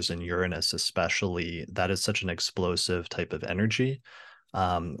Mars and Uranus, especially. That is such an explosive type of energy,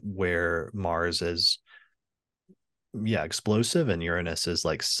 where Mars is, yeah, explosive, and Uranus is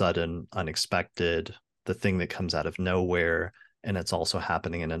like sudden, unexpected, the thing that comes out of nowhere. And it's also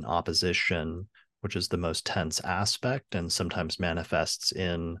happening in an opposition, which is the most tense aspect and sometimes manifests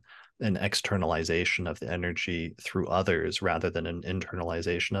in an externalization of the energy through others rather than an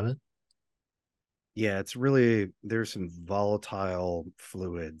internalization of it. Yeah, it's really there's some volatile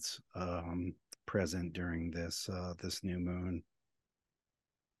fluids present during this new moon.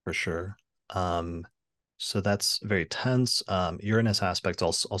 For sure. So that's very tense. Uranus aspects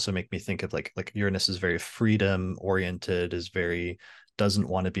also make me think of like Uranus is very freedom oriented, is very doesn't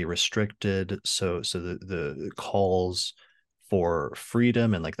want to be restricted. So the calls for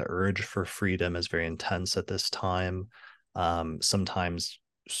freedom and like the urge for freedom is very intense at this time. Sometimes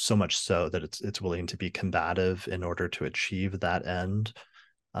so much so that it's willing to be combative in order to achieve that end.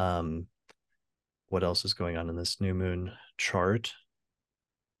 Um, what else is going on in this new moon chart?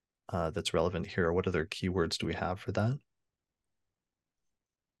 That's relevant here? What other keywords do we have for that?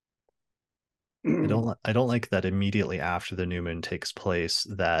 I don't like that immediately after the new moon takes place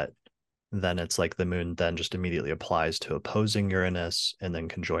that then it's like the moon then just immediately applies to opposing Uranus and then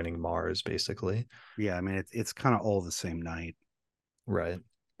conjoining Mars basically. Yeah, I mean it's kind of all the same night. Right.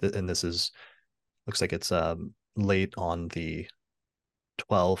 And this is looks like it's late on the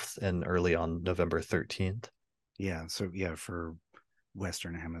 12th and early on November 13th. Yeah, so yeah, for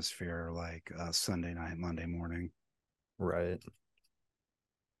Western Hemisphere, like Sunday night, Monday morning. Right.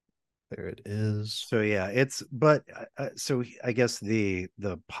 There it is. So yeah, it's but so I guess the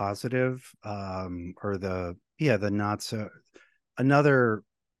positive or the yeah the not so another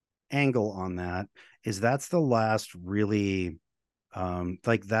angle on that is that's the last really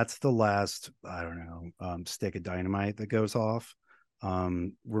like that's the last I don't know stick of dynamite that goes off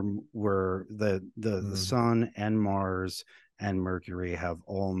where the Mm, sun and Mars and Mercury have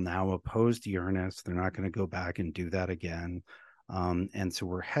all now opposed Uranus. They're not going to go back and do that again. And so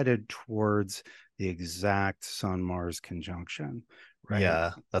we're headed towards the exact Sun Mars conjunction, right?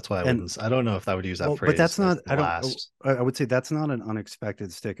 yeah, that's why And I don't know if I would use that well, but phrase that's as not, the I don't, last. I would say that's not an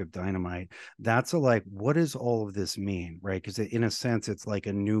unexpected stick of dynamite. That's a like, what does all of this mean, right? Because in a sense, it's like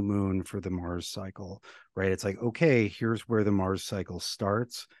a new moon for the Mars cycle, right? It's like, okay, here's where the Mars cycle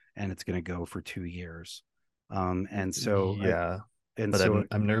starts, and it's going to go for 2 years. And so I, Yeah, and but so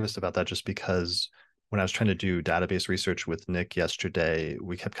I'm nervous about that just because when I was trying to do database research with Nick yesterday,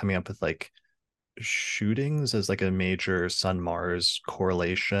 we kept coming up with like shootings as like a major Sun Mars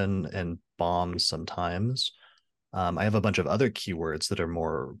correlation and bombs sometimes. I have a bunch of other keywords that are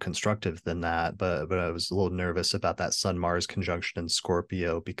more constructive than that, but I was a little nervous about that Sun Mars conjunction in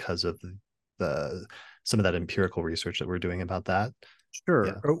Scorpio because of the some of that empirical research that we're doing about that. sure.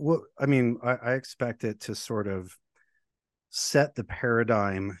 Yeah. Well, I mean, I expect it to sort of set the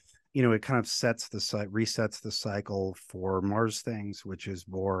paradigm. It kind of sets the resets the cycle for Mars things, which is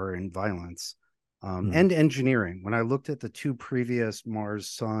war and violence, Mm. and engineering. When I looked at the two previous Mars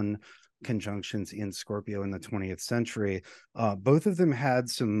Sun conjunctions in Scorpio in the 20th century, both of them had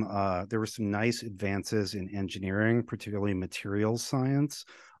there were some nice advances in engineering, particularly materials science,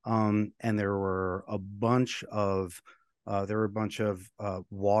 and there were a bunch of There were a bunch of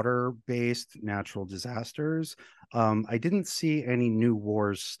water-based natural disasters. I didn't see any new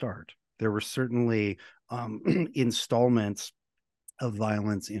wars start. There were certainly installments of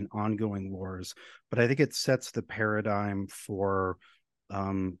violence in ongoing wars, but I think it sets the paradigm for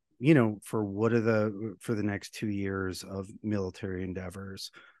for what are the for the next 2 years of military endeavors,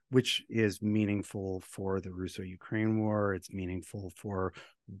 which is meaningful for the Russo-Ukraine war. It's meaningful for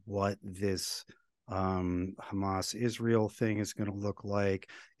what this Hamas Israel thing is going to look like.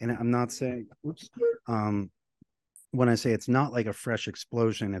 And I'm not saying, oops, um, when I say it's not like a fresh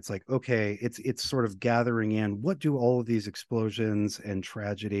explosion, it's like, okay, it's sort of gathering in what do all of these explosions and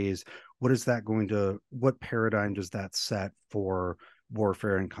tragedies, what paradigm does that set for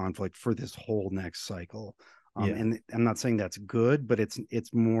warfare and conflict for this whole next cycle? Yeah. And I'm not saying that's good, but it's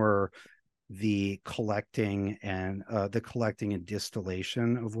more the collecting and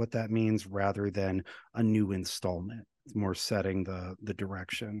distillation of what that means rather than a new installment. It's more setting the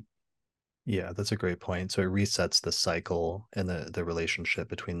direction. Yeah, that's a great point. So it resets the cycle and the relationship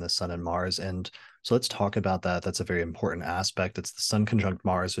between the sun and Mars. And so let's talk about that. That's a very important aspect. It's the sun conjunct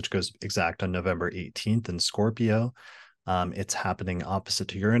Mars, which goes exact on November 18th in Scorpio. It's happening opposite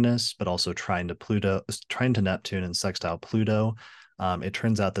to Uranus, but also trying to Neptune and sextile Pluto. It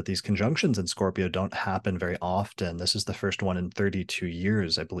turns out that these conjunctions in Scorpio don't happen very often. This is the first one in 32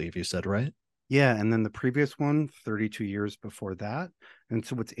 years, I believe you said, right? Yeah, and then the previous one, 32 years before that. And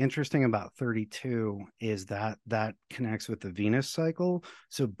so what's interesting about 32 is that that connects with the Venus cycle.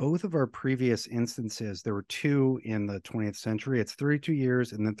 So both of our previous instances, there were two in the 20th century. It's 32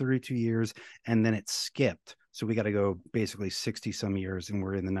 years and then 32 years, and then it skipped. So we got to go basically 60 some years, and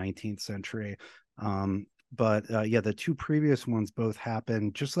we're in the 19th century. But yeah, the two previous ones both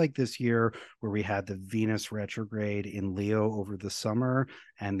happened just like this year, where we had the Venus retrograde in Leo over the summer,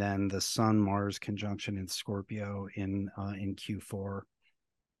 and then the Sun Mars conjunction in Scorpio in Q4.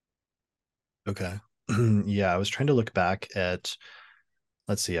 Okay. Yeah, I was trying to look back at,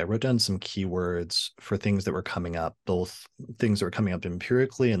 let's see, I wrote down some keywords for things that were coming up, both things that were coming up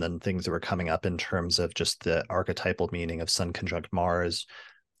empirically and then things that were coming up in terms of just the archetypal meaning of Sun conjunct Mars.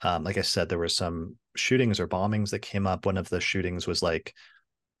 Like I said, there were some shootings or bombings that came up. One of the shootings was like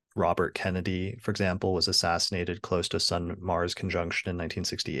Robert Kennedy, for example, was assassinated close to Sun Mars conjunction in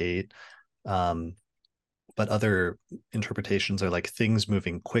 1968. Um, but other interpretations are like things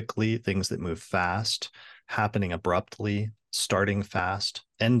moving quickly, things that move fast, happening abruptly, starting fast,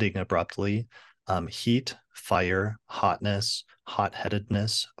 ending abruptly, heat, fire, hotness,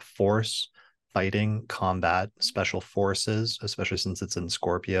 hot-headedness, force, fighting, combat, special forces, especially since it's in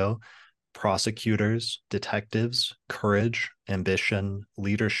Scorpio, prosecutors, detectives, courage, ambition,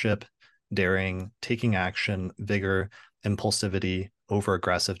 leadership, daring, taking action, vigor, impulsivity, over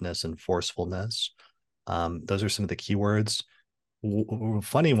aggressiveness, and forcefulness. Those are some of the keywords.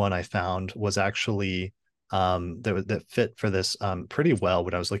 Funny one I found was actually that fit for this pretty well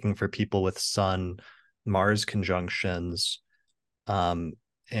when I was looking for people with Sun Mars conjunctions. Um,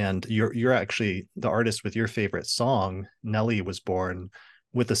 and you're actually the artist with your favorite song. Nelly was born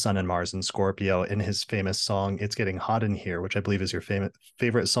with the Sun and Mars in Scorpio in his famous song "It's Getting Hot in Here," which I believe is your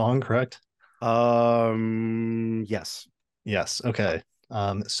favorite song, correct? Yes. Yes. Okay.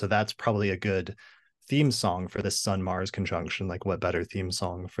 So that's probably a good theme song for this Sun Mars conjunction. Like, what better theme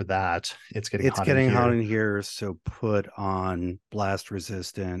song for that? It's getting It's hot in getting hot here. in here, so put on blast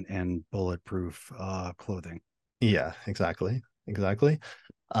resistant and bulletproof clothing. Yeah, exactly. Exactly.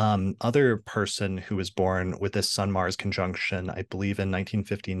 Other person who was born with this Sun Mars conjunction, I believe in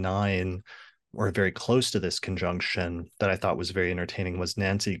 1959, or very close to this conjunction, that I thought was very entertaining was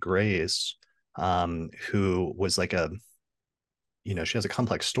Nancy Grace, who was like she has a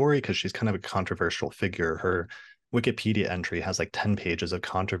complex story because she's kind of a controversial figure. Her Wikipedia entry has like 10 pages of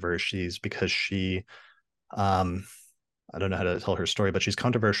controversies because um, I don't know how to tell her story, but she's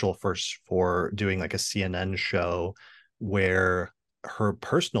controversial for doing like a CNN show where her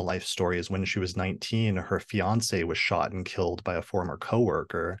personal life story is when she was 19, her fiance was shot and killed by a former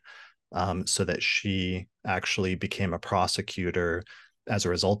coworker. So that she actually became a prosecutor as a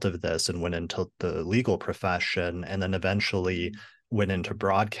result of this and went into the legal profession and then eventually went into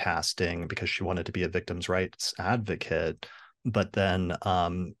broadcasting because she wanted to be a victims' rights advocate. But then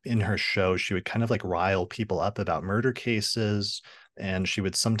in her show, she would kind of like rile people up about murder cases. And she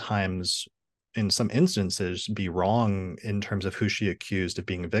would sometimes, in some instances, be wrong in terms of who she accused of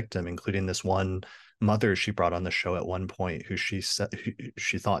being a victim, including this one mother she brought on the show at one point who she said who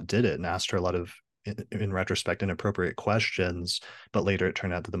she thought did it and asked her a lot of in retrospect inappropriate questions, but later it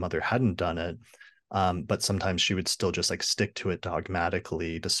turned out that the mother hadn't done it. But sometimes she would still just like stick to it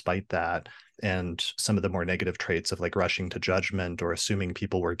dogmatically despite that. And some of the more negative traits of like rushing to judgment or assuming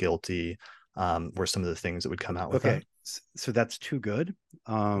people were guilty were some of the things that would come out with that. Okay, so that's too good.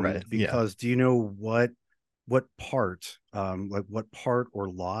 Right. Yeah. Because do you know what part, like what part or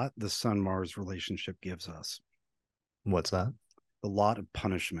lot the Sun Mars relationship gives us? What's that? The lot of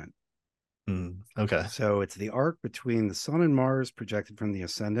punishment. Okay. So it's the arc between the Sun and Mars projected from the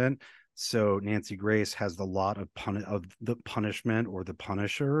ascendant. So Nancy Grace has the lot of the punishment or the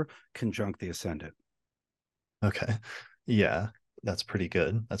Punisher conjunct the ascendant. Okay. Yeah. That's pretty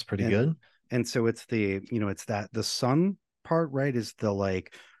good. That's pretty And good. and so it's it's that the Sun part, right, is the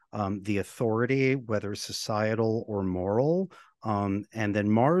like the authority, whether societal or moral. And then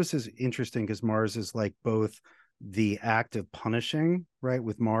Mars is interesting because Mars is like both the act of punishing, right,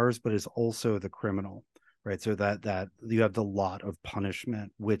 with Mars, but is also the criminal, right? So that you have the lot of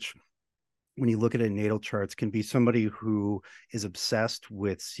punishment, which when you look at a natal charts can be somebody who is obsessed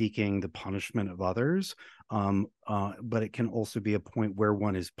with seeking the punishment of others, but it can also be a point where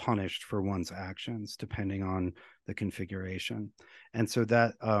one is punished for one's actions depending on the configuration. And so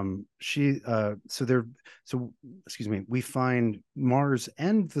that she so there so excuse me, we find Mars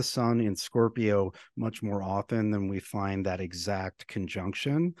and the Sun in Scorpio much more often than we find that exact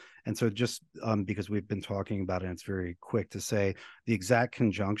conjunction. And so just because we've been talking about it, it's very quick to say the exact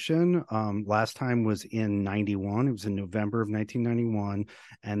conjunction last time was in 91. It was in November of 1991.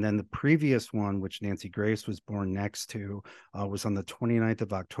 And then the previous one, which Nancy Grace was born next to, was on the 29th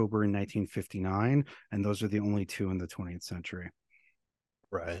of October in 1959. And those are the only two in the 20th century.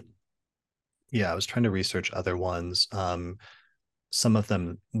 Right. Yeah, I was trying to research other ones. Some of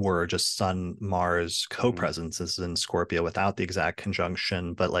them were just Sun Mars Mm-hmm. co-presences in Scorpio without the exact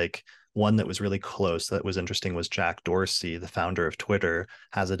conjunction, but like one that was really close that was interesting was Jack Dorsey, the founder of Twitter,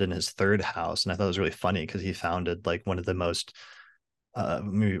 has it in his third house. And I thought it was really funny because he founded like one of the most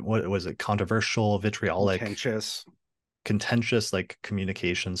maybe what was it, controversial, vitriolic, Contentious. contentious like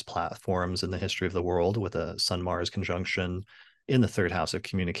communications platforms in the history of the world with a Sun Mars conjunction in the third house of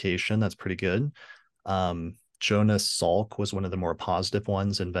communication. That's pretty good. Jonas Salk was one of the more positive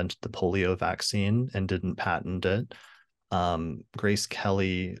ones, invented the polio vaccine and didn't patent it. Grace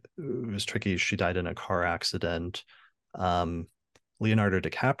Kelly, it was tricky. She died in a car accident. Um, Leonardo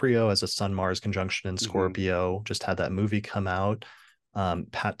DiCaprio as a Sun Mars conjunction in Mm-hmm. Scorpio just had that movie come out.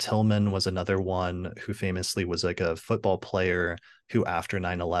 Pat Tillman was another one who famously was like a football player who, after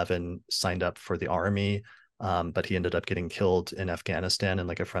 9/11, signed up for the army, but he ended up getting killed in Afghanistan in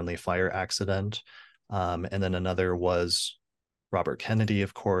like a friendly fire accident. And then another was Robert Kennedy,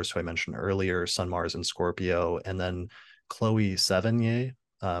 of course, who I mentioned earlier, Sun, Mars, and Scorpio. And then Chloe Sevigny,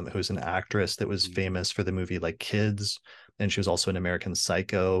 who's an actress that was famous for the movie like Kids. And she was also in American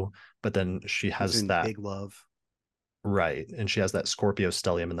Psycho. But then she She was has in that Big Love. right. And she has that Scorpio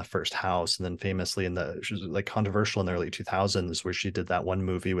stellium in the first house. And then famously she was like controversial in the early 2000s, where she did that one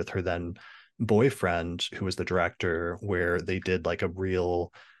movie with her then boyfriend, who was the director, where they did like a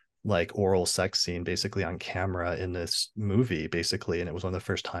real like oral sex scene basically on camera in this movie, basically. And it was one of the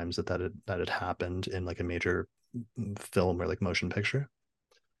first times that had happened in like a major film or like motion picture.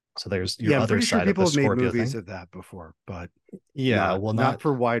 So there's your Yeah, I'm other pretty sure side of people the have made Scorpio movies thing. of that before, but Yeah, not well, not not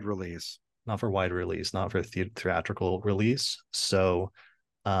for wide release. not for wide release, not for theatrical release. So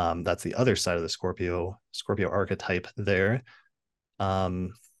that's the other side of the Scorpio archetype there.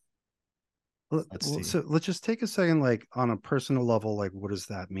 Um, let's see. So let's just take a second, like on a personal level, like what does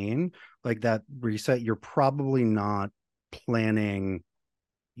that mean? Like that reset, you're probably not planning,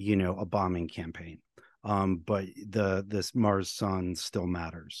 a bombing campaign. But this Mars Sun still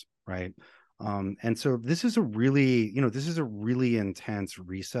matters, right? And so this is a really intense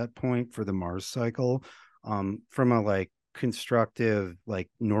reset point for the Mars cycle. From a like constructive, like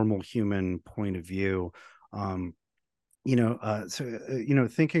normal human point of view. Um,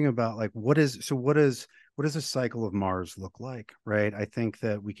 thinking about like what does a cycle of Mars look like, right? I think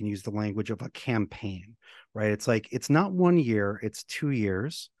that we can use the language of a campaign, right? It's like it's not 1 year, it's 2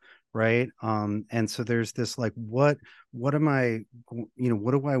 years, right? And so there's this like what am I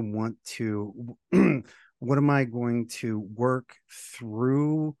what do I want to what am I going to work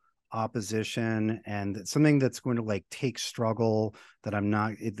through opposition, and something that's going to like take struggle,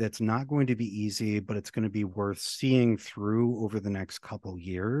 that's not going to be easy, but it's going to be worth seeing through over the next couple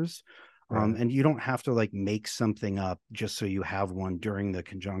years. Right. And you don't have to like make something up just so you have one during the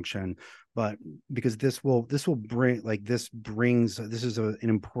conjunction, but because this will bring like this is an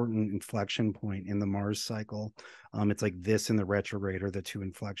important inflection point in the Mars cycle. It's like this in the retrograde are the two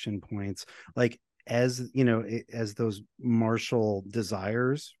inflection points. Like as you know, as those martial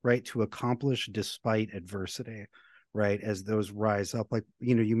desires, right, to accomplish despite adversity, right, as those rise up, like,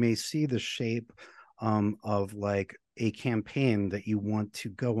 you know, you may see the shape of like a campaign that you want to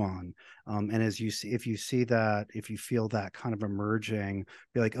go on, and as you see, if you see that, if you feel that kind of emerging,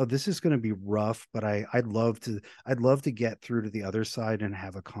 be like, oh, this is going to be rough, but I'd love to get through to the other side and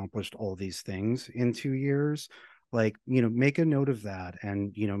have accomplished all these things in 2 years. Like, you know, make a note of that,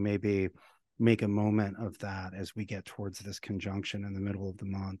 and, you know, maybe make a moment of that as we get towards this conjunction in the middle of the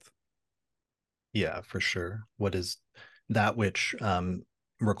month. Yeah, for sure. What is that which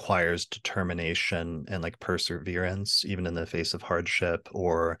requires determination and like perseverance, even in the face of hardship,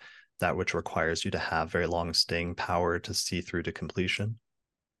 or that which requires you to have very long staying power to see through to completion?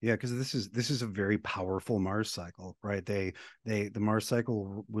 Yeah, because this is a very powerful Mars cycle, right? The Mars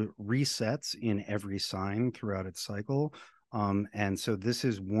cycle resets in every sign throughout its cycle, and so this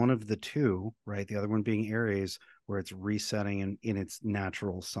is one of the two, right? The other one being Aries, where it's resetting in its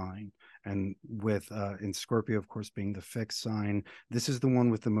natural sign, and with in Scorpio, of course, being the fixed sign, this is the one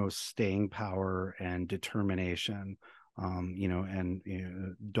with the most staying power and determination, you know, and, you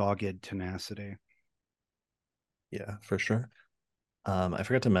know, dogged tenacity. Yeah, for sure. I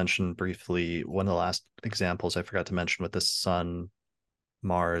forgot to mention briefly one of the last examples I forgot to mention with the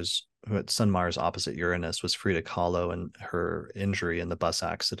Mars, who had Sun Mars opposite Uranus was Frida Kahlo, and her injury in the bus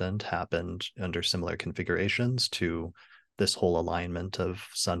accident happened under similar configurations to this whole alignment of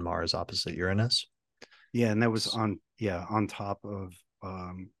Sun Mars opposite Uranus. Yeah, and that was on, yeah, on top of,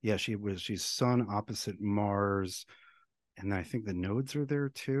 yeah, she's Sun opposite Mars, and I think the nodes are there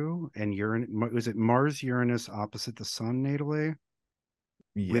too. And Uranus, was it Mars Uranus opposite the Sun natally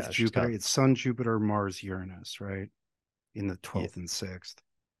with Yeah, she's Jupiter? got It's Sun Jupiter Mars Uranus, right? In the yeah, 12th and 6th.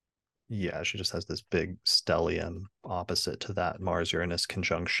 yeah, she just has this big stellium opposite to that Mars Uranus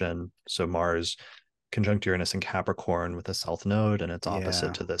conjunction. So Mars conjunct Uranus in Capricorn with the south node, and it's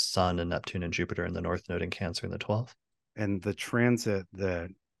opposite Yeah, to the Sun and Neptune and Jupiter in the north node in Cancer in the 12th. and the transit that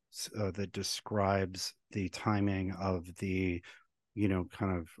describes the timing of the, you know,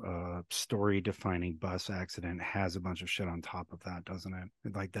 kind of story defining bus accident has a bunch of shit on top of that, doesn't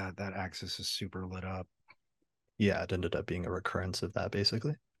it? Like that axis is super lit up, Yeah, it ended up being a recurrence of that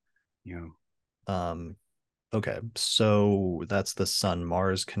basically. you know. Um, okay, so that's the Sun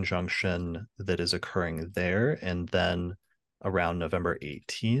Mars conjunction that is occurring there. And then around November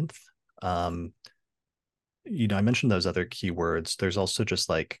 18th, um, I mentioned those other keywords. There's also just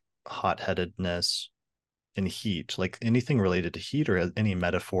like hot-headedness and heat, like anything related to heat or any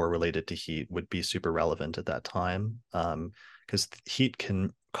metaphor related to heat would be super relevant at that time. Because heat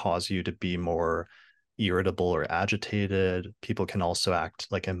can cause you to be more irritable or agitated. People can also act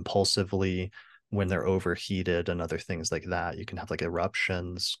like impulsively when they're overheated and other things like that. You can have like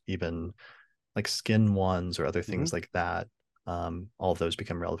eruptions, even like skin ones or other Mm-hmm. things like that. All of those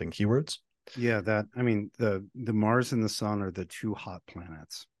become relevant keywords. Yeah, that, I mean, the Mars and the Sun are the two hot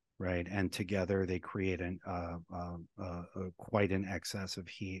planets, right? And together they create quite an excess of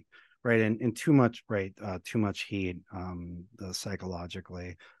heat, right? And too much, right? Too much heat,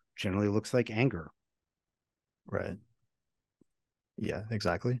 psychologically, generally looks like anger. Right. Yeah,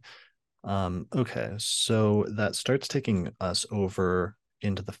 exactly. Okay, so that starts taking us over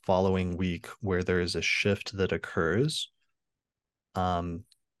into the following week where there is a shift that occurs. Um,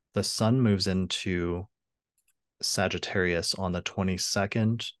 the sun moves into Sagittarius on the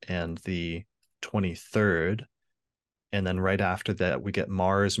 22nd and the 23rd. And then right after that, we get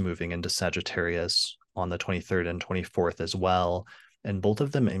Mars moving into Sagittarius on the 23rd and 24th as well. And both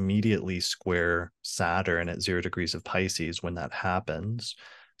of them immediately square Saturn at 0 degrees of Pisces when that happens.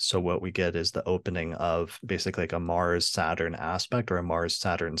 So, what we get is the opening of basically like a Mars Saturn aspect or a Mars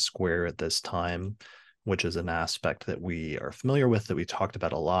Saturn square at this time, which is an aspect that we are familiar with, that we talked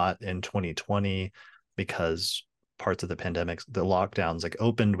about a lot in 2020, because parts of the pandemic, the lockdowns like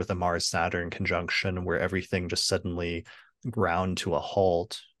opened with a Mars Saturn conjunction where everything just suddenly ground to a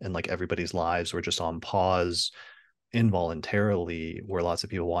halt and like everybody's lives were just on pause involuntarily, where lots of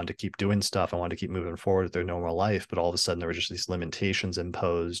people wanted to keep doing stuff and wanted to keep moving forward with their normal life. But all of a sudden, there were just these limitations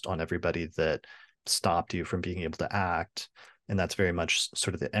imposed on everybody that stopped you from being able to act. And that's very much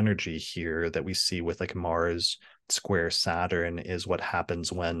sort of the energy here that we see with like Mars square Saturn is what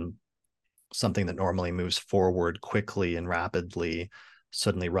happens when something that normally moves forward quickly and rapidly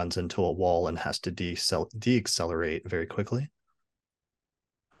suddenly runs into a wall and has to deaccelerate very quickly.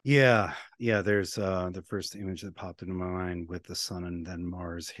 Yeah, yeah. There's the first image that popped into my mind with the Sun and then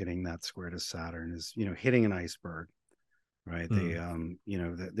Mars hitting that square to Saturn is, you know, hitting an iceberg, right? They Mm, you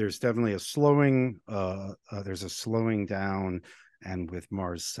know, there's definitely a slowing there's a slowing down, and with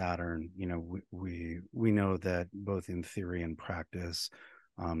Mars Saturn, we know that both in theory and practice,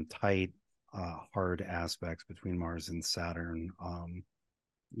 tight, hard aspects between Mars and Saturn,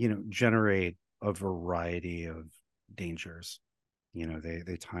 generate a variety of dangers.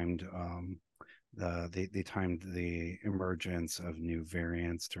 They timed they timed the emergence of new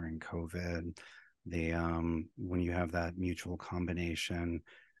variants during COVID. They When you have that mutual combination,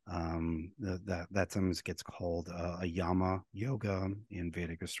 that sometimes gets called a Yama yoga in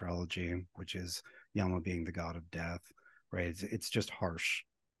Vedic astrology, which is Yama being the god of death, right? It's just harsh.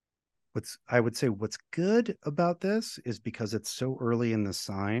 What's good about this is because it's so early in the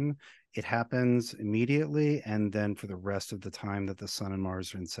sign, it happens immediately, and then for the rest of the time that the sun and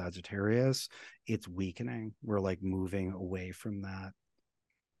Mars are in Sagittarius, it's weakening. We're like moving away from that.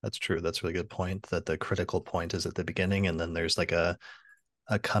 That's true. That's a really good point, that the critical point is at the beginning, and then there's like a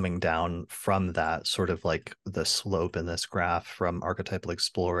coming down from that, sort of like the slope in this graph from Archetypal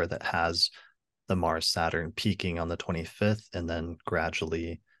Explorer that has the Mars Saturn peaking on the 25th and then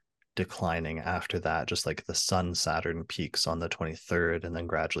gradually declining after that, just like the Sun Saturn peaks on the 23rd and then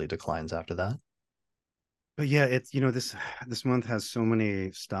gradually declines after that. But yeah, it's this month has so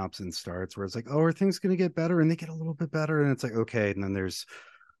many stops and starts where it's like, oh, are things going to get better? And they get a little bit better, and it's like, okay, and then there's,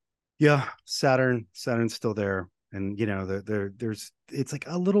 yeah, Saturn's still there, and there's it's like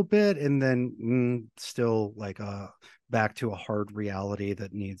a little bit, and then still like back to a hard reality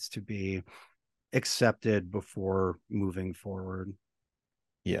that needs to be accepted before moving forward.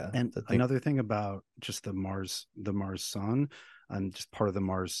 Yeah, And I think another thing about just the Mars Sun, and just part of the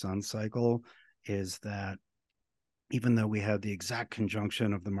Mars Sun cycle, is that even though we had the exact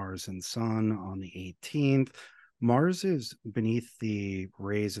conjunction of the Mars and Sun on the 18th, Mars is beneath the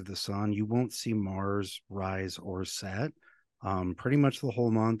rays of the sun. You won't see Mars rise or set pretty much the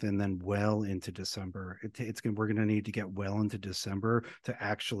whole month, and then well into December. We're going to need to get well into December to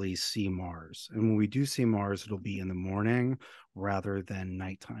actually see Mars. And when we do see Mars, it'll be in the morning rather than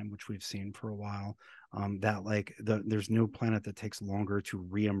nighttime, which we've seen for a while. There's no planet that takes longer to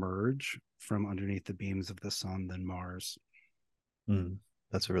reemerge from underneath the beams of the sun than Mars. mm,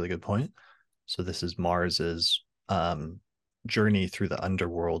 that's a really good point. So this is Mars's journey through the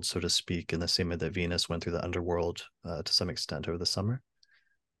underworld, so to speak, in the same way that Venus went through the underworld to some extent over the summer.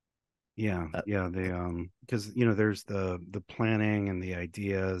 Yeah, Uh, yeah, they because there's the planning and the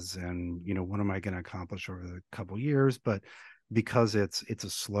ideas, and what am I going to accomplish over the couple years, but because it's a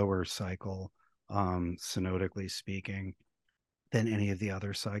slower cycle, synodically speaking, than any of the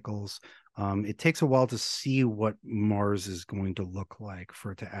other cycles. It takes a while to see what Mars is going to look like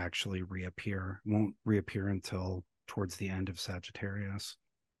for it to actually reappear. It won't reappear until towards the end of Sagittarius,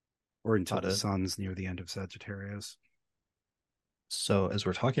 or until got the it. sun's near the end of Sagittarius. So as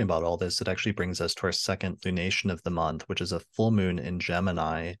we're talking about all this, it actually brings us to our second lunation of the month, which is a full moon in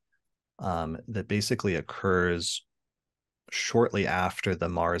Gemini, that basically occurs shortly after the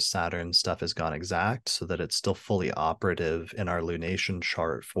Mars Saturn stuff has gone exact, so that it's still fully operative in our lunation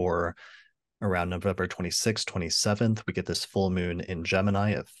chart for around November 26th, 27th. We get this full moon in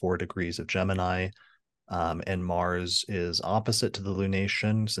Gemini at 4 degrees of Gemini. And Mars is opposite to the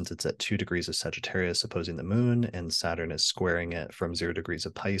lunation since it's at 2 degrees of Sagittarius opposing the moon, and Saturn is squaring it from 0 degrees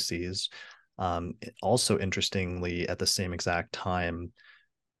of Pisces. Also, interestingly, at the same exact time,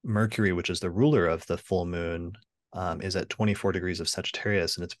 Mercury, which is the ruler of the full moon, is at 24 degrees of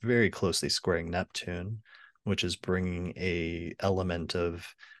Sagittarius, and it's very closely squaring Neptune, which is bringing a element of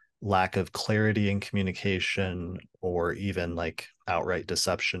lack of clarity in communication, or even like outright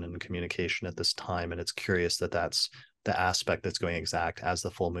deception in communication at this time. And it's curious that that's the aspect that's going exact as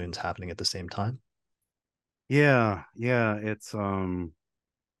the full moon's happening at the same time. Yeah, yeah, it's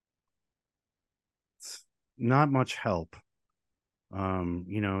not much help.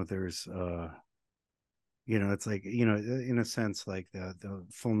 There's it's like, in a sense, like the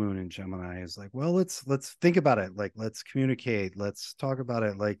full moon in Gemini is like, well, let's think about it, like let's communicate, let's talk about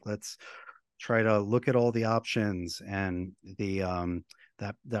it, like let's try to look at all the options, and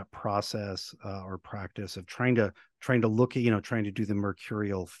that process, or practice of trying to look at, trying to do the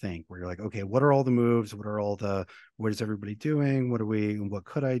mercurial think, where you're like, okay, what are all the moves, what is everybody doing, what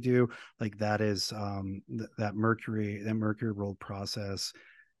could I do, like that is that Mercury ruled process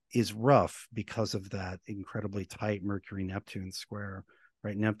is rough because of that incredibly tight Mercury Neptune square,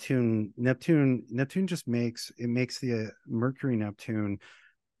 right? Neptune just makes the Mercury Neptune,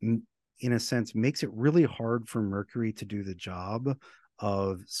 in a sense, makes it really hard for Mercury to do the job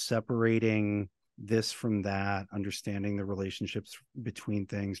of separating this from that, understanding the relationships between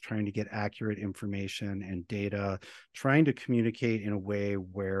things, trying to get accurate information and data, trying to communicate in a way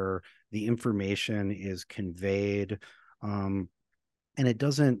where the information is conveyed and it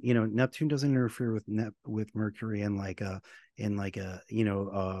doesn't, Neptune doesn't interfere with Mercury in like a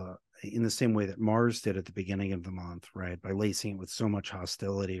in the same way that Mars did at the beginning of the month, right? By lacing it with so much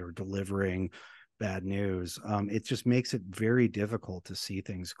hostility or delivering bad news. It just makes it very difficult to see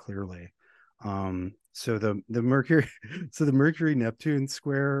things clearly. So the Mercury so the Mercury Neptune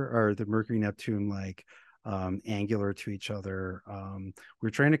square, or the Mercury Neptune like angular to each other. We're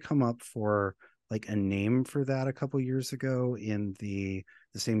trying to come up for like a name for that a couple years ago in the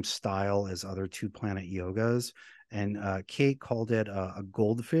same style as other two planet yogas, and Kate called it a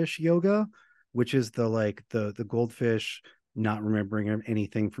goldfish yoga, which is the goldfish not remembering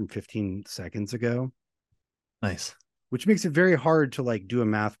anything from 15 seconds ago, Nice. which makes it very hard to like do a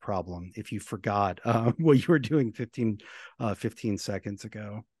math problem if you forgot what you were doing 15 seconds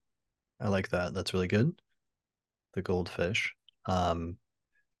ago. I like that. That's really good. The goldfish. Um,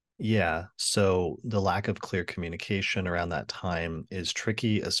 yeah, so the lack of clear communication around that time is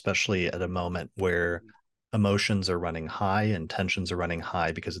tricky, especially at a moment where emotions are running high and tensions are running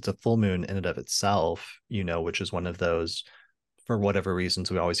high because it's a full moon in and of itself, which is one of those, for whatever reasons,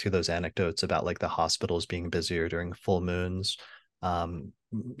 we always hear those anecdotes about like the hospitals being busier during full moons. I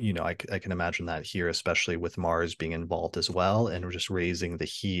can imagine that here, especially with Mars being involved as well, and we're just raising the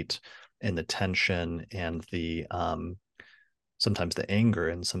heat and the tension and the sometimes the anger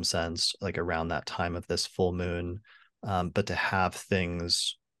in some sense, like around that time of this full moon. But to have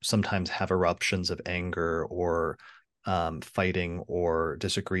things sometimes have eruptions of anger or fighting or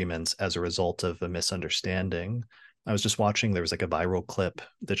disagreements as a result of a misunderstanding. I was just watching, there was like a viral clip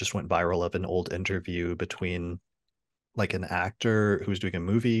that just went viral of an old interview between like an actor who's doing a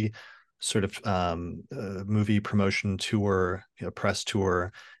movie, sort of movie promotion tour, press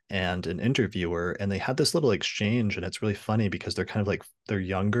tour, and an interviewer, and they had this little exchange, and it's really funny because they're kind of like they're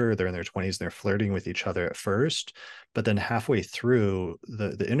younger, they're in their 20s, and they're flirting with each other at first, but then halfway through,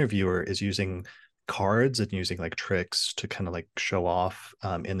 the interviewer is using cards and using like tricks to kind of like show off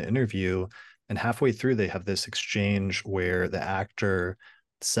in the interview, and halfway through they have this exchange where the actor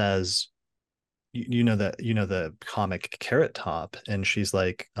says, the comic Carrot Top, and she's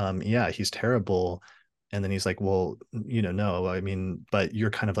like, yeah, he's terrible. And then he's like, well, no, I mean, but you're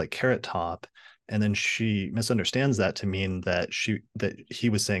kind of like Carrot Top. And then she misunderstands that to mean that he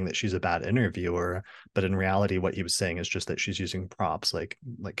was saying that she's a bad interviewer, but in reality what he was saying is just that she's using props like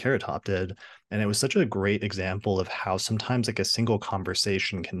Carrot Top did. And it was such a great example of how sometimes like a single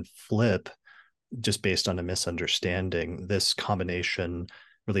conversation can flip just based on a misunderstanding. This combination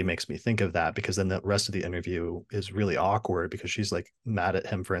really makes me think of that, because then the rest of the interview is really awkward because she's like mad at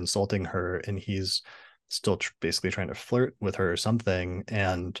him for insulting her, and he's still basically trying to flirt with her or something.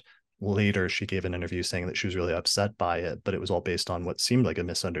 And later she gave an interview saying that she was really upset by it, but it was all based on what seemed like a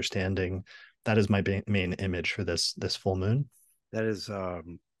misunderstanding. That is my main image for this full moon. That is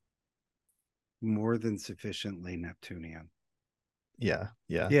more than sufficiently Neptunian. Yeah,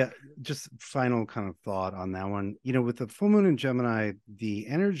 yeah. Yeah, just final kind of thought on that one. With the full moon in Gemini, the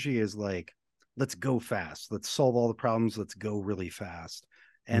energy is like, let's go fast, let's solve all the problems, let's go really fast.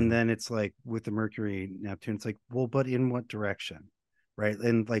 And Mm. then it's like with the Mercury Neptune, it's like, well, but in what direction? Right.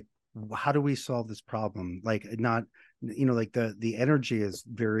 And like, how do we solve this problem? Like, not, like the energy is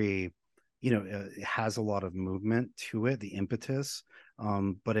very, it has a lot of movement to it, the impetus.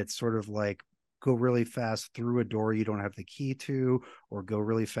 But it's sort of like, go really fast through a door you don't have the key to, or go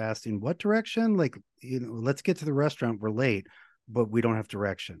really fast in what direction? Like, let's get to the restaurant, we're late, but we don't have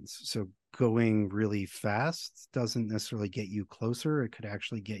directions. So going really fast doesn't necessarily get you closer, it could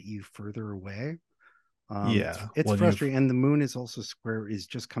actually get you further away. Yeah, It's well, you've frustrating, and the moon is also square, is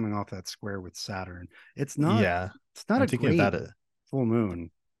just coming off that square with Saturn. it's not yeah, it's not I'm a thinking of great that. full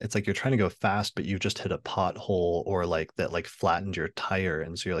moon. It's like you're trying to go fast, but you've just hit a pothole, or like that like flattened your tire,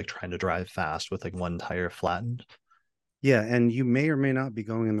 and so you're like trying to drive fast with like one tire flattened. Yeah, and you may or may not be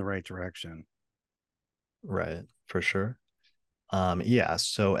going in the right direction. Right, for sure. Yeah,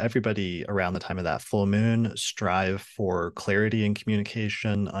 so everybody around the time of that full moon, strive for clarity in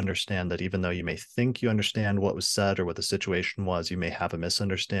communication. Understand that even though you may think you understand what was said or what the situation was, you may have a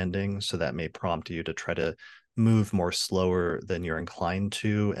misunderstanding. So that may prompt you to try to move more slower than you're inclined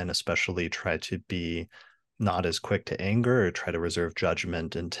to, and especially try to be not as quick to anger, or try to reserve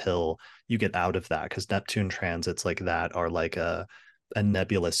judgment until you get out of that. Because Neptune transits like that are like a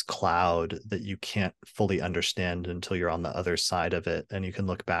nebulous cloud that you can't fully understand until you're on the other side of it. And you can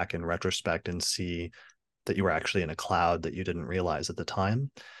look back in retrospect and see that you were actually in a cloud that you didn't realize at the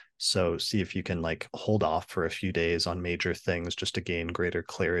time. So see if you can like hold off for a few days on major things just to gain greater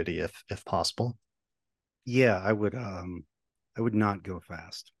clarity if possible. Yeah, I would not go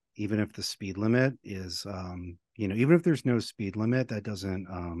fast, even if the speed limit is even if there's no speed limit,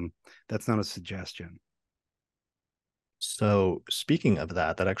 that's not a suggestion. So, speaking of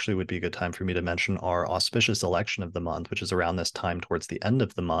that, that actually would be a good time for me to mention our auspicious election of the month, which is around this time towards the end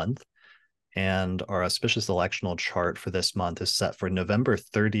of the month. And our auspicious electional chart for this month is set for November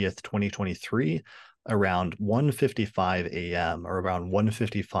 30th, 2023, around 1:55 a.m. or around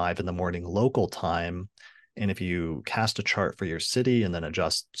 1:55 in the morning local time. And if you cast a chart for your city and then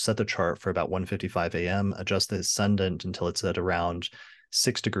set the chart for about 1:55 a.m., adjust the ascendant until it's at around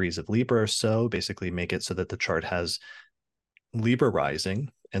 6 degrees of Libra or so, basically make it so that the chart has Libra rising,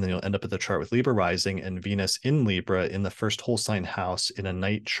 and then you'll end up at the chart with Libra rising and Venus in Libra in the first whole sign house in a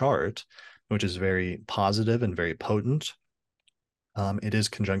night chart, which is very positive and very potent. It is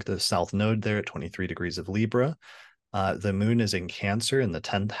conjunct the South Node there at 23 degrees of Libra. The moon is in Cancer in the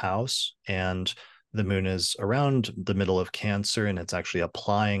 10th house, and the moon is around the middle of Cancer, and it's actually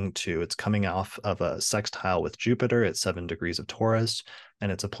it's coming off of a sextile with Jupiter at 7 degrees of Taurus,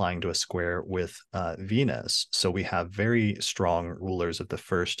 and it's applying to a square with Venus. So we have very strong rulers of the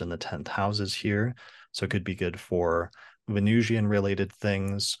first and the 10th houses here. So it could be good for Venusian related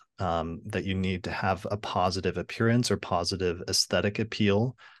things, that you need to have a positive appearance or positive aesthetic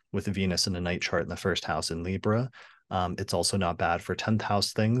appeal with Venus in a night chart in the first house in Libra. It's also not bad for 10th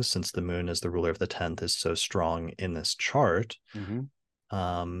house things, since the moon as the ruler of the 10th is so strong in this chart.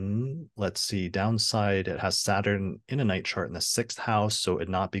 Mm-hmm. Let's see, downside, it has Saturn in a night chart in the 6th house, so it'd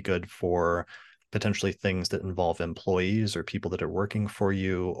not be good for potentially things that involve employees or people that are working for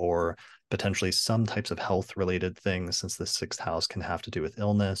you, or potentially some types of health related things, since the 6th house can have to do with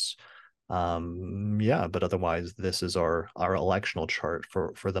illness. Yeah, but otherwise this is our electional chart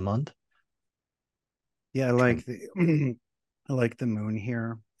for the month. Yeah, I Trying like the I like the moon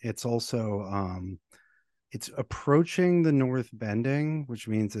here. It's also it's approaching the north bending, which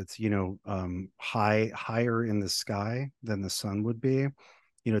means it's higher in the sky than the sun would be.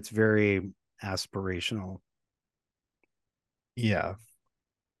 It's very aspirational. Yeah.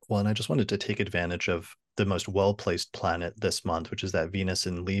 Well, and I just wanted to take advantage of the most well-placed planet this month, which is that Venus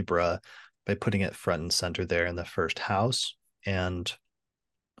in Libra, by putting it front and center there in the first house. And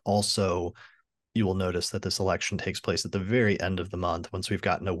also, you will notice that this election takes place at the very end of the month, once we've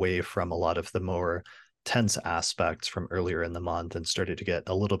gotten away from a lot of the more tense aspects from earlier in the month and started to get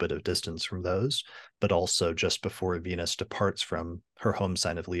a little bit of distance from those, but also just before Venus departs from her home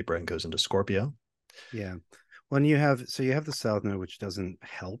sign of Libra and goes into Scorpio. Yeah. When you have the south node, which doesn't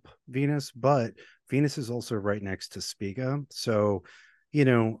help Venus, but Venus is also right next to Spiga. So,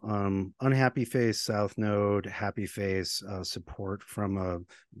 unhappy face south node, happy face support from a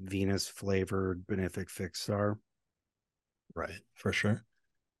Venus flavored benefic fixed star. Right, for sure.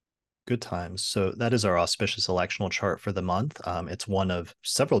 Good times. So that is our auspicious electional chart for the month. It's one of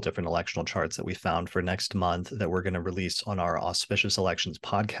several different electional charts that we found for next month that we're going to release on our auspicious elections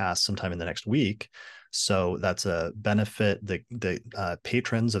podcast sometime in the next week. So that's a benefit that the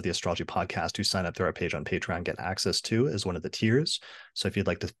patrons of the Astrology podcast who sign up through our page on Patreon get access to as one of the tiers. So if you'd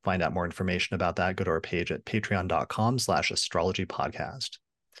like to find out more information about that, go to our page at patreon.com/astrology podcast.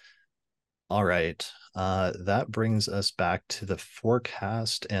 All right. That brings us back to the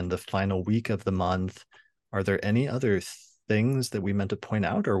forecast and the final week of the month. Are there any other things that we meant to point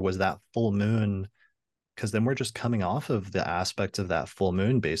out, or was that full moon? Because then we're just coming off of the aspects of that full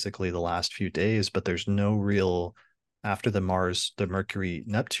moon, basically the last few days, but there's no real, after the Mercury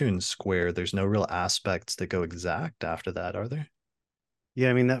Neptune square, there's no real aspects that go exact after that, are there? Yeah,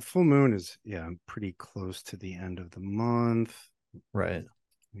 I mean that full moon is pretty close to the end of the month. Right.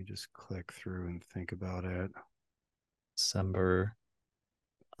 Let me just click through and think about it. December.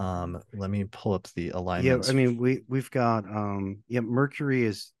 Let me pull up the Yeah, I alignments. mean we've got Mercury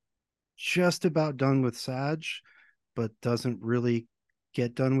is just about done with Sag, but doesn't really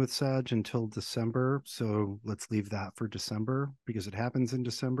get done with Sag until December. So let's leave that for December because it happens in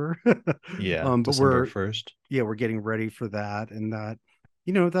December. Yeah, But December 1st. we're getting ready for that, and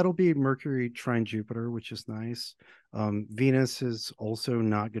that'll be Mercury trine Jupiter, which is nice. Venus is also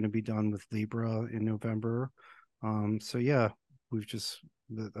not going to be done with Libra in November. So yeah, we've just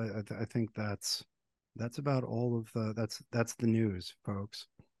I think that's about all of that's the news, folks.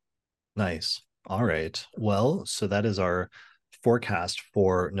 Nice. All right. Well, so that is our forecast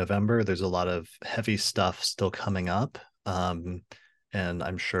for November. There's a lot of heavy stuff still coming up. And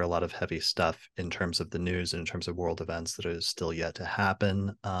I'm sure a lot of heavy stuff in terms of the news and in terms of world events that is still yet to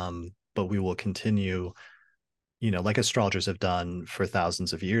happen. But we will continue, like astrologers have done for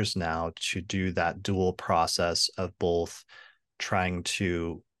thousands of years now, to do that dual process of both trying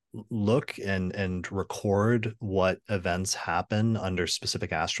to look and record what events happen under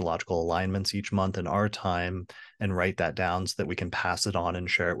specific astrological alignments each month in our time, and write that down so that we can pass it on and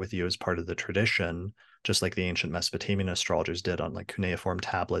share it with you as part of the tradition, just like the ancient Mesopotamian astrologers did on like cuneiform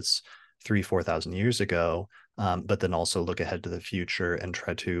tablets 3,000 to 4,000 years ago. But then also look ahead to the future and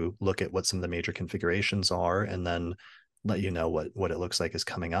try to look at what some of the major configurations are, and then let you know what it looks like is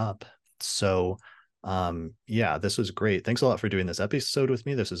coming up. So yeah, this was great. Thanks a lot for doing this episode with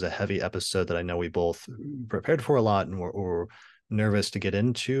me. This is a heavy episode that I know we both prepared for a lot and were nervous to get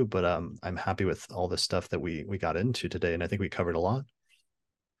into, but I'm happy with all the stuff that we got into today, and I think we covered a lot.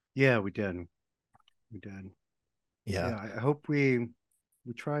 Yeah, we did. We did. Yeah. Yeah, I hope we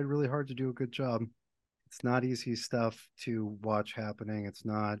tried really hard to do a good job. It's not easy stuff to watch happening. It's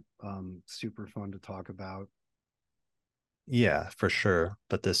not super fun to talk about. Yeah, for sure.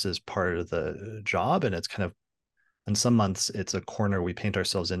 But this is part of the job, and it's kind of, in some months it's a corner we paint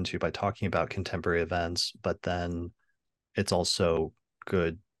ourselves into by talking about contemporary events, but then it's also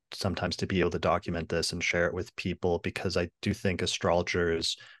good sometimes to be able to document this and share it with people, because I do think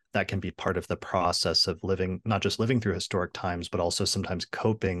astrologers, that can be part of the process of living, not just living through historic times, but also sometimes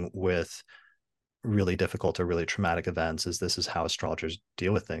coping with really difficult or really traumatic events. Is this is how astrologers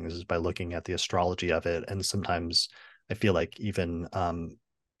deal with things, is by looking at the astrology of it. And sometimes I feel like even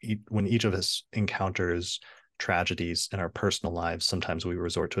when each of us encounters tragedies in our personal lives, sometimes we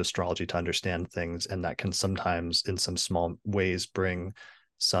resort to astrology to understand things, and that can sometimes in some small ways bring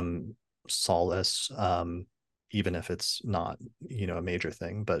some solace, even if it's not, a major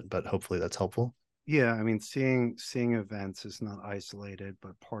thing, but hopefully that's helpful. Yeah, I mean, seeing events is not isolated,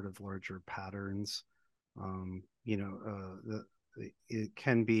 but part of larger patterns. It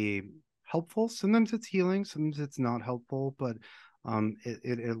can be helpful. Sometimes it's healing, sometimes it's not helpful, but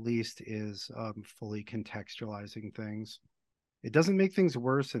it at least is fully contextualizing things. It doesn't make things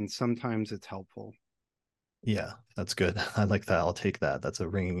worse, and sometimes it's helpful. Yeah, that's good. I like that. I'll take that. That's a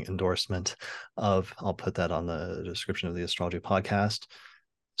ringing endorsement of, I'll put that on the description of the astrology podcast.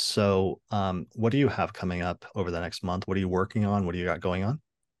 So, what do you have coming up over the next month? What are you working on? What do you got going on?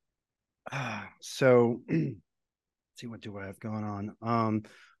 So, see, what do I have going on?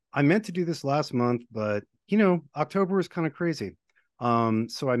 I meant to do this last month, but October is kind of crazy.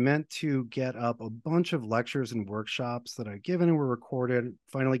 So I meant to get up a bunch of lectures and workshops that I've given and were recorded,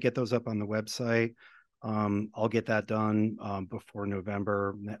 finally get those up on the website. I'll get that done before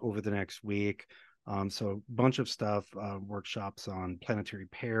November, over the next week. So a bunch of stuff, workshops on planetary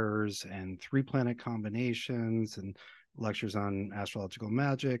pairs and three planet combinations, and lectures on astrological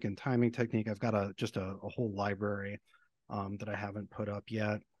magic and timing technique. I've got a whole library that I haven't put up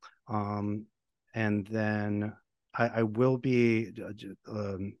yet. And then I will be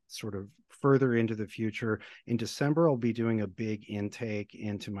sort of further into the future. In December, I'll be doing a big intake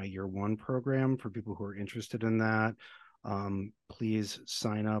into my year one program for people who are interested in that. Please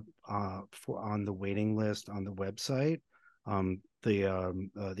sign up on the waiting list on the website.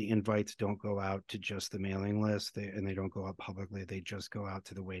 The invites don't go out to just the mailing list, and they don't go out publicly. They just go out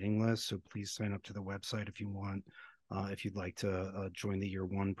to the waiting list. So please sign up to the website if you want, if you'd like to join the year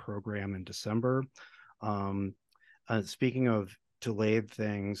one program in December. Speaking of delayed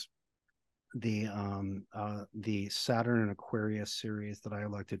things, the Saturn and Aquarius series that I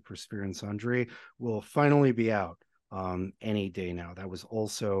elected for Sphere and Sundry will finally be out any day now. That was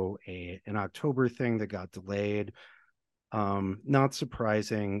also an October thing that got delayed. Not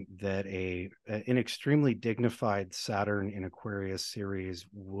surprising that an extremely dignified Saturn in Aquarius series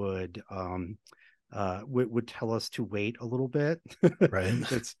would tell us to wait a little bit. Right.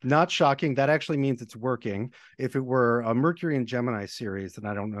 It's not shocking. That actually means it's working. If it were a Mercury and Gemini series, then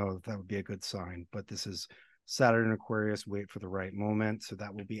I don't know if that would be a good sign. But this is Saturn and Aquarius, wait for the right moment. So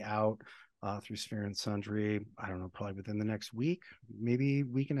that will be out through Sphere and Sundry. I don't know, probably within the next week, maybe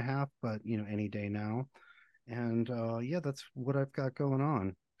week and a half, but any day now. And yeah, that's what I've got going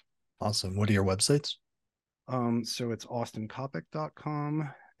on. Awesome. What are your websites? So it's austincoppock.com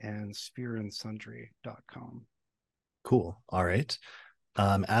and sphereandsundry.com. Cool. All right.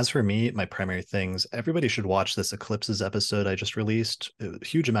 As for me, my primary things, everybody should watch this eclipses episode I just released. A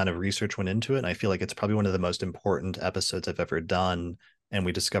huge amount of research went into it, and I feel like it's probably one of the most important episodes I've ever done. And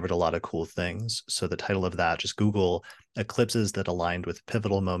we discovered a lot of cool things. So the title of that, just Google eclipses that aligned with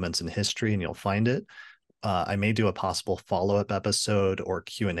pivotal moments in history, and you'll find it. I may do a possible follow-up episode or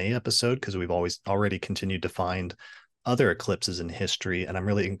Q&A episode, because we've always already continued to find other eclipses in history. And I'm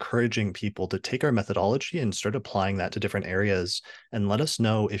really encouraging people to take our methodology and start applying that to different areas. And let us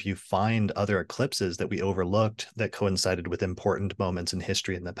know if you find other eclipses that we overlooked that coincided with important moments in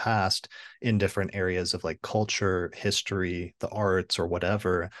history in the past in different areas of like culture, history, the arts, or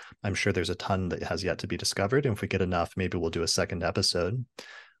whatever. I'm sure there's a ton that has yet to be discovered. And if we get enough, maybe we'll do a second episode.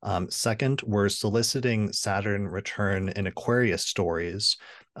 Second, we're soliciting Saturn return in Aquarius stories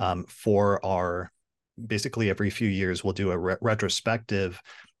for our basically every few years we'll do a retrospective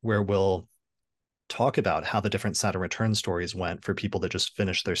where we'll talk about how the different Saturn return stories went for people that just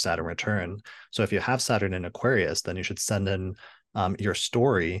finished their Saturn return. So if you have Saturn in Aquarius, then you should send in your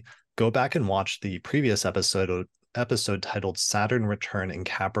story. Go back and watch the previous episode titled Saturn Return in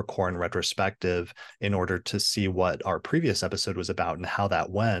Capricorn Retrospective in order to see what our previous episode was about and how that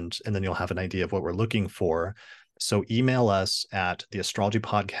went. And then you'll have an idea of what we're looking for. So email us at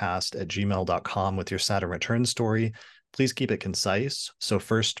theastrologypodcast@gmail.com with your Saturn return story. Please keep it concise. So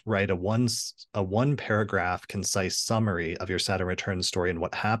first write a one paragraph concise summary of your Saturn return story and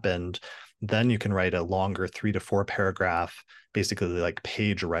what happened. Then you can write a longer 3 to 4 paragraph, basically like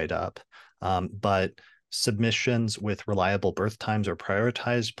page write up. But submissions with reliable birth times are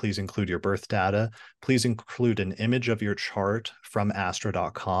prioritized. Please include your birth data. Please include an image of your chart from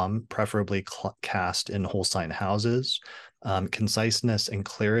astro.com, preferably cast in whole sign houses. Conciseness and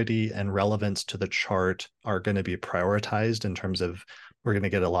clarity and relevance to the chart are going to be prioritized in terms of we're going to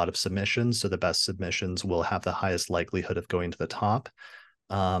get a lot of submissions. So the best submissions will have the highest likelihood of going to the top.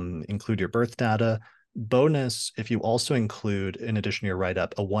 Include your birth data. Bonus, if you also include, in addition to your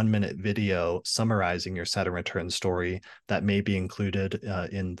write-up, a 1-minute video summarizing your Saturn return story, that may be included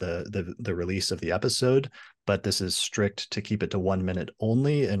in the release of the episode, but this is strict to keep it to 1 minute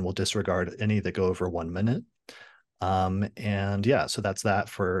only, and we'll disregard any that go over 1 minute. And yeah, so that's that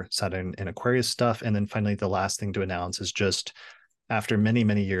for Saturn and Aquarius stuff. And then finally, the last thing to announce is just after many,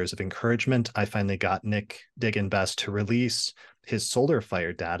 many years of encouragement, I finally got Nick Diggin Best to release his solar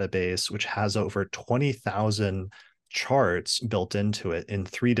fire database, which has over 20,000 charts built into it in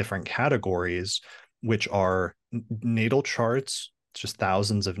 3 different categories, which are natal charts, just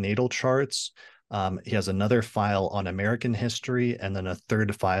thousands of natal charts. He has another file on American history and then a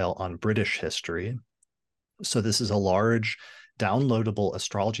third file on British history. So this is a large downloadable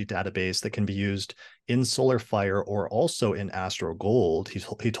astrology database that can be used in Solar Fire or also in Astro Gold.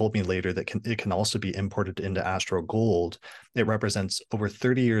 He told me later that it can also be imported into Astro Gold. It represents over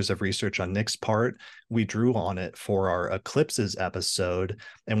 30 years of research on Nick's part. We drew on it for our eclipses episode.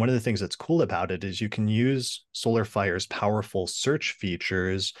 And one of the things that's cool about it is you can use Solar Fire's powerful search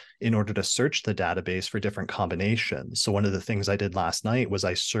features in order to search the database for different combinations. So one of the things I did last night was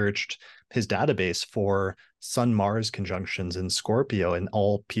I searched his database for Sun-Mars conjunctions in Scorpio and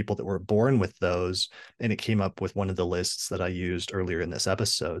all people that were born with those. And it came up with one of the lists that I used earlier in this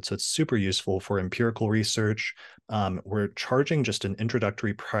episode. So it's super useful for empirical research. We're charging just an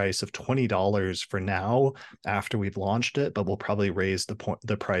introductory price of $20 for now after we've launched it, but we'll probably raise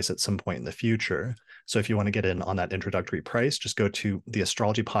the price at some point in the future. So if you want to get in on that introductory price, just go to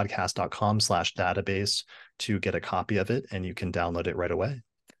theastrologypodcast.com/database to get a copy of it, and you can download it right away.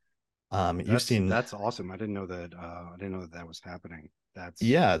 You've seen, that's awesome. I didn't know that. I didn't know that that was happening. That's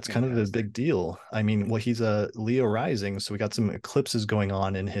yeah, it's kind of a fantastic. big deal. I mean, well, he's a Leo rising, so we got some eclipses going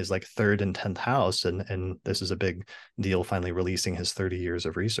on in his like 3rd and 10th house, and this is a big deal. Finally, releasing his 30 years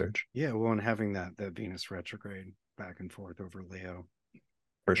of research. Yeah, well, and having that Venus retrograde back and forth over Leo.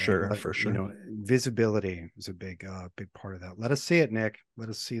 For Yeah, sure, for you sure. know, visibility is a big part of that. Let us see it, Nick. Let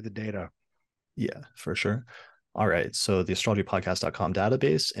us see the data. Yeah, for sure. All right. So the astrologypodcast.com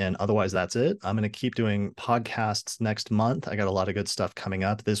database. And otherwise, that's it. I'm going to keep doing podcasts next month. I got a lot of good stuff coming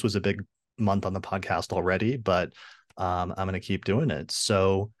up. This was a big month on the podcast already, but I'm going to keep doing it.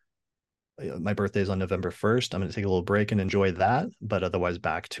 So my birthday is on November 1st. I'm going to take a little break and enjoy that, but otherwise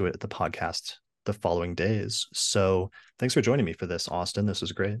back to it at the podcast the following days. So thanks for joining me for this, Austin. This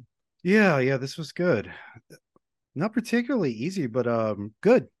was great. Yeah, this was good. Not particularly easy, but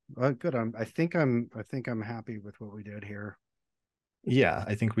good. Good. I think I'm happy with what we did here. Yeah,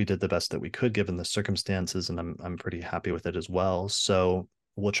 I think we did the best that we could given the circumstances, and I'm pretty happy with it as well. So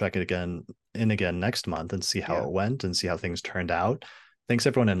we'll check it again next month and see how Yeah. it went and see how things turned out. Thanks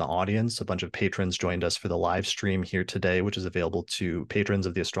everyone in the audience. A bunch of patrons joined us for the live stream here today, which is available to patrons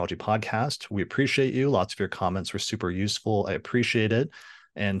of the Astrology Podcast. We appreciate you. Lots of your comments were super useful. I appreciate it.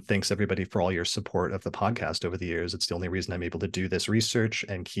 And thanks everybody for all your support of the podcast over the years. It's the only reason I'm able to do this research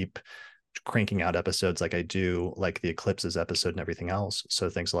and keep cranking out episodes like I do, like the eclipses episode and everything else. So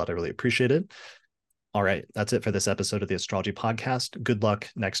thanks a lot. I really appreciate it. All right. That's it for this episode of the Astrology Podcast. Good luck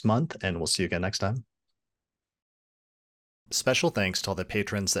next month, and we'll see you again next time. Special thanks to all the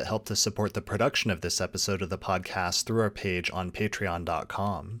patrons that helped to support the production of this episode of the podcast through our page on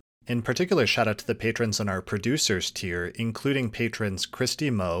patreon.com. In particular, shout out to the patrons on our producers tier, including patrons Christy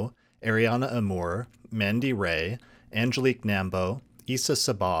Moe, Ariana Amour, Mandy Ray, Angelique Nambo, Issa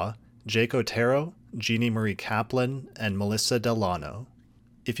Sabah, Jake Otero, Jeannie Marie Kaplan, and Melissa Delano.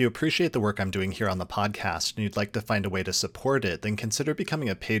 If you appreciate the work I'm doing here on the podcast and you'd like to find a way to support it, then consider becoming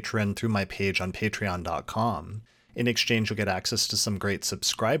a patron through my page on patreon.com. In exchange, you'll get access to some great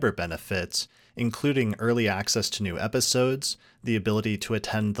subscriber benefits, including early access to new episodes, the ability to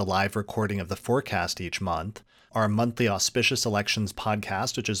attend the live recording of the forecast each month, our monthly Auspicious Elections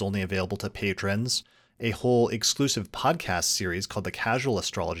podcast, which is only available to patrons, a whole exclusive podcast series called the Casual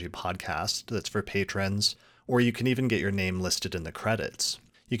Astrology Podcast that's for patrons, or you can even get your name listed in the credits.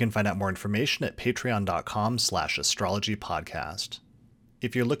 You can find out more information at patreon.com/astrologypodcast.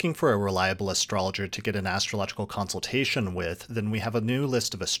 If you're looking for a reliable astrologer to get an astrological consultation with, then we have a new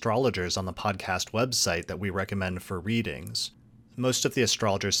list of astrologers on the podcast website that we recommend for readings. Most of the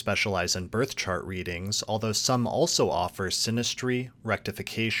astrologers specialize in birth chart readings, although some also offer synastry,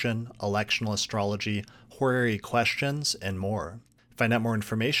 rectification, electional astrology, horary questions, and more. Find out more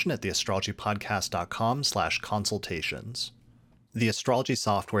information at theastrologypodcast.com/consultations. The astrology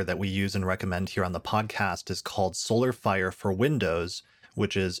software that we use and recommend here on the podcast is called SolarFire for Windows,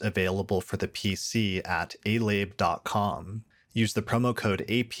 which is available for the PC at alabe.com. Use the promo code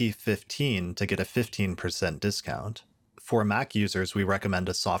AP15 to get a 15% discount. For Mac users, we recommend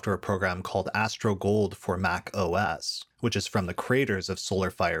a software program called AstroGold for Mac OS, which is from the creators of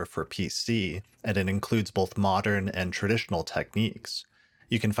SolarFire for PC, and it includes both modern and traditional techniques.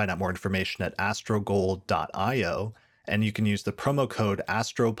 You can find out more information at astrogold.io, and you can use the promo code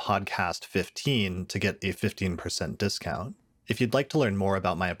AstroPodcast15 to get a 15% discount. If you'd like to learn more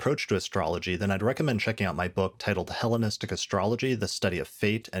about my approach to astrology, then I'd recommend checking out my book titled Hellenistic Astrology, The Study of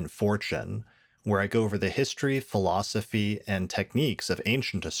Fate and Fortune, where I go over the history, philosophy, and techniques of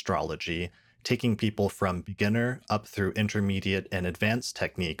ancient astrology, taking people from beginner up through intermediate and advanced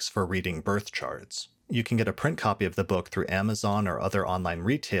techniques for reading birth charts. You can get a print copy of the book through Amazon or other online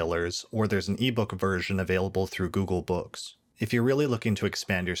retailers, or there's an ebook version available through Google Books. If you're really looking to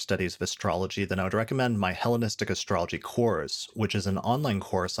expand your studies of astrology, then I would recommend my Hellenistic Astrology course, which is an online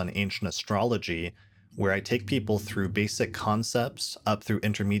course on ancient astrology, where I take people through basic concepts up through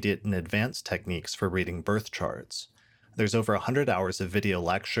intermediate and advanced techniques for reading birth charts. There's over 100 hours of video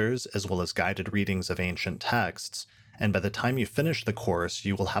lectures, as well as guided readings of ancient texts, and by the time you finish the course,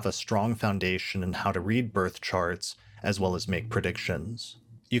 you will have a strong foundation in how to read birth charts, as well as make predictions.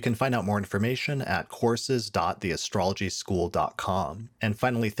 You can find out more information at courses.theastrologyschool.com. And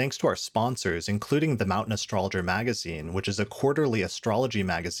finally, thanks to our sponsors, including the Mountain Astrologer magazine, which is a quarterly astrology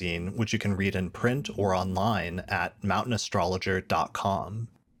magazine, which you can read in print or online at mountainastrologer.com.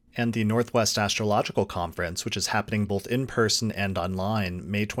 And the Northwest Astrological Conference, which is happening both in person and online,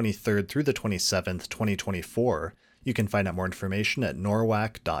 May 23rd through the 27th, 2024. You can find out more information at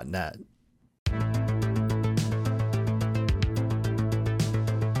norwac.net.